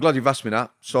 I'm glad you've asked me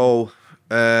that. So,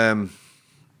 2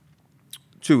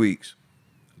 weeks.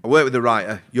 I worked with the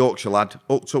writer, Yorkshire lad,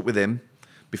 hooked up with him.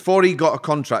 Before he got a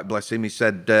contract, bless him, he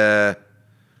said,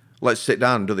 let's sit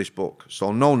down and do this book.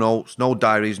 So no notes, no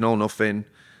diaries, no nothing.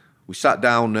 We sat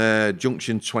down,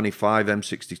 Junction 25,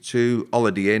 M62,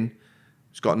 Holiday Inn.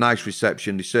 It's got a nice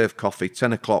reception. They serve coffee,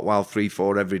 10 o'clock while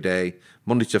 3-4 every day,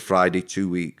 Monday to Friday, 2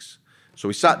 weeks. So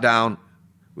we sat down,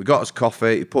 we got us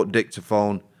coffee, he put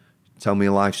dictaphone, tell me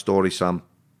a life story, Sam.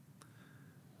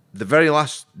 The very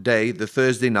last day, the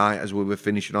Thursday night, as we were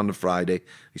finishing on the Friday,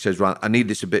 he says, right, I need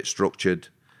this a bit structured.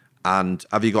 And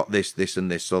have you got this, this,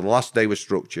 and this? So the last day was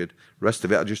structured. The rest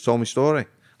of it, I just told my story,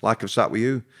 like I've sat with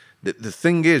you. The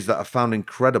thing is that I found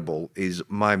incredible is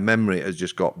my memory has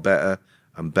just got better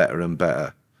and better and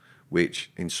better, which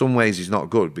in some ways is not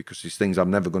good because there's things I'm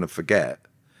never going to forget.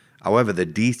 However, the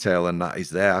detail and that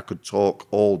is there. I could talk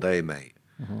all day, mate.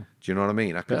 Do you know what I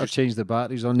mean? I could Better change the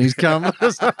batteries on these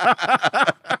cameras.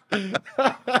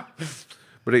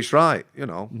 But it's right, you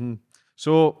know.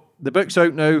 So the book's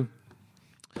out now.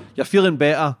 You're feeling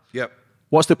better. Yep.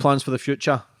 What's the plans for the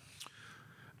future?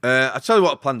 I tell you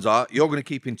what the plans are. You're going to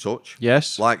keep in touch.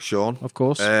 Yes. Like Sean. Of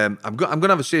course. I'm going to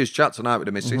have a serious chat tonight with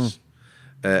the missus,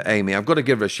 Amy. I've got to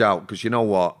give her a shout because you know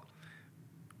what?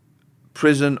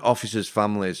 Prison officers'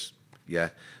 families, yeah.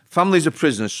 Families of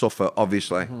prisoners suffer,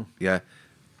 obviously, yeah.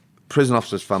 Prison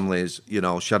officers' families, you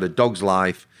know, she had a dog's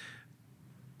life.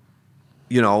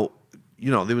 You know,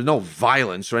 there was no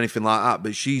violence or anything like that,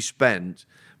 but she spent,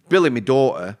 Billy, my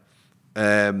daughter,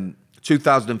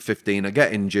 2015, I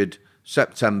get injured,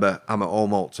 September, I'm at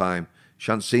home all the time.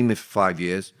 She hasn't seen me for 5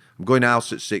 years. I'm going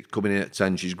out at 6, coming in at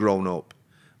 10, she's grown up.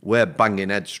 We're banging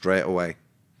heads straight away.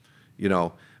 You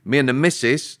know, me and the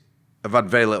missus have had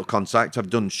very little contact. I've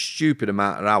done stupid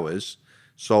amount of hours.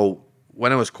 So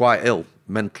when I was quite ill,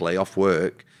 mentally, off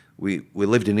work, we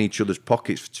lived in each other's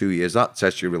pockets for 2 years. That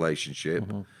tests your relationship.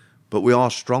 But we are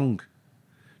strong.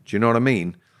 Do you know what I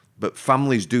mean? But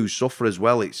families do suffer as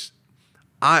well.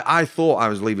 I thought I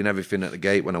was leaving everything at the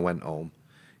gate when I went home.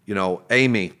 You know,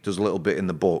 Amy does a little bit in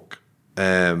the book.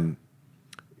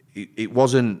 It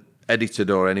wasn't edited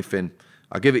or anything.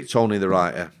 I give it Tony, the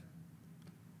writer.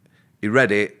 He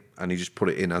read it and he just put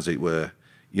it in as it were.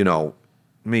 You know,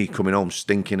 me coming home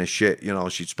stinking of shit. You know,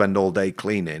 she'd spend all day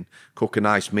cleaning, cook a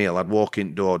nice meal. I'd walk in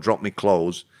the door, drop my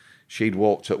clothes. She'd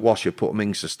walk to wash her, put them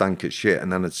in to stank at shit,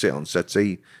 and then I'd sit on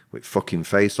settee with fucking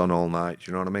face on all night. Do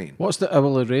you know what I mean? What's the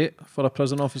hourly rate for a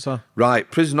prison officer?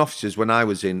 Right, prison officers, when I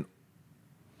was in,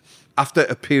 after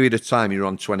a period of time, you're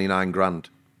on 29 grand.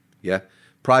 Yeah?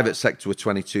 Private sector were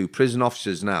 22. Prison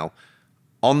officers now,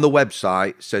 on the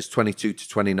website, says 22 to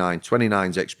 29.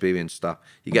 29's experienced staff.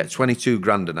 You get 22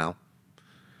 grand now.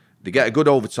 They get a good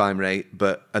overtime rate,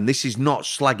 and this is not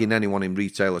slagging anyone in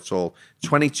retail at all.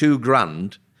 22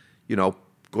 grand, you know,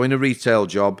 go in a retail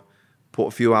job, put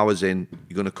a few hours in,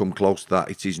 you're going to come close to that.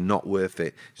 It is not worth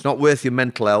it. It's not worth your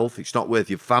mental health. It's not worth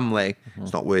your family.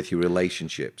 It's not worth your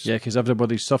relationships. Yeah, because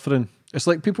everybody's suffering. It's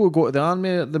like people who go to the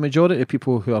army, the majority of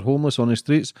people who are homeless on the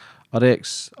streets are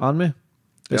ex-army.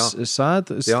 It's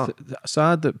sad. It's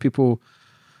sad that people...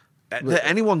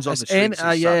 Anyone's on the streets.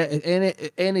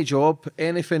 Any job,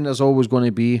 anything, there's always going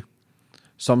to be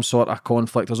some sort of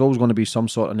conflict. There's always going to be some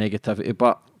sort of negativity.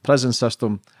 But prison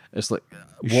system, it's like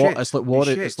war. It's like war.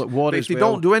 It's like war. But as if they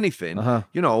well. don't do anything,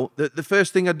 you know, the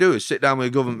first thing I do is sit down with a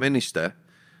government minister.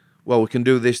 Well, we can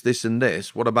do this, this, and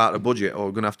this. What about the budget? Or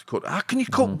we're going to have to cut. How can you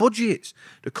cut budgets?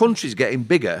 The country's getting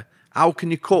bigger How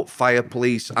can you cut fire,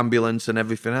 police, ambulance, and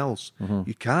everything else?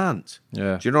 You can't.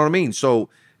 Yeah. Do you know what I mean? So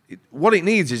what it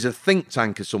needs is a think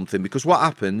tank or something, because what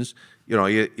happens, you know,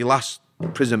 your last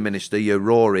prison minister, your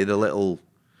Rory, the little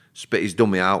spit his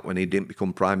dummy out when he didn't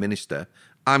become Prime Minister,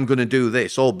 I'm going to do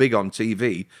this, all big on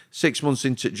TV. 6 months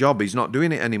into the job, he's not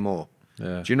doing it anymore.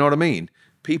 Yeah. Do you know what I mean?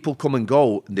 People come and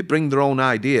go, and they bring their own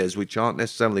ideas, which aren't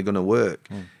necessarily going to work.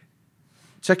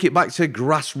 Take it back to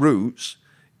grassroots,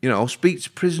 you know, speak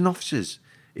to prison officers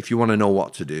if you want to know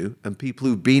what to do, and people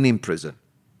who've been in prison.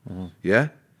 Yeah?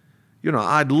 You know,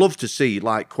 I'd love to see,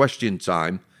 like, Question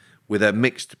Time with a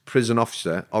mixed prison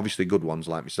officer, obviously good ones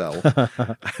like myself.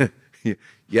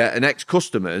 Yeah, and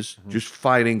ex-customers just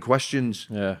firing questions.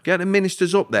 Yeah. Get the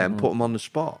ministers up there and put them on the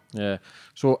spot. Yeah.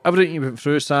 So everything you went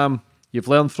through, Sam, you've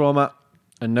learned from it,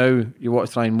 and now you want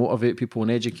to try and motivate people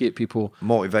and educate people.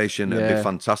 Motivation would be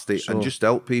fantastic, and just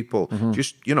help people.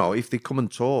 Just, you know, if they come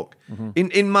and talk.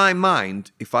 In my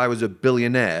mind, if I was a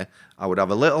billionaire, I would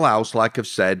have a little house, like I've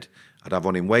said. I'd have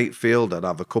one in Wakefield. I'd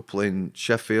have a couple in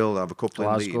Sheffield. I'd have a couple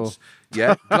in Leeds.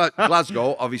 Yeah,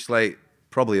 Glasgow, obviously,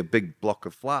 probably a big block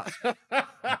of flats.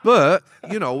 But,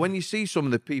 you know, when you see some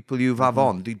of the people you have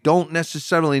on, they don't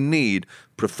necessarily need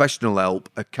professional help,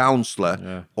 a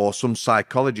counsellor or some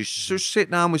psychologist. Just sit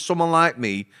down with someone like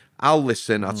me. I'll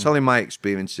listen. I'll tell him my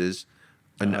experiences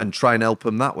and try and help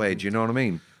them that way. Do you know what I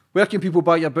mean? Where can people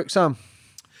buy your book, Sam?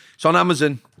 It's on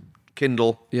Amazon,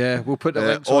 Kindle. Yeah, we'll put the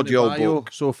links audio on the bio.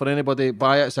 book. So for anybody,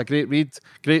 buy it. It's a great read,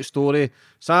 great story.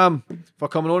 Sam, for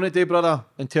coming on today, brother,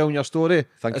 and telling your story.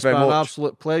 Thank you it's very been much. an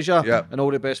absolute pleasure. Yeah. And all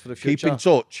the best for the future. Keep in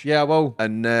touch. Yeah, I will.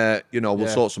 And, you know, we'll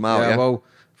sort some out, Yeah, I will.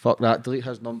 Fuck that. Delete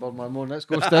his number, my man. Let's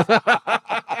go, Steph.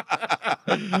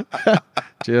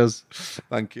 Cheers.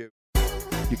 Thank you.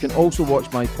 You can also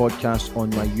watch my podcast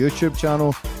on my YouTube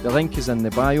channel. The link is in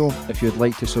the bio if you'd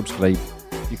like to subscribe.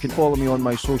 You can follow me on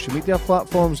my social media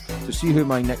platforms to see who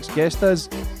my next guest is.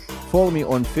 Follow me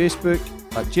on Facebook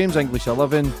at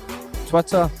JamesEnglish11,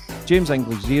 Twitter,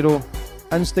 JamesEnglish0,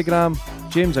 Instagram,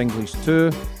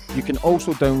 JamesEnglish2. You can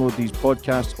also download these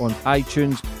podcasts on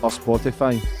iTunes or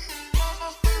Spotify.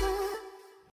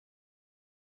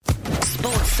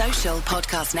 Sports Social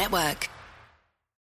Podcast Network.